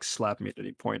to like slap me at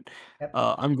any point. Yep.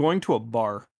 I'm going to a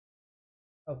bar.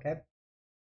 Okay.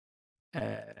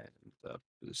 And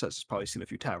Says has probably seen a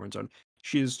few taverns on.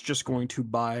 She's just going to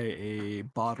buy a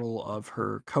bottle of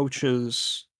her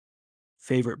coach's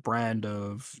favorite brand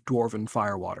of dwarven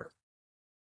firewater.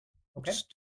 Okay.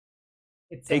 Just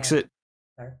It's takes it.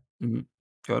 Sorry.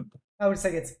 Good. I would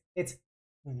say it's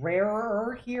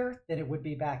rarer here than it would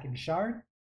be back in Sharn,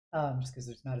 just because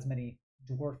there's not as many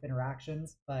dwarf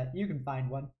interactions. But you can find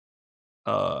one.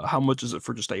 How much is it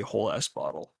for just a whole ass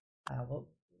bottle?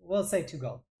 We'll say 2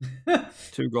 gold.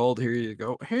 2 gold. Here you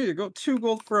go. 2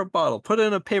 gold for a bottle. Put it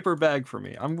in a paper bag for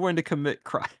me. I'm going to commit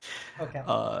crime. Okay.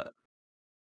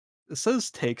 It says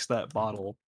takes that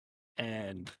bottle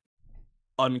and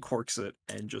uncorks it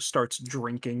and just starts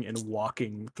drinking and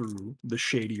walking through the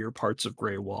shadier parts of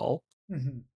Grey Wall.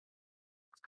 Mm-hmm.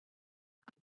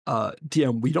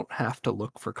 DM, we don't have to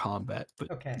look for combat,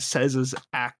 but Okay. Says is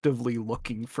actively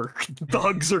looking for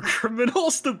thugs or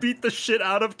criminals to beat the shit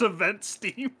out of to vent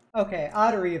steam. Okay,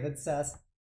 odd or even, Sess?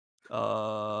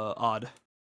 Odd.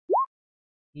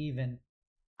 Even.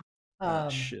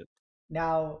 Shit.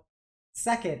 Now,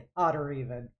 second, odd or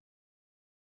even?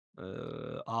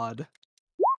 Odd.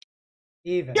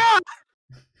 Even. Yeah!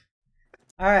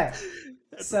 All right.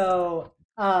 So,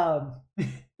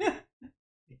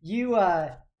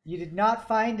 you did not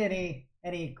find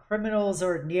any criminals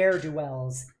or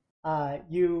ne'er-do-wells. As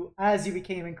you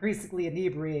became increasingly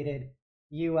inebriated,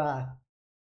 you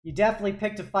you definitely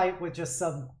picked a fight with just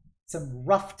some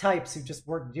rough types who just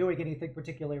weren't doing anything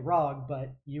particularly wrong,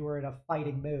 but you were in a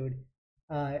fighting mood.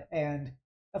 And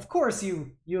of course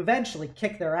you eventually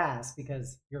kick their ass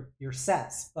because you're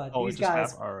Cess, but these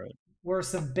guys were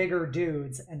some bigger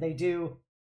dudes, and they do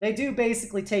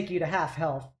basically take you to half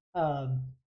health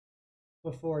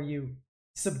before you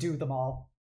subdue them all.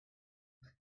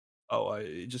 Oh,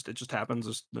 it just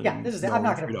happens. Yeah, I'm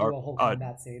not going to do a whole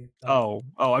combat scene. But...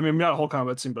 I mean, not a whole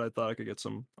combat scene, but I thought I could get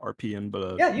some RP in.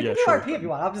 But yeah, you can do RP if you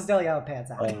want. I'll just tell you how it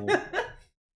pans out.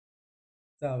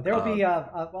 So there will be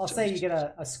I'll say you get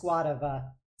a squad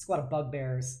of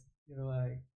bugbears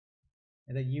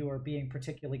that you are being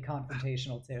particularly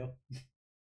confrontational to.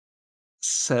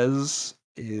 Says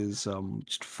is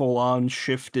just full on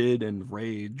shifted and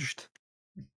raged,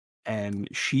 and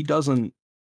she doesn't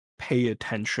pay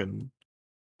attention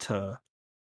to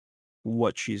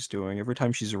what she's doing. Every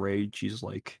time she's raged, she's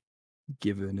like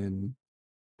given in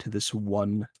to this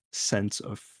one sense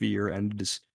of fear, and it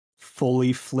is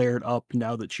fully flared up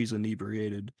now that she's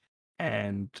inebriated.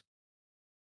 And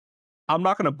I'm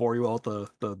not going to bore you all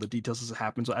with the details as it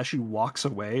happens. As she walks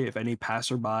away, if any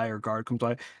passerby or guard comes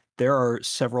by, there are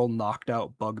several knocked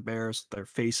out bugbears, their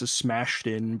faces smashed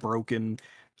in, broken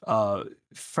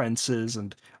fences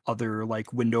and other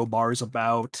like window bars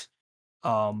about.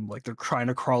 Like they're trying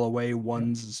to crawl away.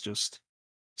 One's is just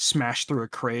smashed through a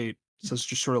crate. So it's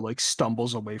just sort of like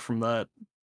stumbles away from that.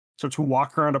 Starts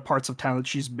walking around to parts of town that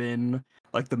she's been,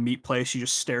 like the meat place. She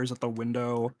just stares at the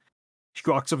window. She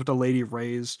walks up to Lady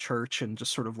Ray's church and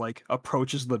just sort of like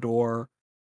approaches the door.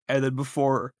 And then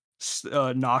before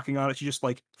knocking on it, she just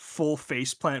like full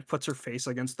face plant, puts her face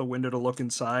against the window to look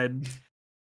inside.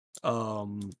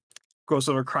 Goes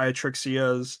over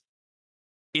Cryotrixia's,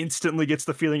 instantly gets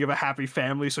the feeling of a happy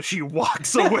family, so she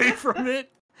walks away from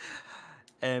it.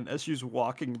 And as she's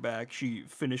walking back, she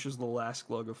finishes the last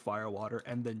glug of firewater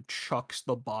and then chucks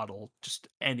the bottle just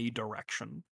any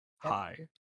direction high.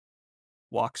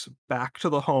 Walks back to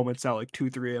the home. It's now like 2,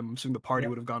 3 a.m. I'm assuming the party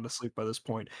would have gone to sleep by this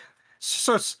point.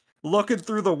 Starts looking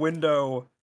through the window,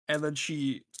 and then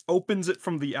she opens it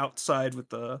from the outside with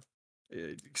the...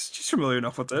 she's familiar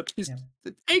enough with it. It's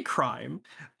a crime.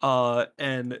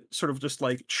 And sort of just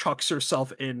like chucks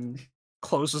herself in,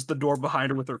 closes the door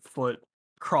behind her with her foot,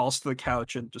 crawls to the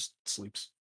couch, and just sleeps.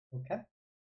 Okay.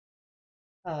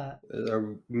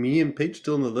 Are me and Paige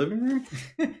still in the living room?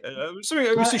 It's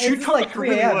like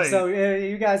 3 a.m., so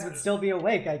you guys would still be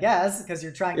awake, I guess, because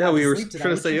you're trying not to sleep tonight. Yeah, we were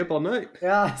trying to stay up all night.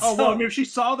 Yeah. Oh, well, I mean, if she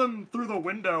saw them through the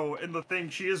window in the thing,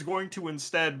 she is going to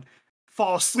instead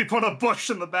fall asleep on a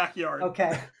bush in the backyard.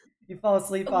 Okay. You fall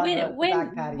asleep on the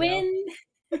back patio.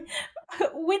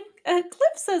 When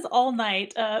Kliff says all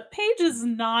night, Paige is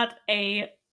not a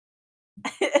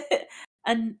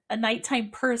nighttime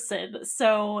person,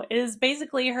 so it is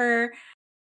basically her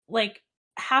like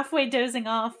halfway dozing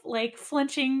off, like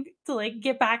flinching to like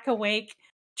get back awake,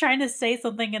 trying to say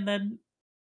something, and then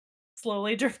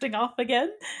slowly drifting off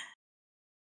again.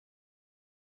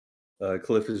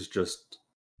 Kliff is just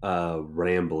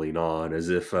rambling on as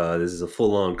if this is a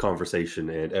full-on conversation,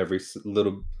 and every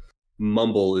little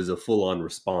mumble is a full-on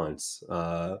response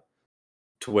to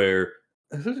where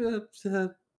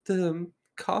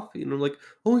coffee, and I'm like,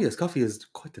 oh yes, coffee is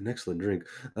quite an excellent drink.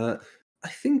 I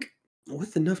think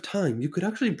with enough time you could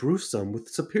actually brew some with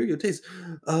superior taste,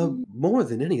 more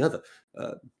than any other.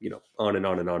 On and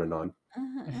on and on and on.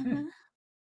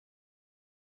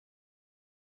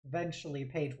 Eventually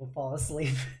Paige will fall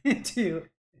asleep. Do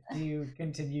you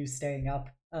continue staying up,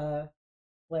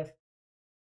 Kliff?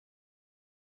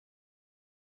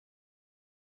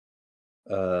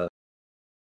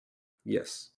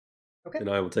 Yes. Okay.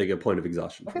 And I will take a point of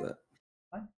exhaustion for that.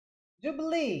 Fine.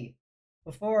 Jubilee!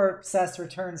 Before Cess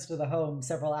returns to the home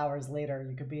several hours later,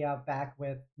 you could be out back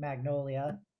with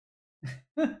Magnolia.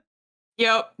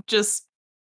 Yep, just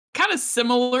kind of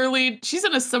similarly, she's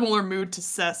in a similar mood to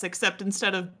Cess, except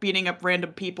instead of beating up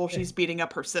random people, she's beating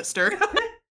up her sister.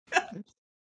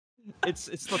 It's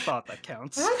the thought that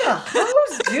counts. I'm the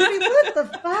host, Judy. What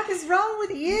the fuck is wrong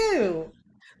with you?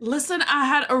 Listen, I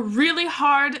had a really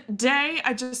hard day.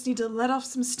 I just need to let off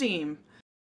some steam.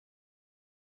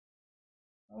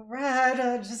 All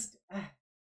right, just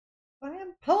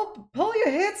pull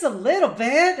your hips a little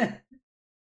bit.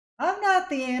 I'm not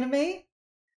the enemy.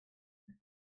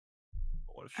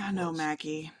 I know,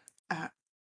 Maggie.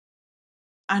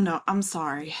 I know. I'm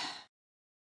sorry.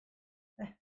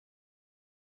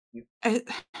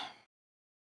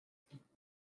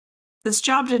 This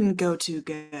job didn't go too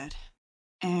good,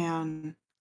 and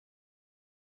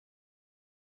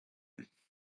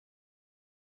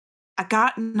I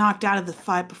got knocked out of the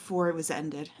fight before it was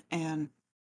ended, and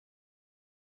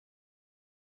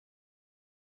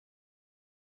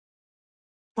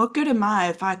what good am I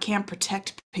if I can't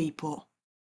protect people?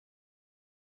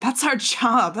 That's our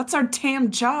job. That's our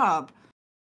damn job.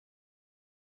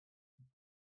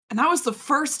 And I was the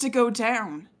first to go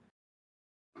down.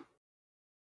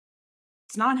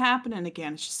 It's not happening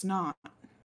again. It's just not.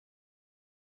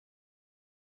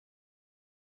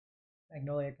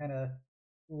 Magnolia kind of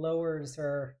lowers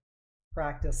her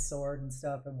practice sword and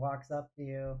stuff and walks up to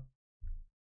you.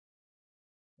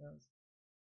 Goes,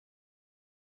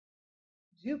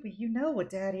 Juby, you know what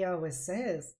Daddy always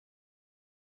says.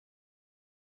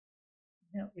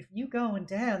 You know, if you going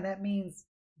down, that means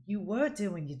you were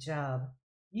doing your job.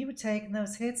 You were taking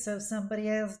those hits so somebody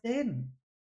else didn't.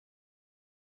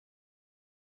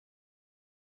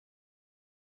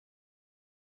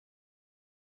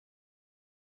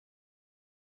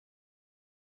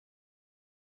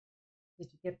 Did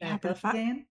you get back up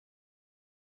again?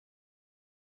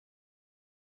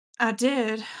 I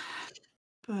did,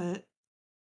 but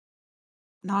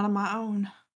not on my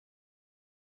own.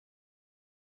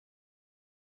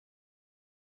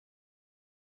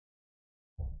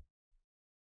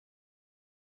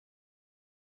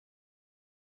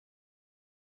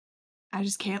 I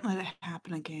just can't let it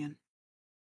happen again.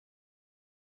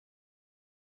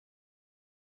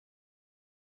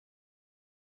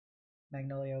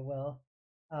 Magnolia will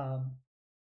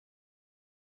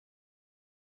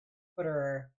put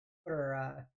her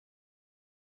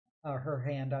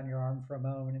hand on your arm for a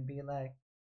moment and be like,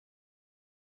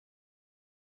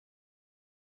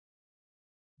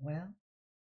 well,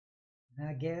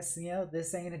 I guess, you know,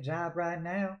 this ain't a job right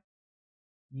now.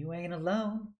 You ain't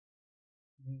alone.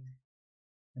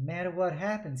 No matter what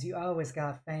happens, you always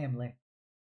got family.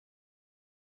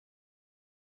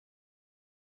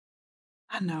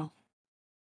 I know.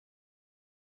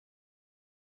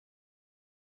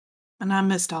 And I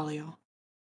missed all of y'all.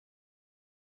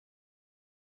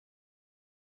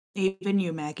 Even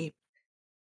you, Maggie.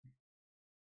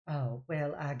 Oh,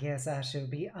 well, I guess I should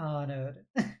be honored.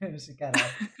 She kind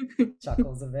of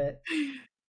chuckles a bit.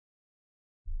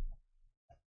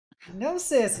 No,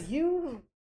 sis, you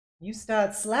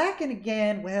start slacking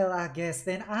again. Well, I guess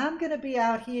then I'm gonna be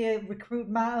out here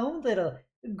recruiting my own little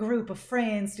group of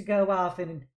friends to go off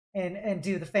and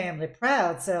do the family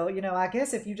proud. So, you know, I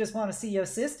guess if you just want to see your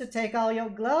sister take all your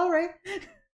glory.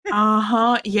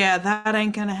 Yeah, that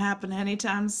ain't gonna happen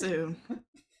anytime soon.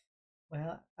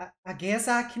 Well, I guess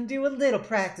I can do a little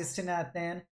practice tonight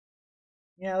then.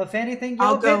 You know, if anything, you're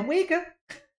I'll a go. bit weaker.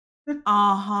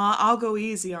 I'll go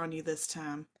easy on you this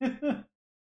time.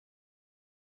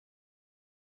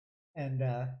 And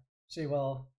she'll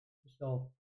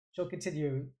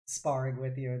continue sparring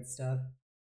with you and stuff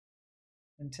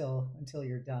until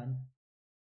you're done.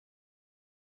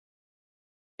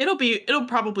 It'll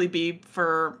probably be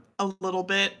for a little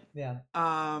bit. Yeah.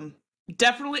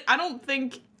 Definitely. I don't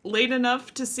think late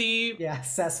enough to see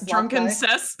Cess drunken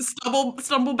Cess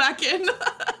stumble back in.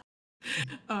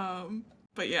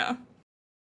 But yeah.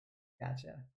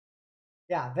 Gotcha.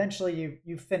 Yeah, eventually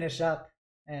you finish up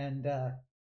and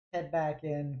head back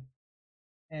in,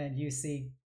 and you see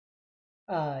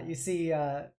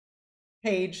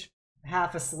Paige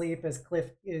half asleep as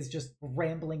Kliff is just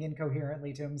rambling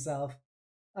incoherently to himself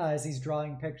as he's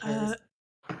drawing pictures.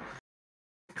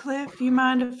 Kliff, you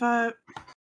mind if I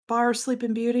borrow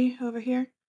Sleeping Beauty over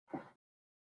here?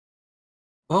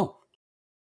 Oh.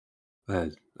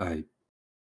 I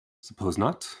suppose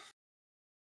not.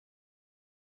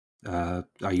 Are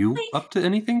you up to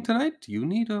anything tonight? Do you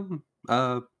need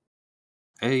a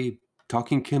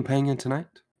talking companion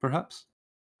tonight, perhaps?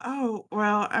 Oh,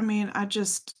 well, I mean, I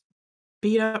just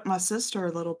beat up my sister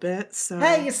a little bit, so...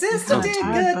 Hey, your sister did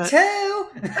good too!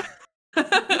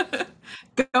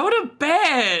 Go to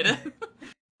bed!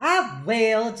 I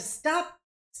will. Just stop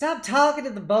talking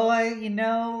to the boy, you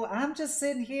know. I'm just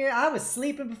sitting here. I was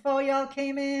sleeping before y'all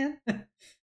came in.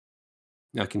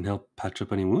 I can help patch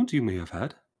up any wounds you may have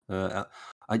had.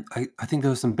 I think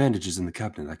there are some bandages in the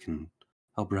cabinet. I can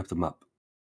help wrap them up.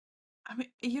 I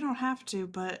mean, you don't have to,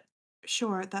 but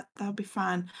sure, that'll be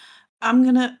fine. I'm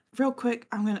gonna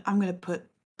put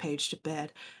Paige to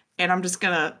bed, and I'm just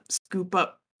gonna scoop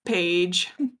up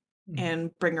Paige and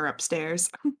bring her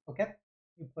upstairs. Okay.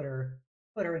 You put her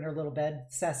in her little bed.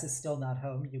 Cess is still not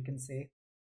home, you can see.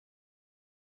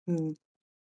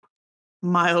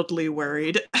 Mildly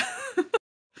worried.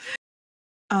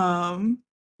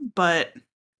 But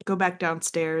go back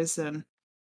downstairs and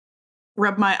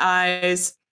rub my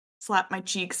eyes, slap my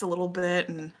cheeks a little bit,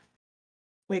 and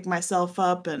wake myself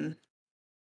up and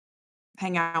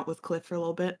hang out with Kliff for a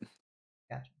little bit.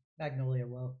 Gotcha. Magnolia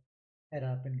will head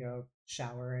up and go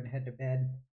shower and head to bed.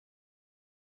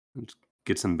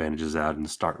 Get some bandages out and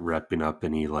start wrapping up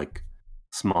any like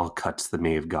small cuts they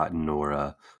may have gotten,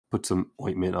 or put some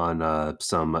ointment on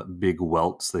some big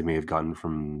welts they may have gotten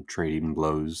from trading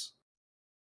blows.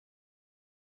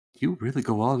 You really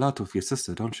go all out with your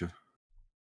sister, don't you?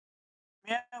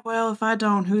 Yeah, well, if I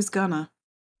don't, who's gonna?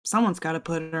 Someone's got to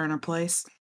put her in her place.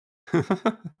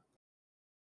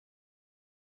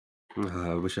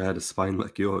 I wish I had a spine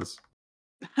like yours.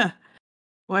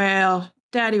 Well,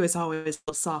 Daddy was always a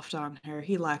little soft on her.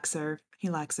 He likes her. He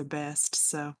likes her best,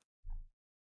 so.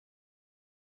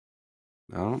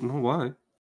 I don't know why.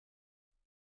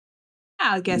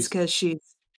 I guess He's- because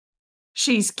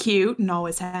she's cute and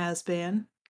always has been.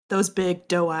 Those big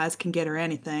doe eyes can get her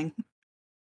anything.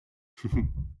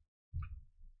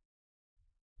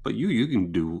 But you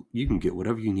can get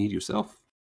whatever you need yourself.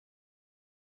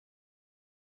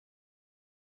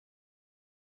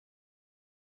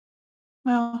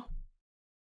 Well,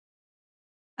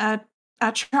 I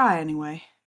try anyway.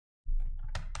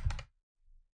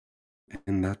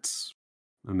 And that's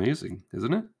amazing,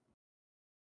 isn't it?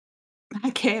 I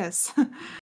guess.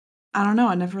 I don't know.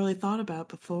 I never really thought about it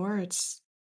before. It's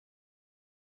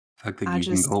The fact that I you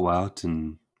just can go out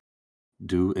and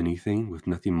do anything with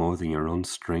nothing more than your own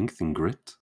strength and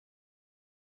grit.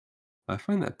 I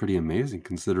find that pretty amazing,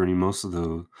 considering most of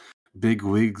the big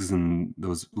wigs and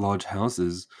those large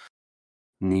houses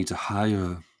need to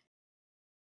hire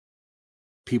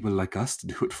people like us to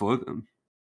do it for them.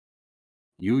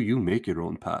 You make your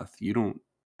own path. You don't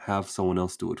have someone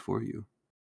else do it for you.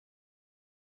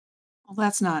 well,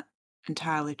 that's not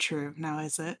entirely true now,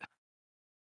 is it?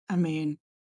 I mean,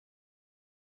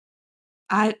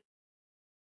 I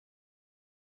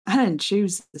didn't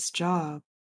choose this job,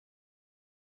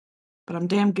 but I'm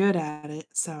damn good at it,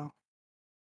 so.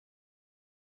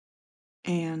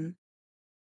 And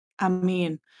I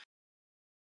mean,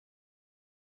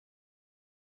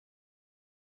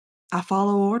 I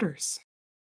follow orders.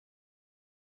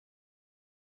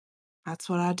 That's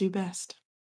what I do best.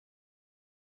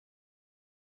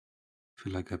 I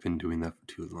feel like I've been doing that for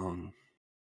too long.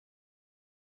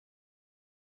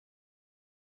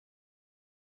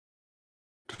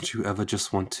 Don't you ever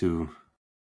just want to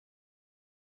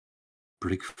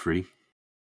break free?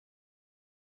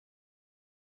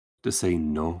 To say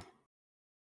no?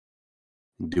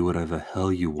 And do whatever the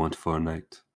hell you want for a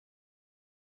night?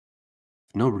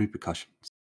 No repercussions.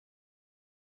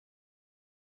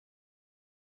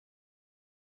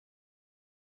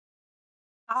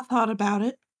 I thought about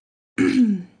it.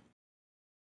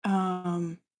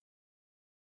 um,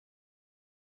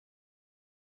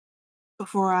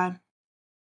 Before I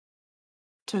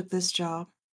took this job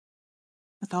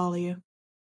with all of you.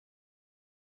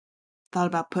 Thought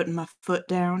about putting my foot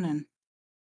down and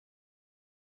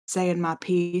saying my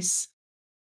piece.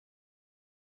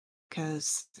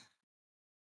 'Cause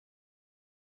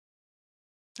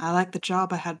I like the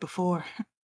job I had before.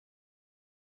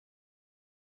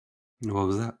 What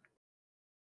was that?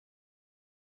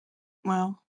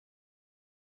 Well,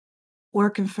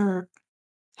 working for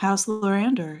House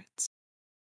Lorander,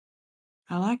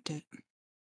 I liked it.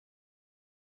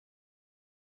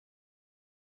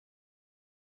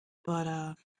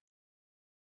 But,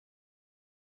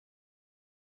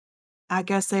 I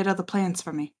guess they had other plans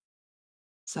for me.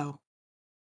 So,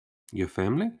 Your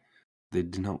family? They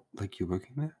did not like you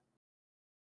working there?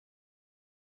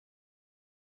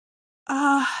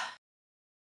 uh,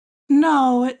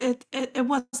 no, it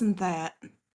wasn't that.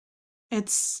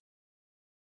 It's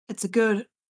it's a good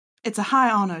it's a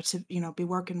high honor to, be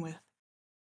working with,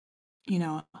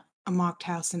 a mocked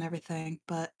house and everything,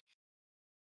 but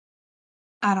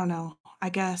I don't know. I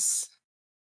guess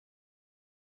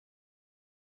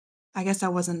I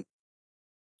wasn't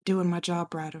doing my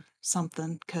job right or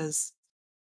something, 'cause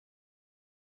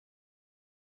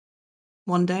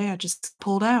one day I just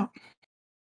pulled out.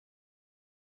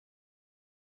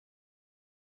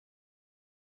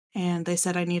 And they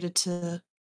said I needed to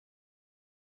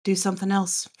do something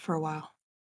else for a while.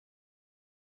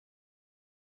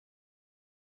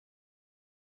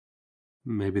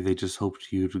 Maybe they just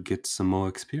hoped you to get some more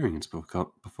experience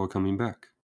before coming back.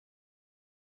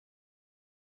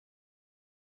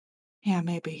 Yeah,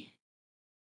 maybe.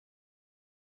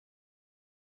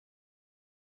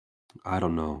 I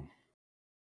don't know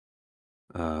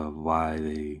why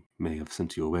they may have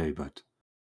sent you away, but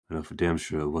I know for damn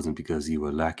sure it wasn't because you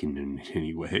were lacking in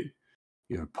any way.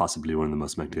 You're possibly one of the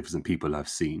most magnificent people I've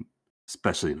seen,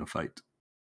 especially in a fight.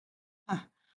 Huh.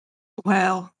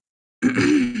 Well,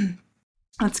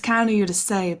 that's kind of you to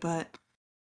say, but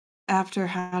after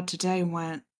how today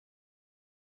went,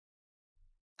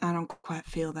 I don't quite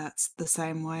feel that's the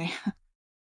same way.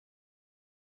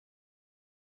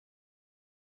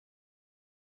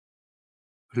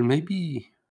 Well,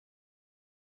 maybe,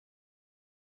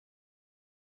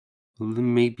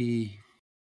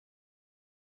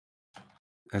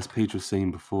 as Paige was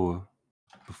saying before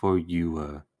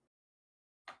you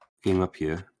came up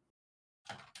here,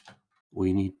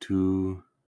 we need to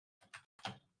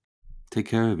take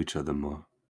care of each other more.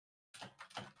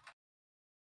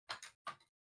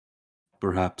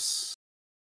 Perhaps,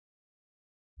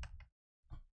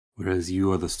 whereas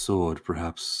you are the sword,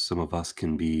 perhaps some of us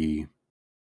can be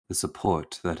the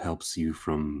support that helps you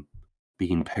from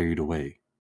being parried away.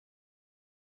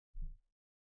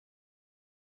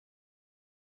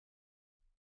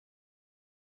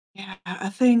 Yeah, I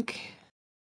think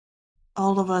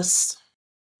all of us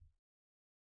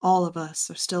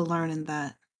are still learning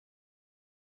that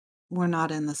we're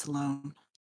not in this alone.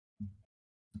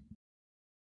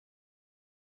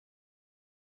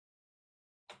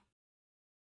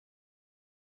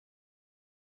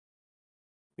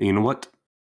 And you know what?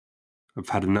 I've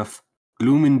had enough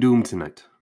gloom and doom tonight.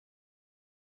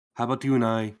 How about you and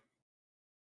I,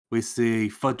 we say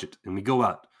fudge it and we go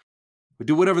out. We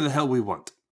do whatever the hell we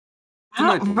want.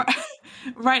 Tonight.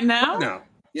 Right now? Right now.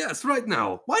 Yes, right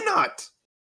now. Why not?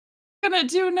 What gonna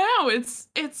do now? It's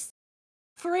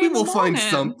 3 We in the will find morning.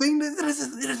 something. It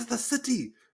is the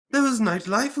city. There is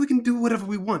nightlife. We can do whatever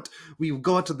we want. We will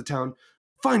go out to the town,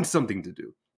 find something to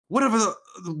do.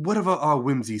 Whatever our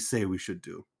whimsies say we should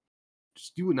do.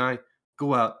 Just you and I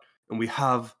go out and we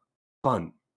have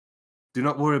fun. Do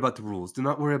not worry about the rules. Do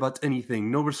not worry about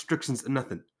anything. No restrictions,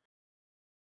 nothing.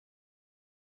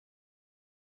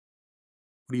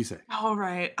 What do you say? All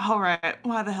right.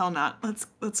 Why the hell not? Let's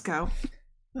go.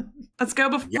 Let's go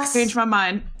before Yes. I change my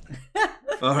mind.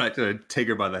 All right, I take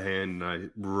her by the hand and I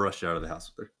rush out of the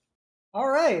house with her. All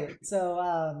right,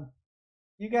 so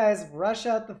you guys rush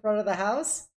out the front of the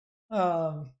house.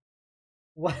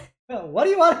 What do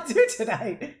you want to do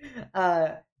tonight?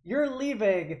 You're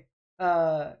leaving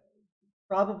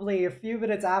probably a few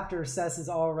minutes after Cess has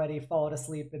already fallen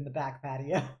asleep in the back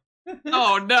patio.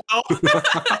 Oh no!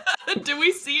 Do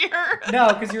we see her?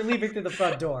 No, because you're leaving through the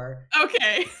front door.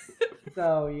 Okay.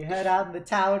 So you head out in the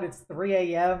town. It's 3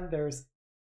 a.m. There's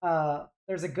a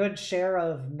good share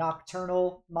of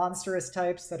nocturnal monstrous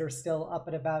types that are still up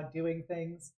and about doing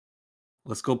things.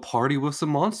 Let's go party with some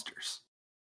monsters.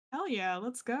 Hell yeah,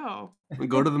 let's go. We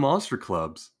go to the monster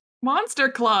clubs. Monster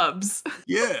clubs.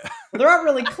 Yeah. Well, there aren't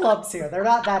really clubs here. They're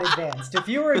not that advanced. If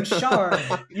you were in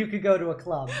Sharn, you could go to a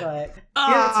club, but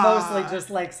here it's mostly just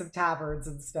like some taverns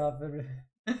and stuff.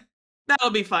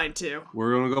 That'll be fine too.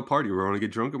 We're gonna go party. We're gonna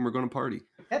get drunk and we're gonna party.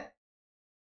 Okay.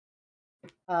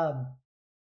 Do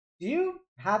you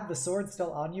have the sword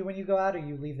still on you when you go out, or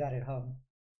you leave that at home?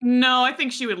 No, I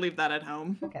think she would leave that at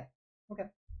home. Okay. All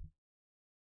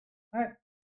right.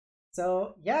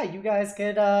 So yeah, you guys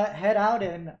could head out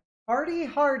and party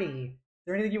hardy. Is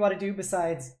there anything you want to do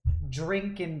besides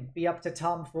drink and be up to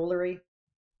tomfoolery?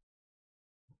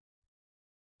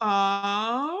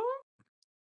 No.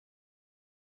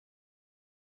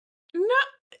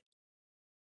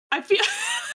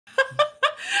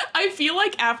 I feel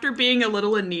like after being a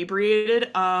little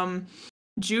inebriated,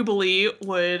 Jubilee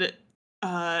would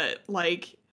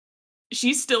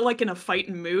she's still like in a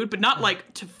fighting mood, but not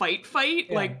like to fight,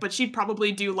 Yeah. but she'd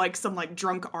probably do like some like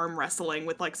drunk arm wrestling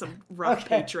with like some rough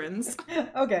Okay. patrons.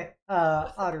 Okay.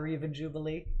 Odd or even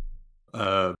Jubilee.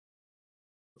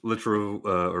 Litro,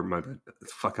 or my bad.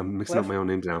 Fuck, I'm mixing up Kliff? my own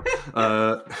names now.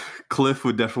 Kliff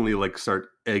would definitely like start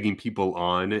egging people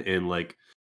on and like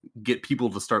get people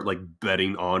to start like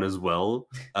betting on as well.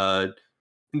 And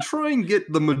try and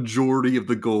get the majority of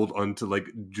the gold onto like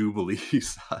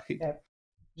Jubilee's side. Okay.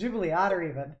 Jubilee, odd or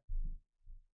even?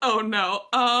 Oh no.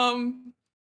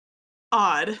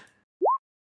 Odd.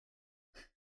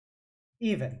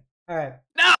 Even. All right.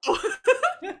 No.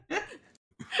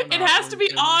 It has to be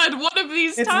odd one of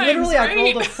these It's times. literally right? I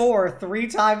rolled a 4 3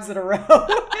 times in a row.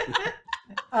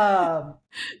 I'm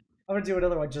gonna do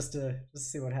another one just to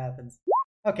see what happens.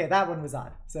 Okay, that one was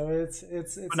odd. So it's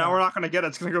But now we're not gonna get it.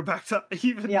 It's gonna go back to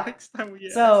even Yeah. next time we.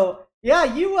 So yeah,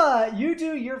 you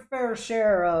do your fair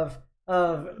share of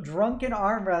drunken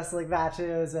arm wrestling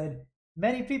matches, and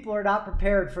many people are not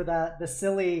prepared for the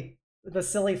silly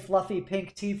fluffy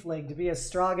pink tiefling to be as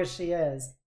strong as she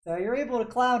is. So you're able to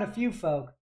clown a few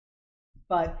folk,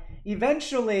 but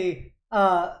eventually,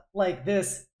 like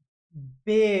this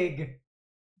big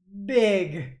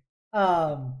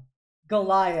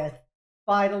Goliath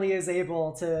finally is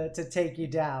able to take you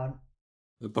down.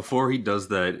 Before he does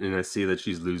that, and I see that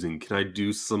she's losing, can I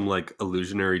do some like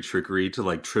illusionary trickery to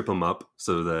like trip him up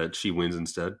so that she wins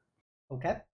instead?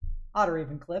 Okay. Odd or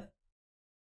even, Kliff?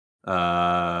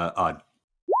 Odd.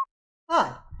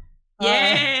 Odd.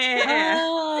 Yeah.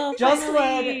 Oh, Just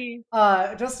finally.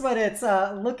 when it's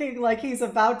looking like he's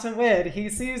about to win, he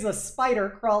sees a spider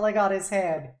crawling on his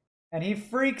hand, and he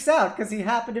freaks out because he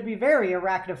happened to be very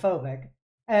arachnophobic.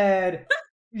 And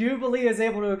Jubilee is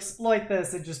able to exploit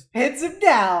this and just pins him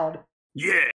down.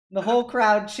 Yeah. The whole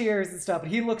crowd cheers and stuff,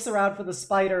 and he looks around for the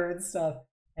spider and stuff.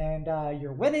 And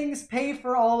your winnings pay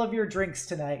for all of your drinks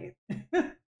tonight.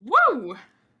 Woo!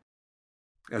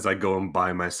 As I go and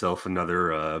buy myself another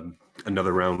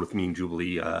round with me and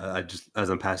Jubilee, I just as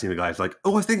I'm passing the guys, like,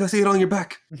 oh, I think I see it on your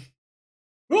back.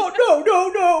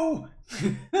 Oh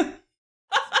no!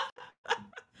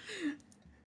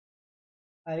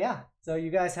 Yeah, so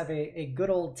you guys have a good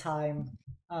old time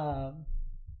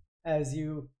as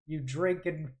you drink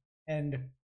and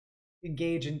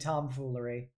engage in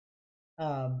tomfoolery.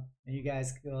 And you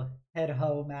guys go head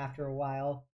home after a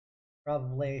while,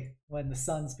 probably when the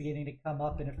sun's beginning to come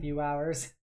up in a few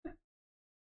hours.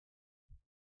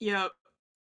 Yep.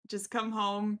 Just come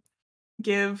home,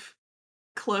 give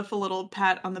Kliff a little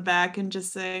pat on the back, and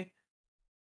just say,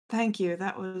 "Thank you.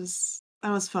 That was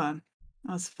fun.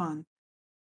 That was fun.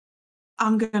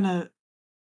 I'm gonna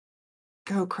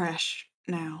go crash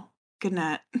now. Good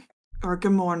night, or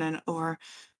good morning, or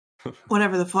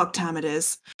whatever the fuck time it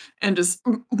is," and just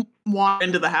walk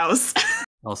into the house.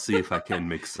 I'll see if I can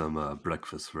make some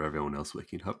breakfast for everyone else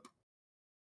waking up.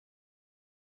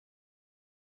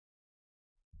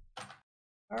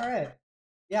 All right.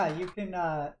 Yeah, you can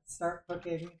start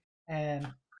cooking,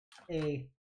 and a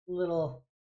little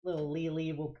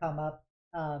Lily will come up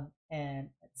and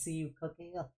see you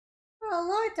cooking. Oh,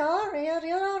 Lord Dory,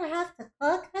 you don't have to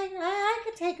cook. I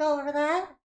could take over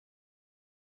that.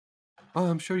 Oh,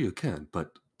 I'm sure you can,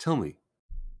 but tell me,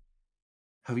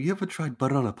 have you ever tried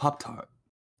butter on a Pop-Tart?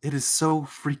 It is so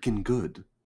freaking good.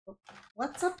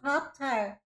 What's a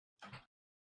Pop-Tart?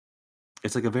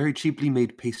 It's like a very cheaply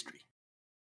made pastry.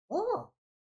 Oh,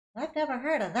 I've never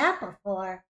heard of that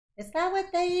before. Is that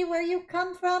what they eat where you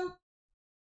come from?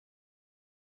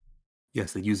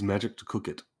 Yes, they use magic to cook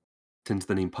it. Hence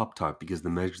the name Pop-Tart, because the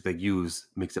magic they use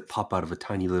makes it pop out of a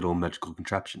tiny little magical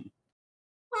contraption.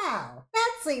 Wow,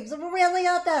 that seems really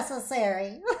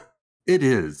unnecessary. It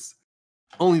is.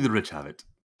 Only the rich have it.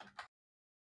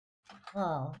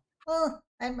 Oh, well,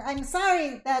 I'm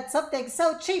sorry that something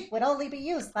so cheap would only be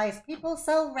used by people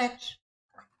so rich.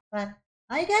 But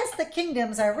I guess the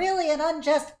kingdoms are really an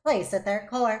unjust place at their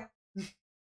core.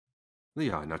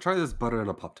 Yeah, now try this butter on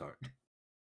a Pop-Tart.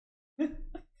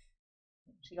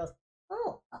 She goes,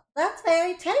 oh, that's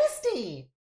very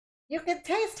tasty. You can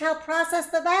taste how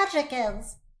processed the magic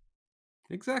is.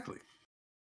 Exactly.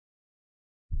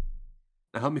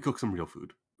 Now help me cook some real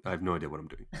food. I have no idea what I'm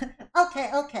doing. Okay.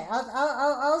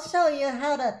 I'll show you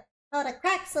how to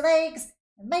crack some eggs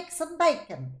and make some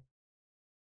bacon.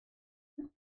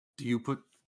 Do you put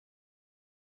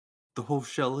the whole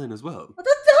shell in as well?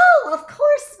 No, of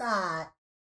course not.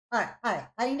 All right.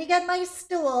 I need to get my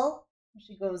stool.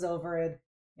 She goes over and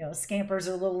scampers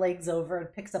her little legs over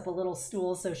and picks up a little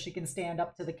stool so she can stand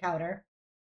up to the counter.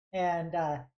 And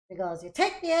she goes, you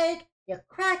take the egg, you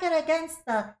crack it against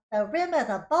the rim of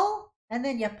the bowl, and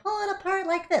then you pull it apart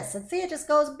like this, and see it just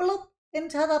goes bloop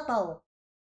into the bowl.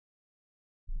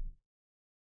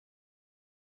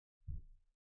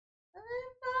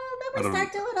 Then we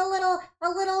start doing a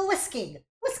little whisking.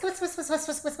 Whisk.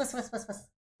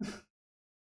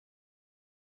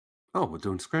 Oh, we're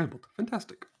doing scrambled.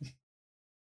 Fantastic.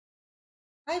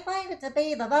 I find it to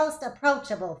be the most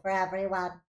approachable for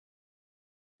everyone.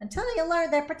 Until you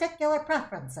learn their particular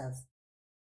preferences.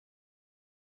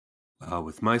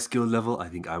 With my skill level, I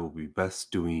think I will be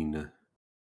best doing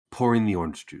pouring the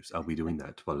orange juice. I'll be doing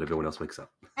that while everyone else wakes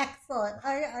up. Excellent.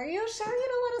 Are you sure you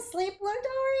don't want to sleep, Lord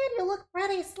Dorian? You look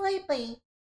pretty sleepy.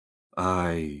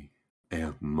 I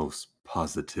am most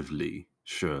positively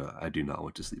sure I do not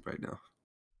want to sleep right now.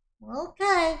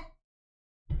 Okay.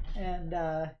 And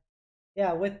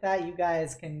yeah, with that, you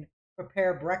guys can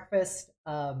prepare breakfast.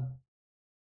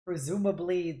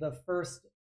 Presumably, the first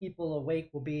people awake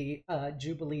will be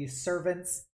Jubilee's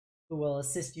servants, who will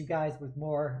assist you guys with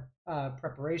more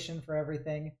preparation for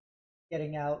everything,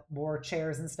 getting out more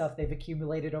chairs and stuff they've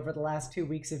accumulated over the last 2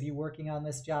 weeks of you working on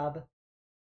this job.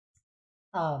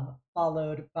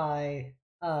 Followed by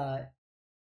who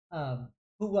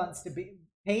wants to be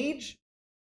Paige?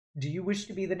 Do you wish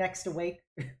to be the next awake?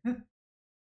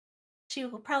 She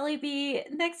will probably be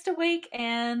next awake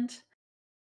and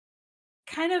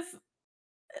kind of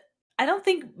I don't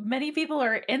think many people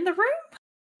are in the room.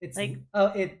 It's Like-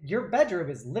 your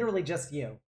bedroom is literally just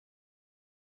you.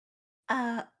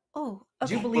 Oh,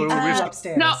 okay. Jubilee Well, took we you should-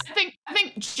 upstairs. No, I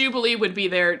think Jubilee would be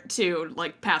there to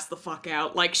like pass the fuck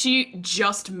out. Like she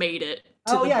just made it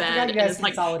to Oh the yeah, I bed forgot you and guys is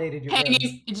like consolidated your rooms.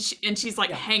 hanging, and she's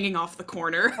like Yeah. hanging off the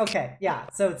corner. Okay, yeah.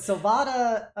 So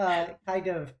Silvana kind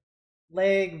of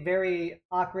laying very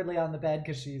awkwardly on the bed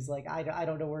because she's like, I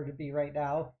don't know where to be right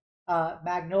now.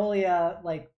 Magnolia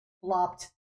like flopped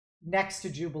next to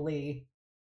Jubilee,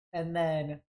 and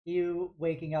then you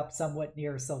waking up somewhat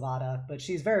near Silvana, but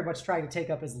she's very much trying to take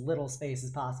up as little space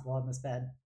as possible on this bed.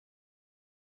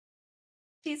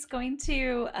 She's going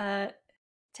to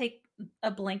take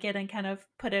a blanket and kind of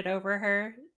put it over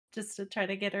her just to try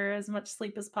to get her as much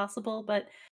sleep as possible, but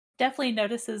definitely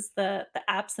notices the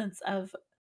absence of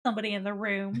somebody in the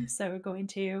room, so going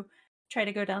to try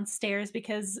to go downstairs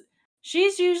because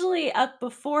she's usually up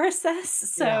before Sess,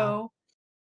 so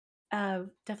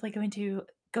definitely going to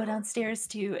go downstairs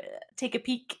to take a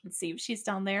peek and see if she's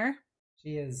down there.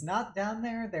 She is not down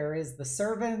there. There is the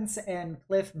servants and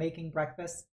Kliff making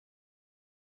breakfast.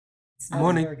 It smells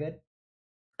Morning. very good.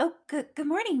 Oh, good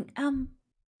morning.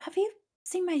 Have you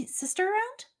seen my sister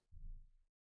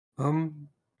around?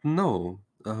 No.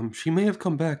 She may have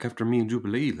come back after me and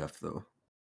Jubilee left, though.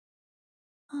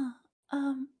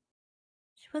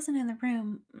 She wasn't in the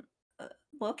room.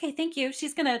 Well, okay, thank you.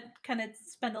 She's gonna kind of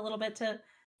spend a little bit to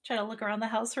try to look around the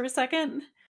house for a second,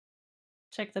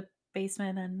 check the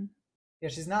basement, and Yeah,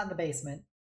 she's not in the basement.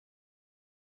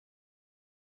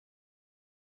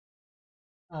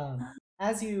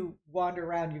 As you wander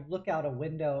around, you look out a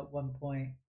window at one point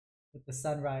with the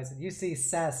sunrise, and you see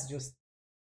Sess just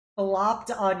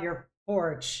flopped on your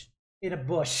porch in a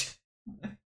bush.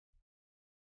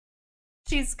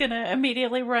 she's gonna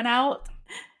immediately run out.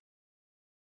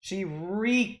 She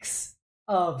reeks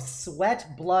of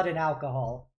sweat, blood, and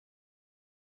alcohol.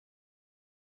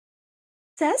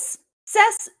 Sess,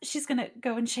 she's gonna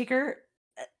go and shake her.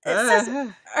 Sess,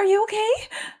 are you okay?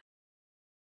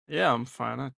 Yeah, I'm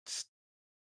fine. I just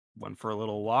went for a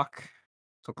little walk,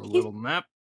 took a You- little nap.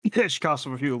 She cost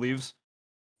him a few leaves.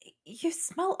 You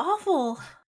smell awful.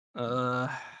 Then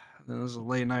it was a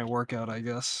late night workout, I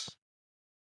guess.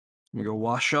 Let me go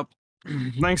wash up.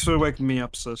 Thanks for waking me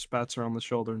up. So spats her on the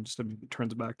shoulder and just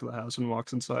turns back to the house and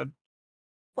walks inside.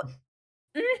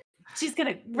 She's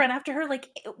gonna run after her. Like,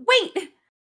 wait,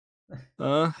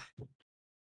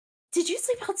 did you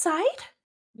sleep outside?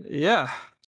 Yeah.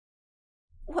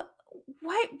 What?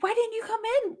 Why didn't you come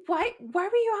in? Why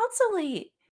were you out so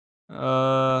late?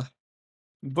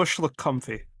 Bush looked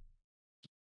comfy.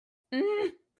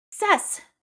 Sess,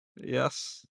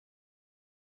 Yes.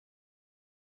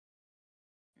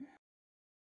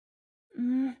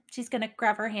 she's gonna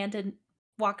grab her hand and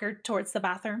walk her towards the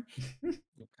bathroom.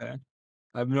 Okay.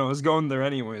 I know I was going there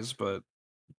anyways, but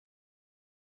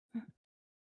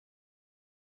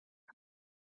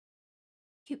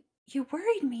You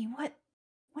worried me. What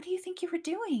do you think you were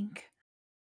doing?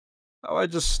 oh, I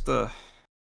just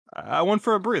I went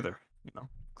for a breather. You know,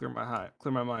 clear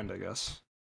my mind, I guess.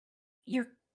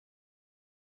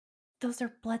 Those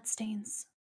are bloodstains.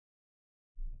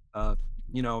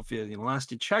 You know, if you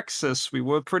last you checked, sis, we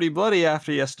were pretty bloody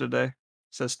after yesterday.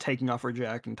 Says taking off her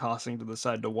jacket and tossing to the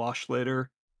side to wash later.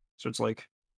 So it's like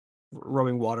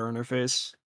rubbing water on her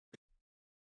face.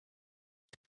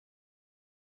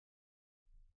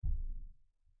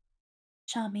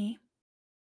 Shami.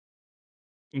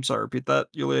 I'm sorry, repeat that.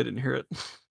 Yulia didn't hear it.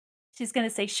 She's gonna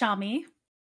say Shami.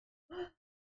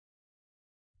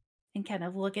 And kind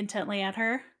of look intently at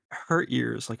her. Her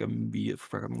ears like immediate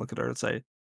fucking look at her and say,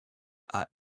 I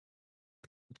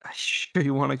sure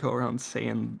you want to go around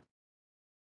saying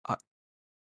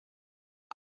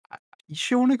you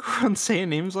sure want to go around saying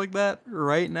names like that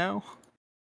right now?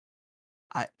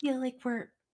 Feel like we're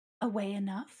away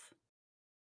enough.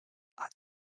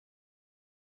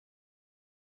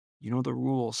 You know the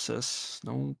rules, sis.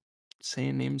 No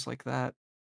saying names like that.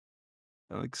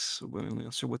 Like so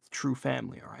with true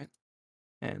family, all right?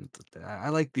 And I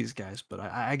like these guys, but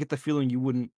I get the feeling you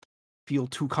wouldn't feel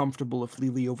too comfortable if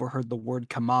Lily overheard the word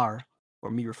Kamar or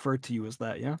me refer to you as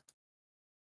that, yeah?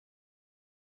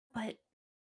 But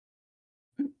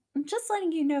I'm just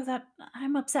letting you know that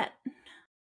I'm upset.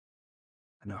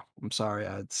 I know. I'm sorry.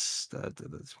 It's a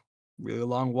really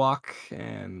long walk,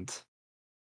 and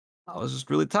I was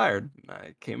just really tired.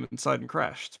 I came inside and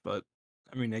crashed, but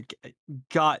I mean, I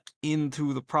got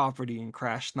into the property and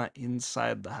crashed, not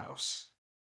inside the house.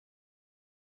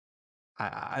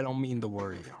 I don't mean to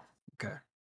worry you, okay?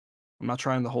 I'm not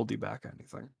trying to hold you back or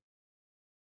anything.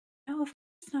 No, of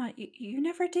course not. You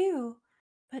never do.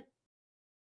 But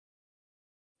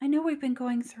I know we've been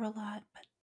going through a lot, but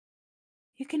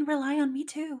you can rely on me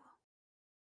too.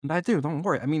 And I do, don't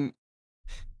worry. I mean,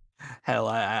 hell,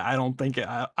 I don't think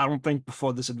I don't think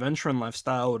before this adventuring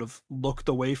lifestyle I would have looked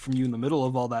away from you in the middle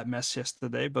of all that mess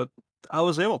yesterday, but I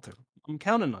was able to. I'm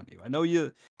counting on you. I know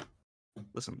you.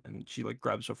 Listen, and she like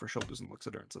grabs her shoulders and looks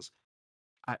at her and says,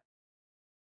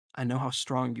 "I know how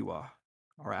strong you are.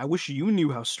 All right. I wish you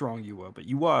knew how strong you were, but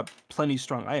you are plenty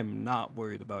strong. I am not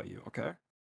worried about you. Okay.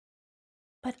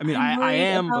 But I mean, I'm I worried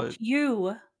am, about but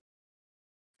you.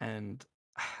 and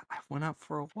I went out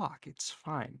for a walk. It's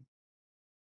fine.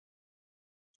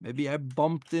 Maybe I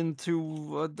bumped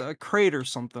into a crate or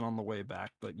something on the way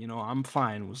back, but I'm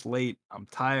fine. It was late. I'm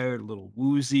tired, a little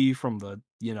woozy from the,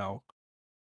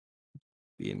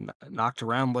 being knocked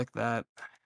around like that.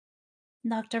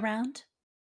 Knocked around?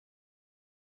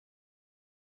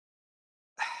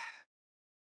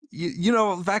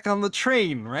 Back on the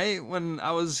train, right? When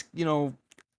I was,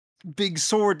 big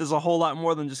sword does a whole lot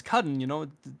more than just cutting, it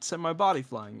sent my body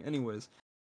flying. Anyways,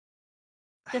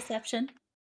 Deception?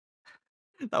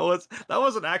 that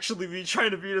wasn't actually me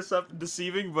trying to be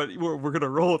deceiving, but we're gonna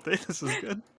roll with it. This is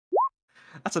good.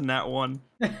 That's a nat 1.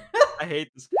 I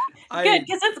hate this. Good,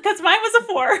 because mine was a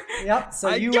 4. Yep. So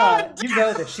you got you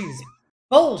know that she's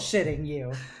bullshitting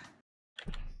you.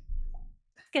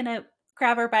 Gonna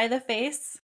grab her by the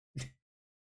face,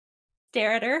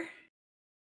 stare at her.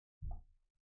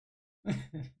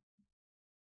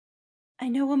 I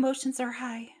know emotions are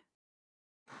high,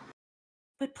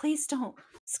 but please don't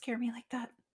scare me like that.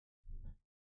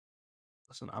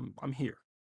 Listen, I'm here.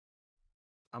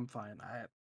 I'm fine.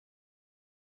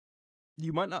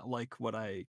 You might not like what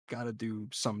I gotta do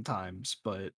sometimes,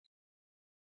 but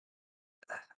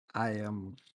I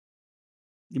am.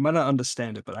 You might not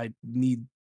understand it, but I need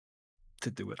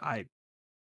to do it. I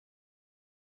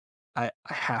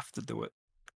have to do it.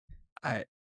 I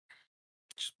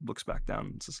just looks back down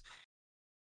and says,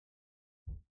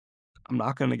 "I'm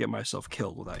not gonna get myself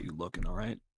killed without you looking. All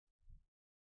right?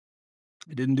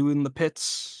 I didn't do it in the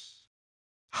pits.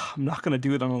 I'm not gonna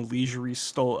do it on a leisurely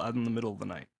stroll out in the middle of the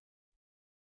night.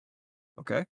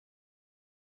 Okay?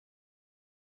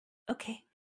 Okay.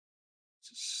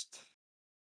 Just."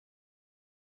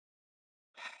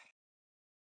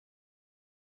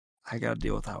 I gotta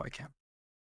deal with how I can.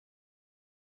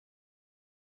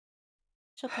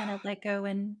 She'll kind of let go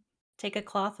and take a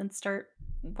cloth and start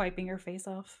wiping her face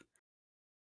off.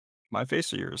 My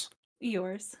face or yours?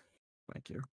 Yours. Thank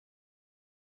you.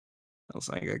 I was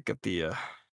like, I get the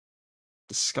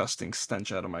disgusting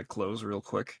stench out of my clothes real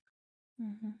quick.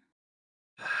 Mm-hmm.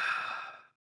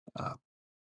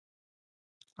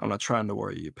 I'm not trying to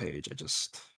worry you, Paige.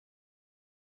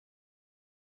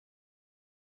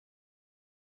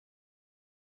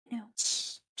 No,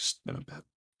 It's just been a bit.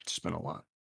 It's been a lot.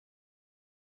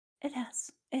 it has.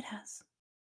 It has.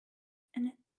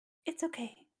 And it's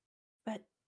okay. But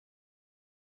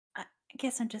I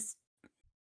guess I'm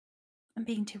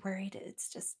being too worried.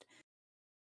 It's just,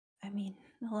 I mean,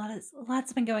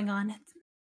 lots been going on. It's,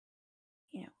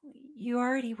 you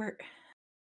already were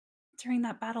during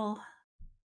that battle,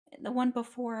 the one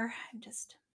before. I'm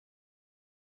just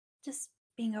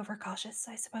being overcautious,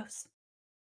 I suppose.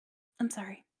 I'm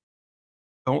sorry.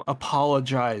 Don't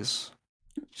apologize.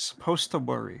 You're supposed to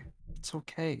worry. It's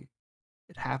okay.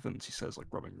 It happens, he says, like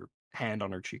rubbing your hand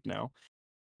on her cheek now.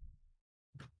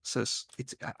 Sis,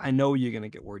 I know you're gonna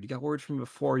get worried. You got worried from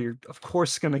before. You're of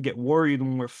course gonna get worried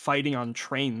when we're fighting on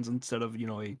trains instead of,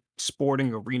 a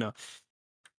sporting arena.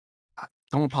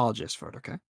 Don't apologize for it,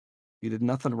 okay? You did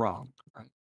nothing wrong. Right?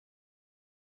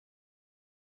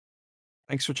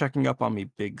 Thanks for checking up on me,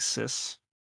 big sis.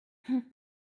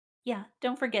 Yeah,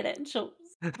 don't forget it. She'll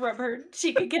rub her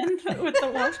cheek again with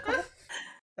the washcloth.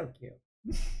 So cute.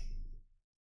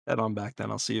 Head on back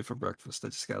then. I'll see you for breakfast. I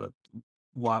just gotta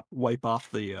wipe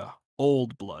off the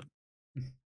old blood.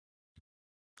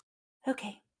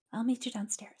 Okay, I'll meet you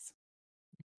downstairs.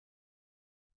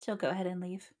 She'll go ahead and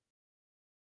leave.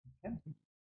 Okay.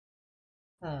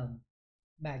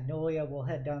 Magnolia will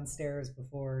head downstairs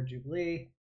before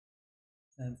Jubilee,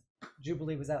 since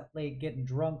Jubilee was out late getting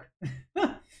drunk.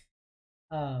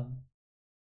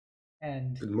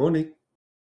 And Good morning.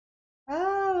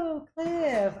 oh,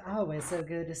 Kliff, always so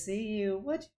good to see you.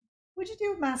 What'd you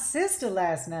do with my sister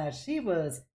last night? She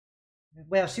was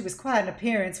quite an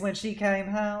appearance when she came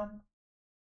home.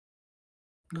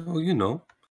 Oh,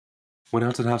 went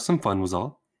out to have some fun was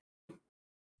all.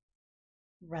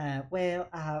 Right. Well,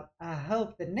 I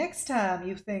hope the next time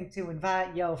you think to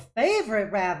invite your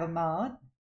favorite Ravamont.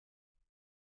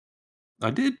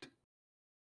 I did.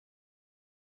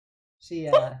 She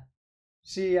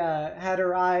she had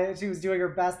her eye. She was doing her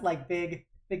best, like big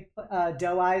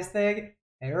doe eyes thing,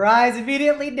 and her eyes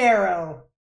immediately narrow.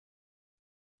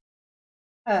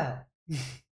 Oh.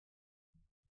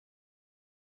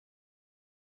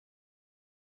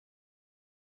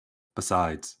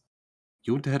 Besides,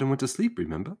 you went ahead and went to sleep,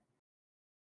 remember?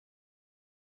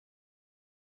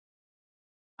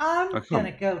 I'm come.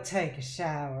 gonna go take a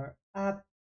shower. I'll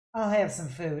have some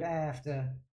food after.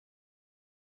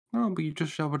 Oh, but you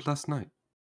just showered last night.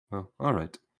 Well, all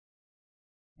right.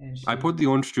 And I poured the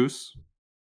orange juice.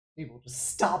 She will just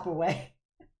stop away.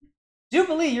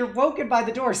 Jubilee, you're woken by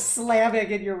the door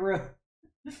slamming in your room.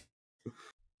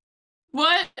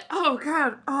 What? Oh,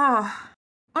 God. Oh.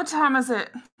 What time is it?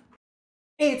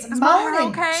 It's Is my hair morning,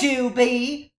 okay?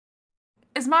 Juby.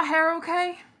 Is my hair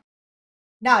okay?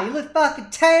 No, you look fucking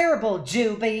terrible,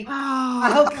 Juby. Oh,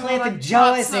 I hope God, Kliff I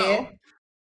enjoys thought so. it.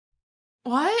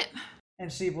 What?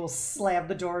 And she will slam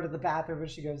the door to the bathroom when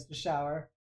she goes to shower.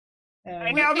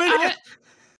 And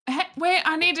Wait,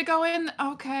 I need to go in.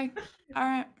 Okay. All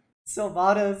right.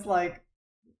 Sylvana's like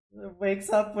wakes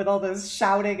up with all this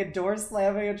shouting and door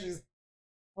slamming, and she's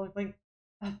like,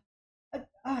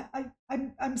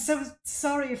 I'm so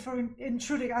sorry for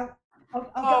intruding. I'll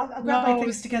grab my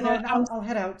things together and I'll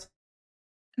head out.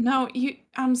 No,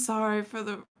 I'm sorry for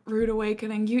the rude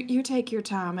awakening. You take your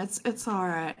time. It's all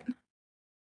right.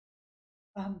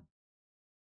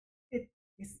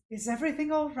 Is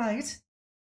everything all right?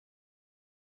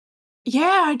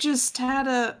 Yeah, I just had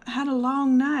a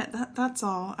long night. That's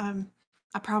all.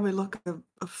 I probably look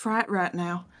a fright right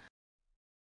now.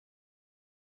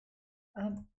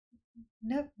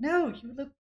 No, you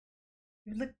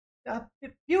look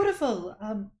beautiful.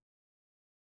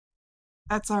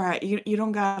 That's all right. You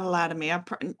don't gotta lie to me.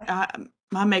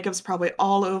 My makeup's probably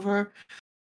all over.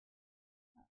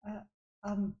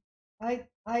 I'm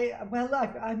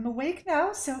awake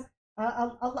now, so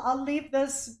I'll leave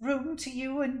this room to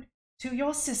you and to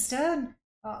your sister, and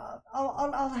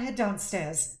I'll head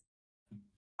downstairs.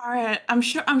 All right. I'm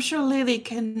sure Lily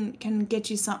can get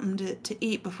you something to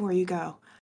eat before you go.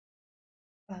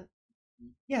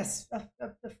 Yes,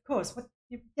 of course.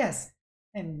 Yes,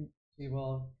 and she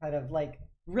will kind of like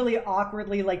really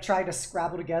awkwardly like try to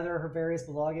scrabble together her various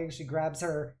belongings. She grabs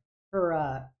her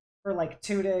like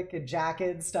tunic and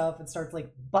jacket and stuff and starts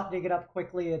like buttoning it up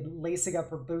quickly and lacing up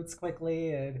her boots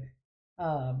quickly, and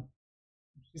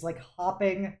she's like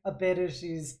hopping a bit as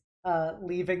she's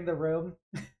leaving the room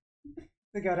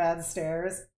to go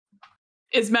downstairs.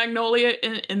 Is Magnolia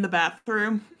in the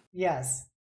bathroom? Yes.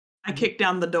 I kicked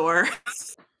down the door.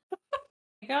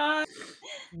 God.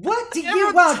 What do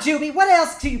you want, Juby? What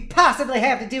else do you possibly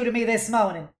have to do to me this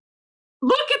morning?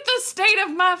 Look at the state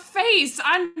of my face.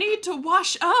 I need to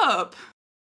wash up.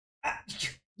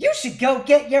 You should go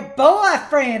get your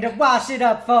boyfriend to wash it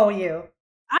up for you.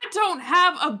 I don't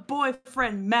have a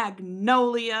boyfriend,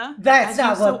 Magnolia. That's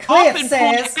not you what so Kliff often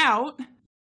says. point out.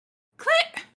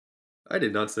 Kliff! I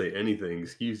did not say anything,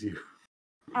 excuse you.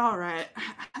 All right,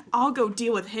 I'll go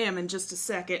deal with him in just a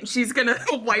second. She's gonna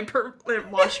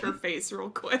wash her face real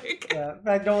quick. Yeah,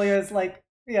 Magnolia is like,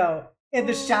 in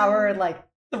the shower and like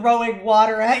throwing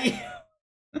water at you.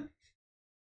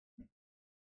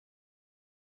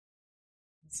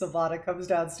 Savannah comes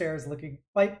downstairs looking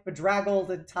quite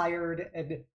bedraggled and tired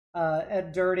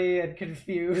and dirty and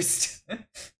confused.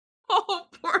 Oh,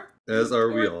 poor. As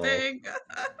are we poor all. thing.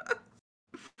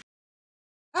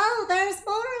 Oh, there's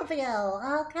more of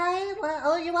you. Okay.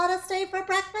 Well, you want to stay for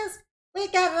breakfast? We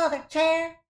got another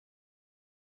chair.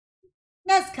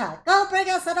 Nesca, go bring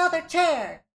us another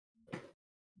chair.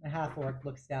 The half-orc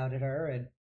looks down at her and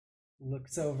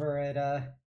looks over at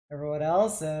everyone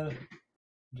else.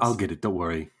 I'll get it, don't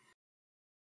worry.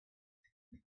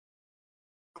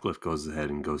 Kliff goes ahead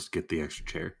and goes to get the extra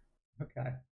chair.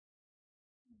 Okay.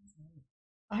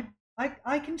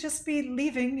 I can just be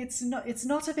leaving. It's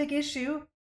not a big issue.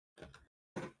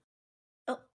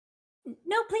 Oh,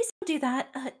 no, please don't do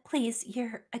that. Please,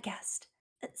 you're a guest.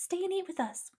 Stay and eat with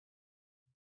us.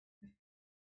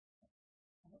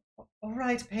 All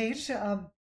right, Paige.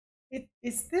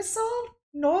 Is this all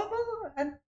normal?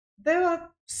 And there are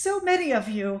so many of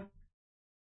you.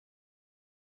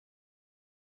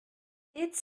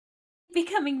 It's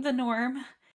becoming the norm.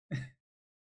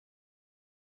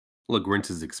 Look, rent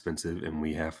is expensive, and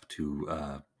we have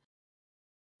to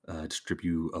strip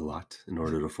you a lot in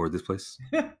order to afford this place.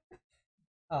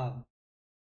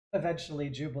 Eventually,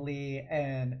 Jubilee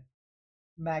and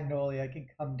Magnolia can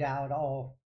come down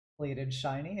all clean and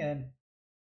shiny, and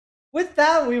with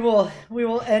that, we will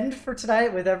end for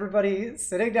tonight with everybody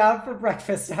sitting down for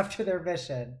breakfast after their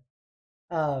mission.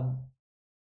 And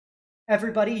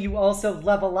everybody, you also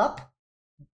level up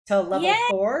to level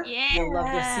 4. Yeah. We'll love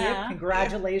to see it.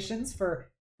 Congratulations for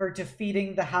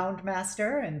defeating the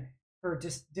Houndmaster and for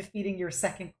just defeating your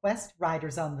second quest,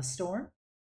 Riders on the Storm.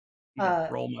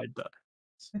 Roll my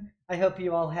dice. I hope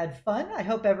you all had fun. I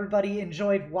hope everybody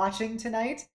enjoyed watching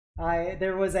tonight.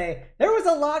 There was a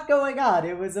lot going on.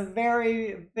 It was a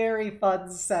very, very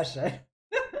fun session.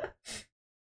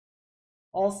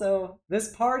 Also,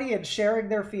 this party and sharing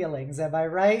their feelings, am I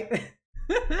right?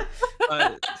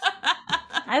 I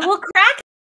will crack.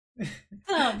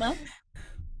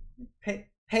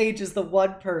 Paige is the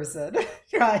one person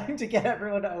trying to get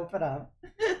everyone to open up.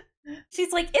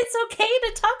 She's like, it's okay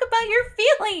to talk about your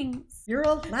feelings. You're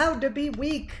allowed to be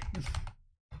weak.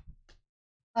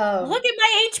 Look at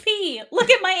my HP. Look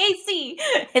at my AC.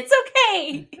 It's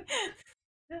okay.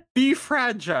 Be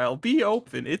fragile. Be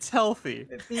open. It's healthy.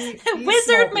 Be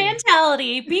Wizard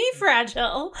mentality. Be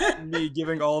fragile. Me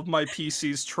giving all of my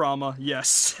PCs trauma.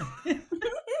 Yes.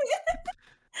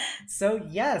 So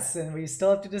yes, and we still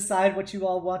have to decide what you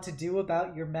all want to do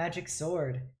about your magic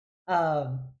sword.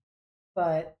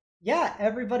 But yeah,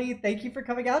 everybody, thank you for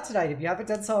coming out tonight. If you haven't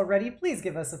done so already, please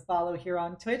give us a follow here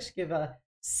on Twitch. Give a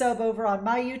sub over on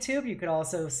my YouTube. You could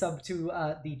also sub to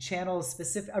the channel's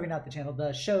specific,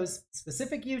 the show's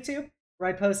specific YouTube, where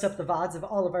I post up the VODs of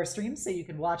all of our streams so you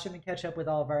can watch them and catch up with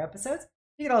all of our episodes.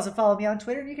 You can also follow me on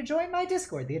Twitter, and you can join my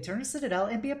Discord, the Eternal Citadel,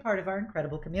 and be a part of our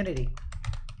incredible community.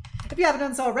 If you haven't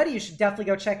done so already, you should definitely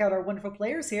go check out our wonderful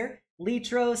players here.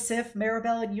 Litro, Sif,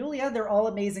 Maribelle, and Yulia. They're all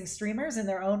amazing streamers in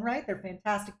their own right. They're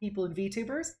fantastic people and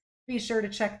VTubers. Be sure to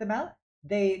check them out.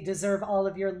 They deserve all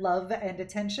of your love and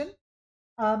attention.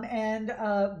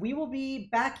 We will be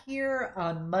back here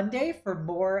on Monday for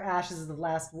more Ashes of the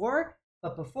Last War.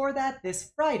 But before that,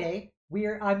 this Friday,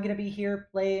 I'm going to be here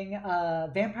playing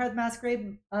Vampire the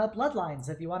Masquerade Bloodlines.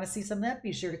 If you want to see some of that,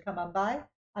 be sure to come on by.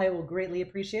 I will greatly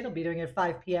appreciate it. I'll be doing it at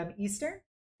 5 p.m. Eastern.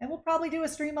 And we'll probably do a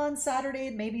stream on Saturday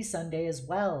and maybe Sunday as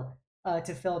well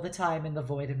to fill the time in the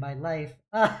void in my life.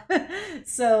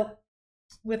 So,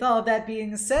 with all of that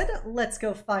being said, let's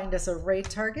go find us a raid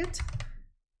target.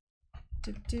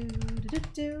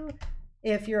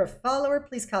 If you're a follower,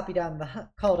 please copy down the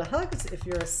call to hugs. If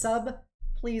you're a sub,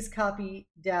 please copy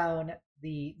down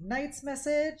the Knight's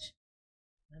message.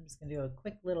 I'm just going to do a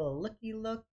quick little looky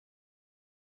look.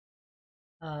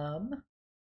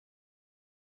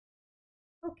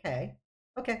 Okay.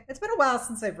 It's been a while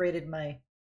since I've raided my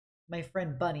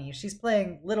friend Bunny. She's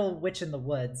playing Little Witch in the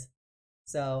Woods.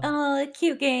 So. Oh,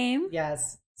 cute game.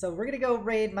 Yes. So we're gonna go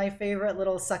raid my favorite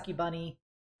little sucky bunny,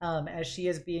 as she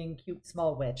is being cute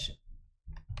small witch.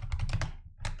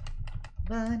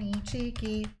 Bunny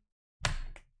cheeky.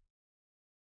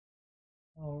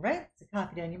 Alright, so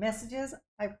copy down your messages.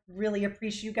 I really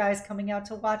appreciate you guys coming out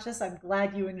to watch us. I'm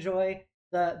glad you enjoy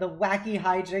the wacky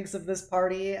hijinks of this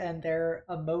party and their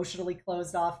emotionally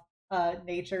closed off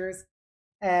natures.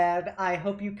 And I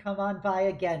hope you come on by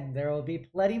again. There will be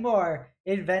plenty more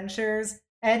adventures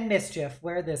and mischief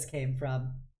where this came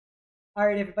from.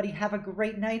 Alright, everybody, have a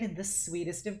great night and the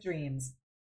sweetest of dreams.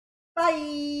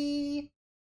 Bye!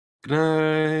 Good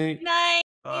night. Night.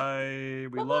 Bye.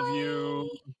 We Bye-bye. love you.